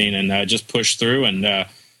that evening, and just pushed through. And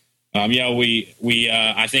we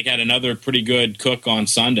I think had another pretty good cook on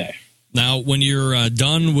Sunday. Now, when you're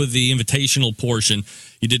done with the invitational portion,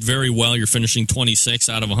 you did very well. You're finishing 26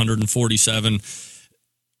 out of 147.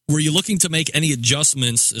 Were you looking to make any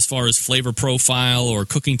adjustments as far as flavor profile or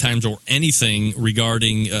cooking times or anything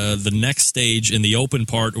regarding the next stage in the open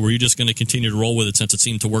part, or were you just going to continue to roll with it since it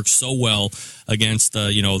seemed to work so well against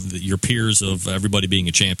your peers of everybody being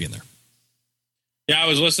a champion there? Yeah, I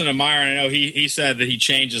was listening to Myron. I know he said that he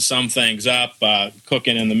changes some things up,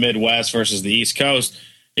 cooking in the Midwest versus the East Coast.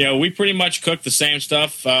 We pretty much cook the same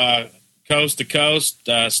stuff coast to coast,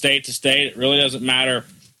 state to state. It really doesn't matter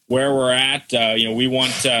where we're at. We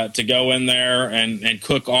want to go in there and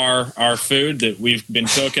cook our food that we've been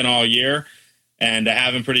cooking all year and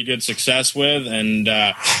having pretty good success with, and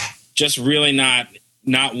just really not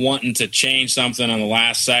wanting to change something on the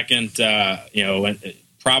last second.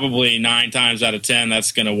 Probably 9 times out of 10,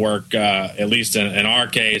 that's going to work, at least in our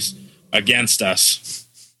case, against us.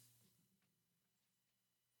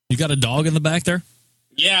 You got a dog in the back there?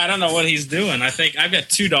 Yeah, I don't know what he's doing. I think I've got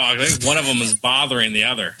 2 dogs. I think one of them is bothering the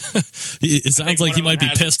other. It sounds like he might be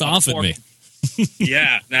pissed off at me.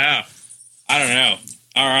 Yeah, no, I don't know.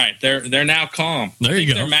 All right, they're now calm. There you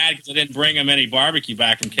go. They're mad because I didn't bring them any barbecue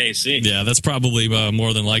back from KC. Yeah, that's probably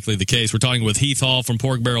more than likely the case. We're talking with Heath Hall from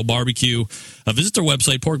Pork Barrel Barbecue. Visit their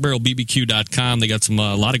website, porkbarrelbbq.com. They got a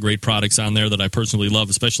lot of great products on there that I personally love,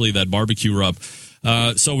 especially that barbecue rub.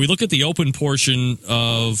 So we look at the open portion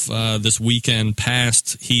of this weekend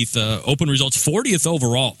past, Heath. Open results, 40th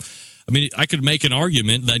overall. I mean, I could make an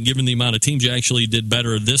argument that given the amount of teams, you actually did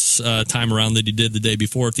better this time around than you did the day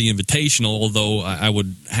before at the Invitational, although I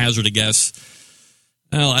would hazard a guess.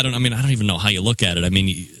 Well, I don't even know how you look at it. I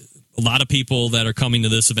mean, a lot of people that are coming to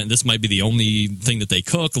this event, this might be the only thing that they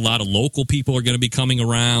cook. A lot of local people are going to be coming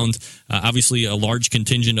around. Obviously, a large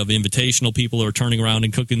contingent of invitational people are turning around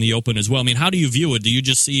and cooking the open as well. I mean, how do you view it? Do you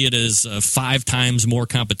just see it as 5 times more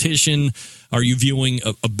competition? Are you viewing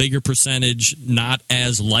a bigger percentage not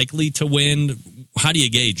as likely to win? How do you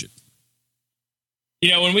gauge it?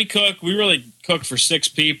 When we cook, we really cook for 6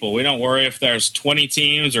 people. We don't worry if there's 20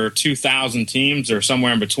 teams or 2,000 teams or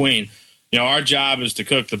somewhere in between. Our job is to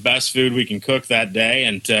cook the best food we can cook that day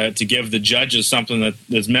and to give the judges something that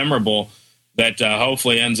is memorable that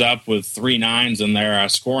hopefully ends up with 3 9s in their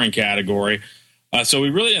scoring category. So we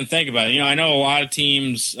really didn't think about it. I know a lot of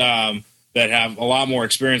teams that have a lot more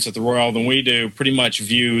experience at the Royal than we do pretty much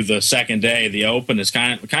view the second day, the Open, as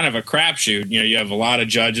kind of a crapshoot. You have a lot of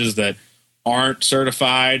judges that aren't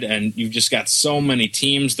certified, and you've just got so many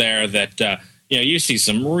teams there that you see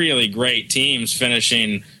some really great teams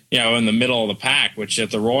finishing in the middle of the pack, which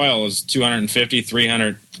at the Royal is 250,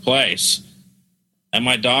 300th place. And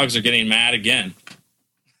my dogs are getting mad again.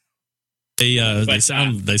 They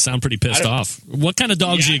sound pretty pissed off. What kind of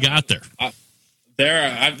dogs do you got there?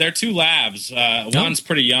 They're 2 labs. One's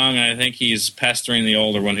pretty young, and I think he's pestering the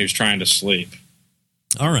older one who's trying to sleep.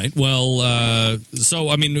 All right. Well,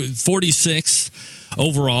 46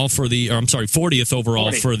 overall for the, 40th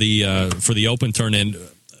overall 40. for the Open turn-in.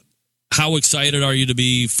 How excited are you to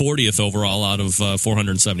be 40th overall out of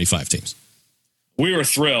 475 teams? We were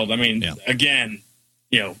thrilled. Again,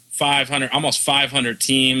 500, almost 500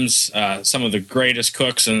 teams, some of the greatest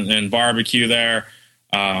cooks in barbecue there.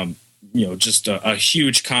 Just a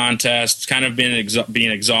huge contest, kind of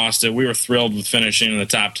being exhausted. We were thrilled with finishing in the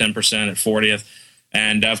top 10% at 40th.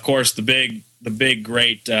 And, of course, the big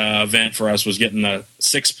great event for us was getting the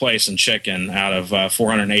 6th place in chicken out of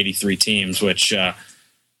 483 teams, which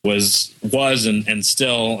was and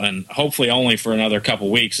still, and hopefully only for another couple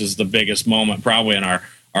weeks, is the biggest moment probably in our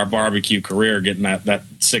barbecue career, getting that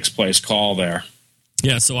 6th place call there.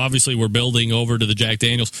 Yeah, so obviously we're building over to the Jack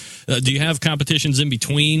Daniels. Do you have competitions in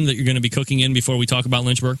between that you're going to be cooking in before we talk about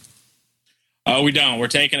Lynchburg? We don't. We're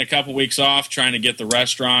taking a couple weeks off, trying to get the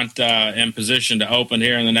restaurant in position to open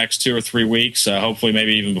here in the next 2 or 3 weeks, hopefully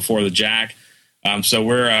maybe even before the Jack. So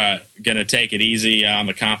we're going to take it easy on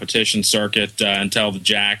the competition circuit until the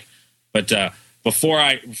Jack. But before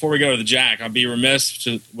we go to the Jack, I'll be remiss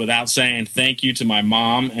without saying thank you to my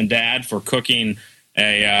mom and dad for cooking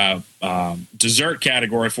a dessert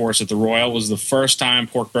category for us at the Royal. It was the first time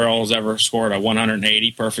Pork Barrel has ever scored a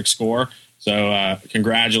 180 perfect score. So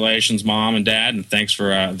congratulations, Mom and Dad, and thanks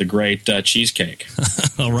for the great cheesecake.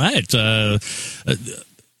 All right.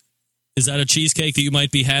 Is that a cheesecake that you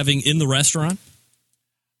might be having in the restaurant?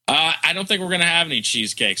 I don't think we're going to have any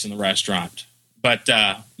cheesecakes in the restaurant, but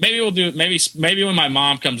maybe we'll do. Maybe when my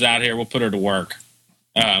mom comes out here, we'll put her to work.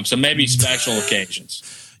 So maybe special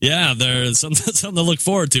occasions. Yeah, there's something to look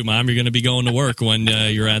forward to, Mom. You're going to be going to work when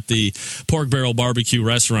you're at the Pork Barrel Barbecue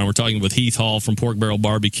restaurant. We're talking with Heath Hall from Pork Barrel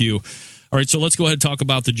Barbecue. All right, so let's go ahead and talk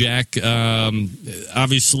about the Jack.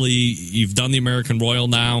 Obviously, you've done the American Royal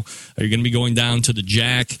now. Are you going to be going down to the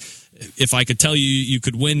Jack? If I could tell you, you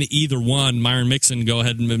could win either one. Myron Mixon go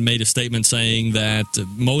ahead and made a statement saying that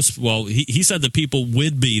he said that people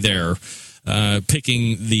would be there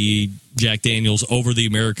picking the Jack Daniels over the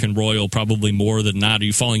American Royal probably more than not. Are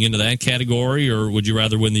you falling into that category, or would you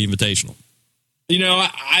rather win the Invitational? You know,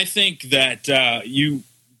 I think that you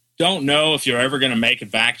don't know if you're ever going to make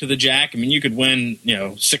it back to the Jack. I mean, you could win,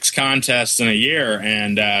 6 contests in a year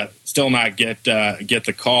and still not get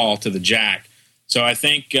the call to the Jack. So I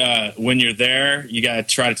think when you're there, you got to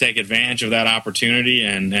try to take advantage of that opportunity.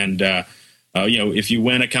 And if you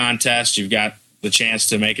win a contest, you've got the chance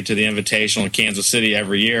to make it to the Invitational in Kansas City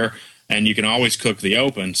every year, and you can always cook the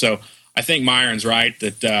Open. So I think Myron's right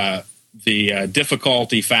that the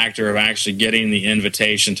difficulty factor of actually getting the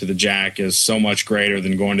invitation to the Jack is so much greater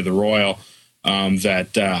than going to the Royal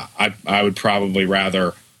that I would probably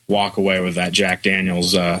rather walk away with that Jack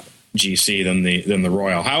Daniels GC than the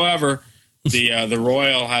Royal. However, the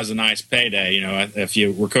Royal has a nice payday. If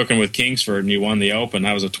you were cooking with Kingsford and you won the Open,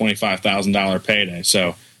 that was a $25,000 payday.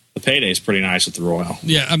 So the payday is pretty nice at the Royal.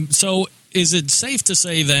 Yeah. So is it safe to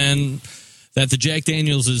say then that the Jack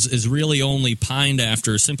Daniels is really only pined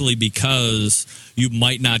after simply because you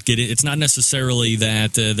might not get it? It's not necessarily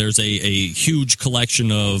that there's a huge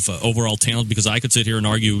collection of overall talent, because I could sit here and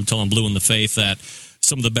argue until I'm blue in the face that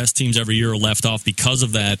some of the best teams every year are left off because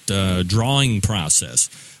of that drawing process.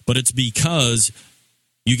 But it's because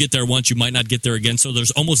you get there once, you might not get there again. So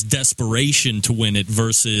there's almost desperation to win it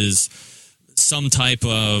versus some type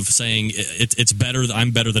of saying it's better.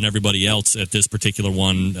 I'm better than everybody else at this particular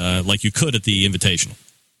one, like you could at the Invitational.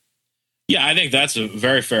 Yeah, I think that's a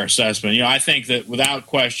very fair assessment. I think that without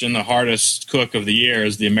question, the hardest cook of the year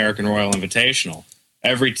is the American Royal Invitational.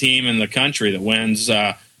 Every team in the country that wins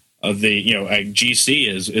a GC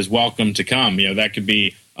is welcome to come. That could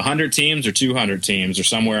be 100 teams or 200 teams or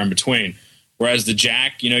somewhere in between. Whereas the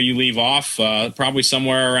Jack, you leave off probably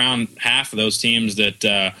somewhere around half of those teams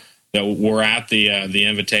that were at the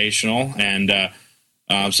Invitational,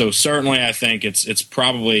 and so certainly I think it's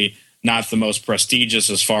probably not the most prestigious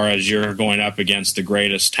as far as you're going up against the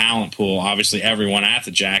greatest talent pool. Obviously, everyone at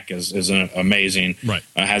the Jack is an amazing,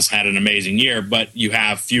 has had an amazing year, but you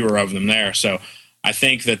have fewer of them there. So I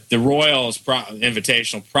think that the Royal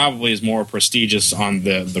Invitational probably is more prestigious on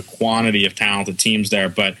the quantity of talented teams there,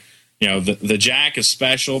 but the Jack is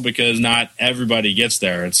special because not everybody gets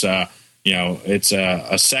there. It's it's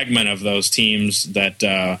a segment of those teams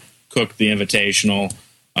that cook the Invitational.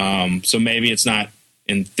 So maybe it's not,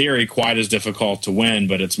 in theory, quite as difficult to win,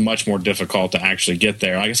 but it's much more difficult to actually get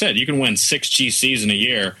there. Like I said, you can win 6 GCs in a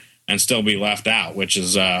year and still be left out, which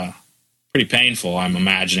is pretty painful, I'm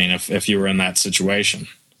imagining, if you were in that situation.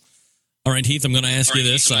 All right, Heath, I'm going to ask you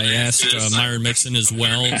this. I asked Myron Mixon as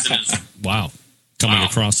well. Wow. Coming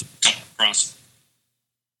across.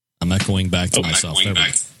 I'm echoing back to myself.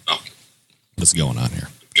 What's going on here?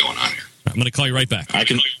 I'm going to call you right back.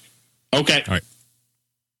 Okay. All right. What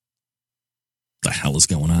the hell is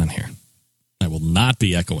going on here? I will not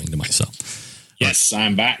be echoing to myself. Yes,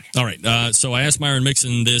 I'm back. All right. So I asked Myron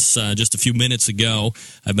Mixon this just a few minutes ago.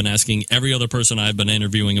 I've been asking every other person I've been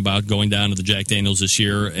interviewing about going down to the Jack Daniels this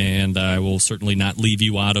year, and I will certainly not leave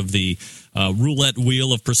you out of the roulette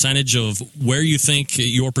wheel of percentage of where you think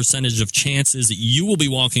your percentage of chances that you will be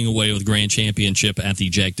walking away with grand championship at the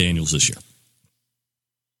Jack Daniels this year.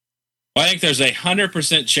 Well, I think there's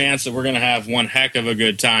 100% chance that we're going to have one heck of a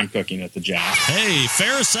good time cooking at the Jack. Hey,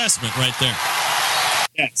 fair assessment right there.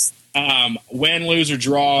 Yes. Win, lose, or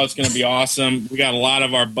draw, it's going to be awesome. We got a lot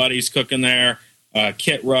of our buddies cooking there.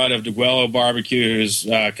 Kit Rudd of DeGuello Barbecue, who's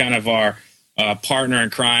kind of our partner in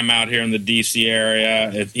crime out here in the D.C.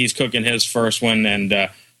 area. He's cooking his first one, and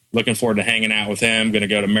looking forward to hanging out with him. Going to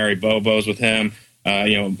go to Mary Bobo's with him.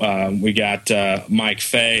 We got Mike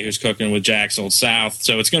Fay, who's cooking with Jack's Old South.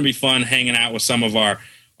 So it's going to be fun hanging out with some of our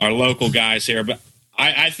local guys here. But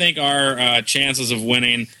I think our chances of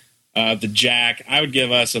winning the Jack, I would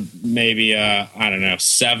give us maybe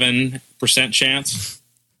 7 7% chance.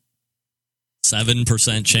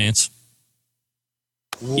 7% chance.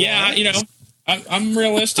 Yeah, I'm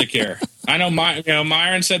realistic here. I know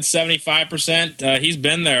Myron said 75%. He's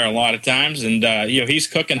been there a lot of times, and he's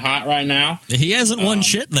cooking hot right now. He hasn't won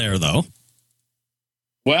shit there, though.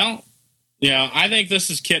 Well, I think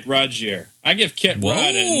this is Kit Rudd's year. I give Kit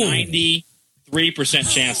Rudd a 93%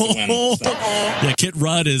 chance to win. Yeah, Kit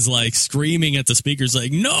Rudd is like screaming at the speakers,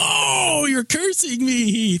 like, "No, you're cursing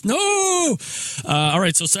me, Heath. No." All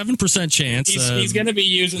right, so 7% chance. He's going to be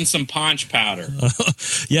using some punch powder.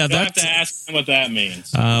 Yeah, I have to ask him what that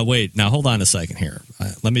means. Wait, now hold on a second here.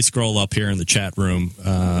 Let me scroll up here in the chat room.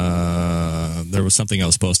 There was something I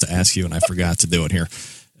was supposed to ask you, and I forgot to do it here.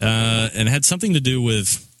 And it had something to do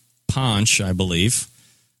with punch, I believe.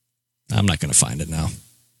 I'm not going to find it now.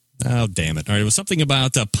 Oh, damn it. All right, it was something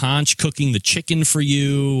about Ponch cooking the chicken for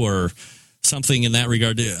you or something in that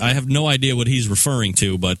regard. I have no idea what he's referring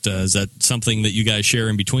to, but is that something that you guys share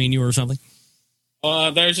in between you or something?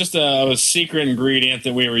 There's just a secret ingredient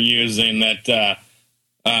that we were using that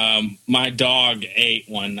my dog ate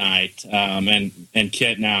one night, and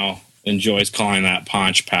Kit now enjoys calling that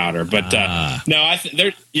Ponch powder. But no,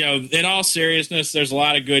 in all seriousness, there's a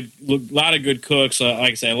lot of good cooks.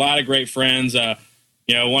 Like I say, a lot of great friends.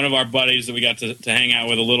 One of our buddies that we got to hang out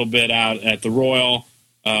with a little bit out at the Royal,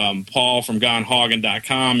 Paul from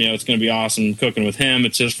GoneHoggin.com. It's going to be awesome cooking with him.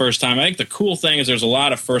 It's his first time. I think the cool thing is there's a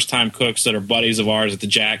lot of first-time cooks that are buddies of ours at the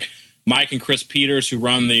Jack. Mike and Chris Peters, who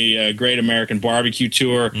run the Great American Barbecue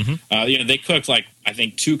Tour, they cooked I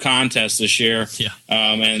think 2 contests this year. Yeah.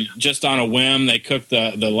 And just on a whim, they cooked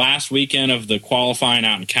the last weekend of the qualifying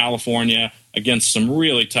out in California against some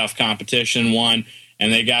really tough competition. Won.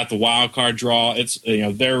 And they got the wild card draw. It's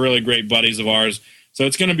they're really great buddies of ours, so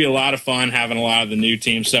it's going to be a lot of fun having a lot of the new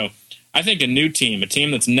teams. So I think a new team, a team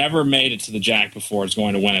that's never made it to the Jack before, is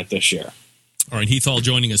going to win it this year. All right, Heath Hall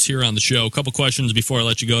joining us here on the show. A couple questions before I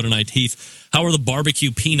let you go tonight, Heath. How are the barbecue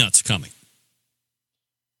peanuts coming?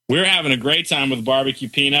 We're having a great time with barbecue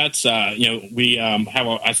peanuts. We have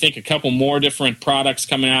I think a couple more different products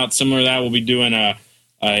coming out. Similar to that, we'll be doing a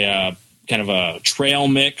kind of a trail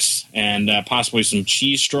mix and possibly some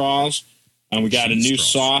cheese straws. We got a new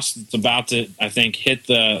sauce that's about to, I think, hit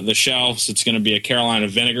the shelves. It's going to be a Carolina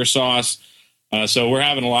vinegar sauce. So we're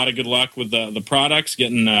having a lot of good luck with the products,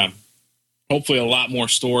 getting hopefully a lot more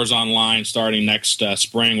stores online starting next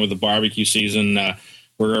spring with the barbecue season.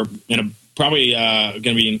 We're probably going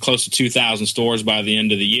to be in close to 2,000 stores by the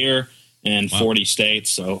end of the year. And 40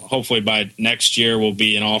 states. So hopefully by next year we'll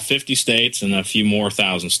be in all 50 states and a few more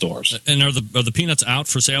thousand stores. And are the peanuts out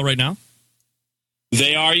for sale right now?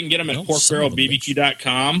 They are. You can get them at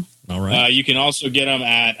porkbarrelbbq.com. All right. You can also get them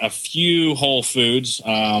at a few Whole Foods.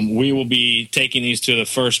 We will be taking these to the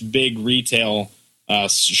first big retail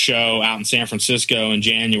show out in San Francisco in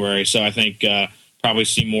January. So I think probably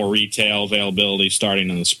see more retail availability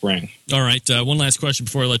starting in the spring. All right. One last question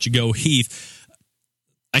before I let you go, Heath.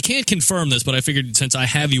 I can't confirm this, but I figured since I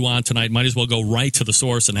have you on tonight, might as well go right to the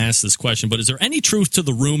source and ask this question. But is there any truth to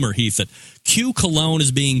the rumor, Heath, that Q Cologne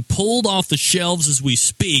is being pulled off the shelves as we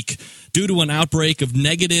speak due to an outbreak of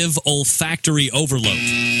negative olfactory overload?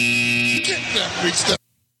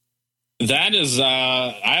 That is,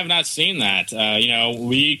 I have not seen that.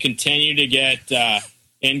 We continue to get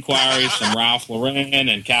inquiries from Ralph Lauren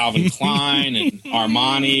and Calvin Klein and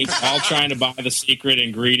Armani, all trying to buy the secret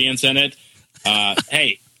ingredients in it.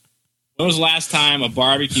 Hey, when was the last time a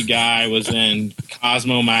barbecue guy was in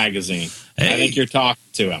Cosmo magazine? Hey. I think you're talking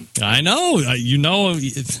to him. I know.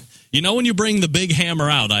 When you bring the big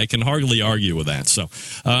hammer out, I can hardly argue with that. So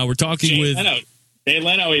we're talking with Jay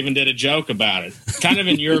Leno even did a joke about it. Kind of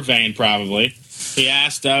in your vein, probably. He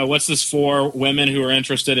asked, what's this for women who are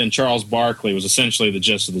interested in Charles Barkley, was essentially the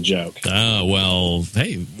gist of the joke. Well,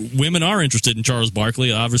 hey, women are interested in Charles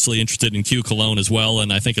Barkley, obviously interested in Q Cologne as well,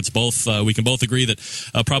 and I think it's both. We can both agree that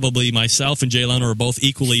probably myself and Jay Leno are both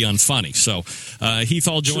equally unfunny. So Heath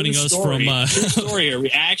Hall joining us from... True story here. We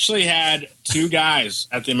actually had 2 guys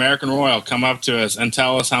at the American Royal come up to us and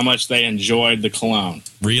tell us how much they enjoyed the cologne.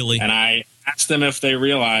 Really? And I asked them if they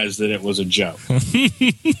realized that it was a joke.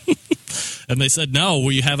 And they said, no,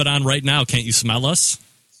 we have it on right now. Can't you smell us?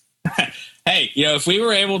 Hey, if we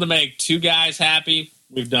were able to make 2 guys happy,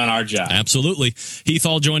 we've done our job. Absolutely. Heath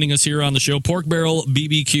Hall joining us here on the show.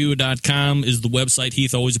 Porkbarrelbbq.com is the website.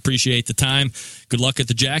 Heath, always appreciate the time. Good luck at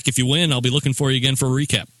the Jack. If you win, I'll be looking for you again for a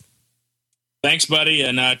recap. Thanks, buddy,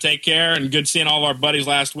 and take care. And good seeing all of our buddies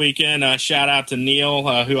last weekend. Shout out to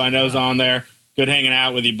Neil, who I know is on there. Good hanging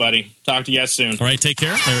out with you, buddy. Talk to you guys soon. All right, take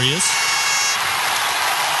care. There he is.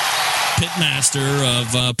 pitmaster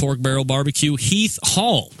of Pork Barrel Barbecue, Heath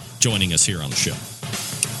Hall, joining us here on the show.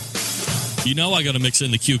 You know I got to mix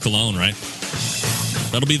in the Q cologne, right?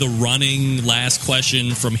 That'll be the running last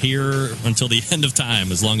question from here until the end of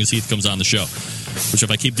time, as long as Heath comes on the show. Which,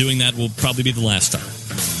 if I keep doing that, will probably be the last time.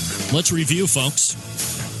 Let's review,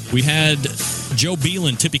 folks. We had Joe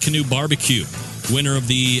Beland, Tippy Canoe Barbecue, winner of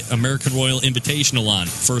the American Royal Invitational on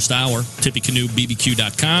first hour,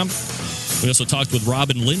 tippycanoebbq.com. We also talked with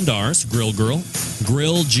Robyn Lindars, Grrrl, Grrrl,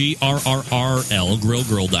 Grrrl,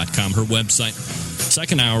 grrrl.com, her website.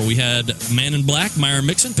 Second hour, we had Man in Black, Myron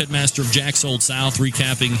Mixon, pitmaster of Jack's Old South,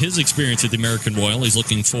 recapping his experience at the American Royal. He's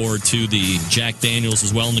looking forward to the Jack Daniels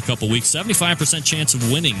as well in a couple weeks. 75% chance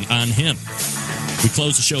of winning on him. We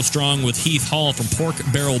close the show strong with Heath Hall from Pork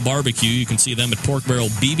Barrel Barbecue. You can see them at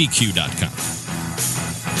porkbarrelbbq.com.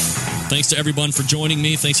 Thanks to everyone for joining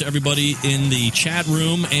me. Thanks to everybody in the chat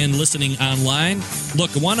room and listening online.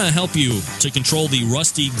 Look, I want to help you to control the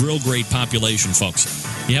rusty grill grate population, folks.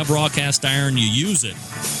 You have raw cast iron, you use it.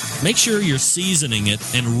 Make sure you're seasoning it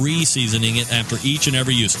and re-seasoning it after each and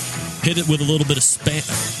every use. Hit it with a little bit of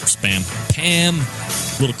Pam,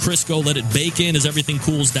 a little Crisco. Let it bake in. As everything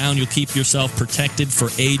cools down, you'll keep yourself protected for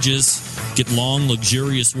ages. Get long,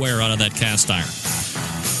 luxurious wear out of that cast iron.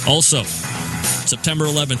 Also, September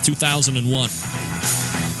 11th, 2001.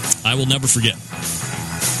 I will never forget.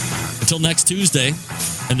 Until next Tuesday,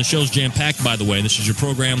 and the show's jam-packed, by the way. This is your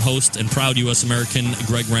program host and proud U.S. American,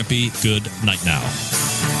 Greg Rempe. Good night now.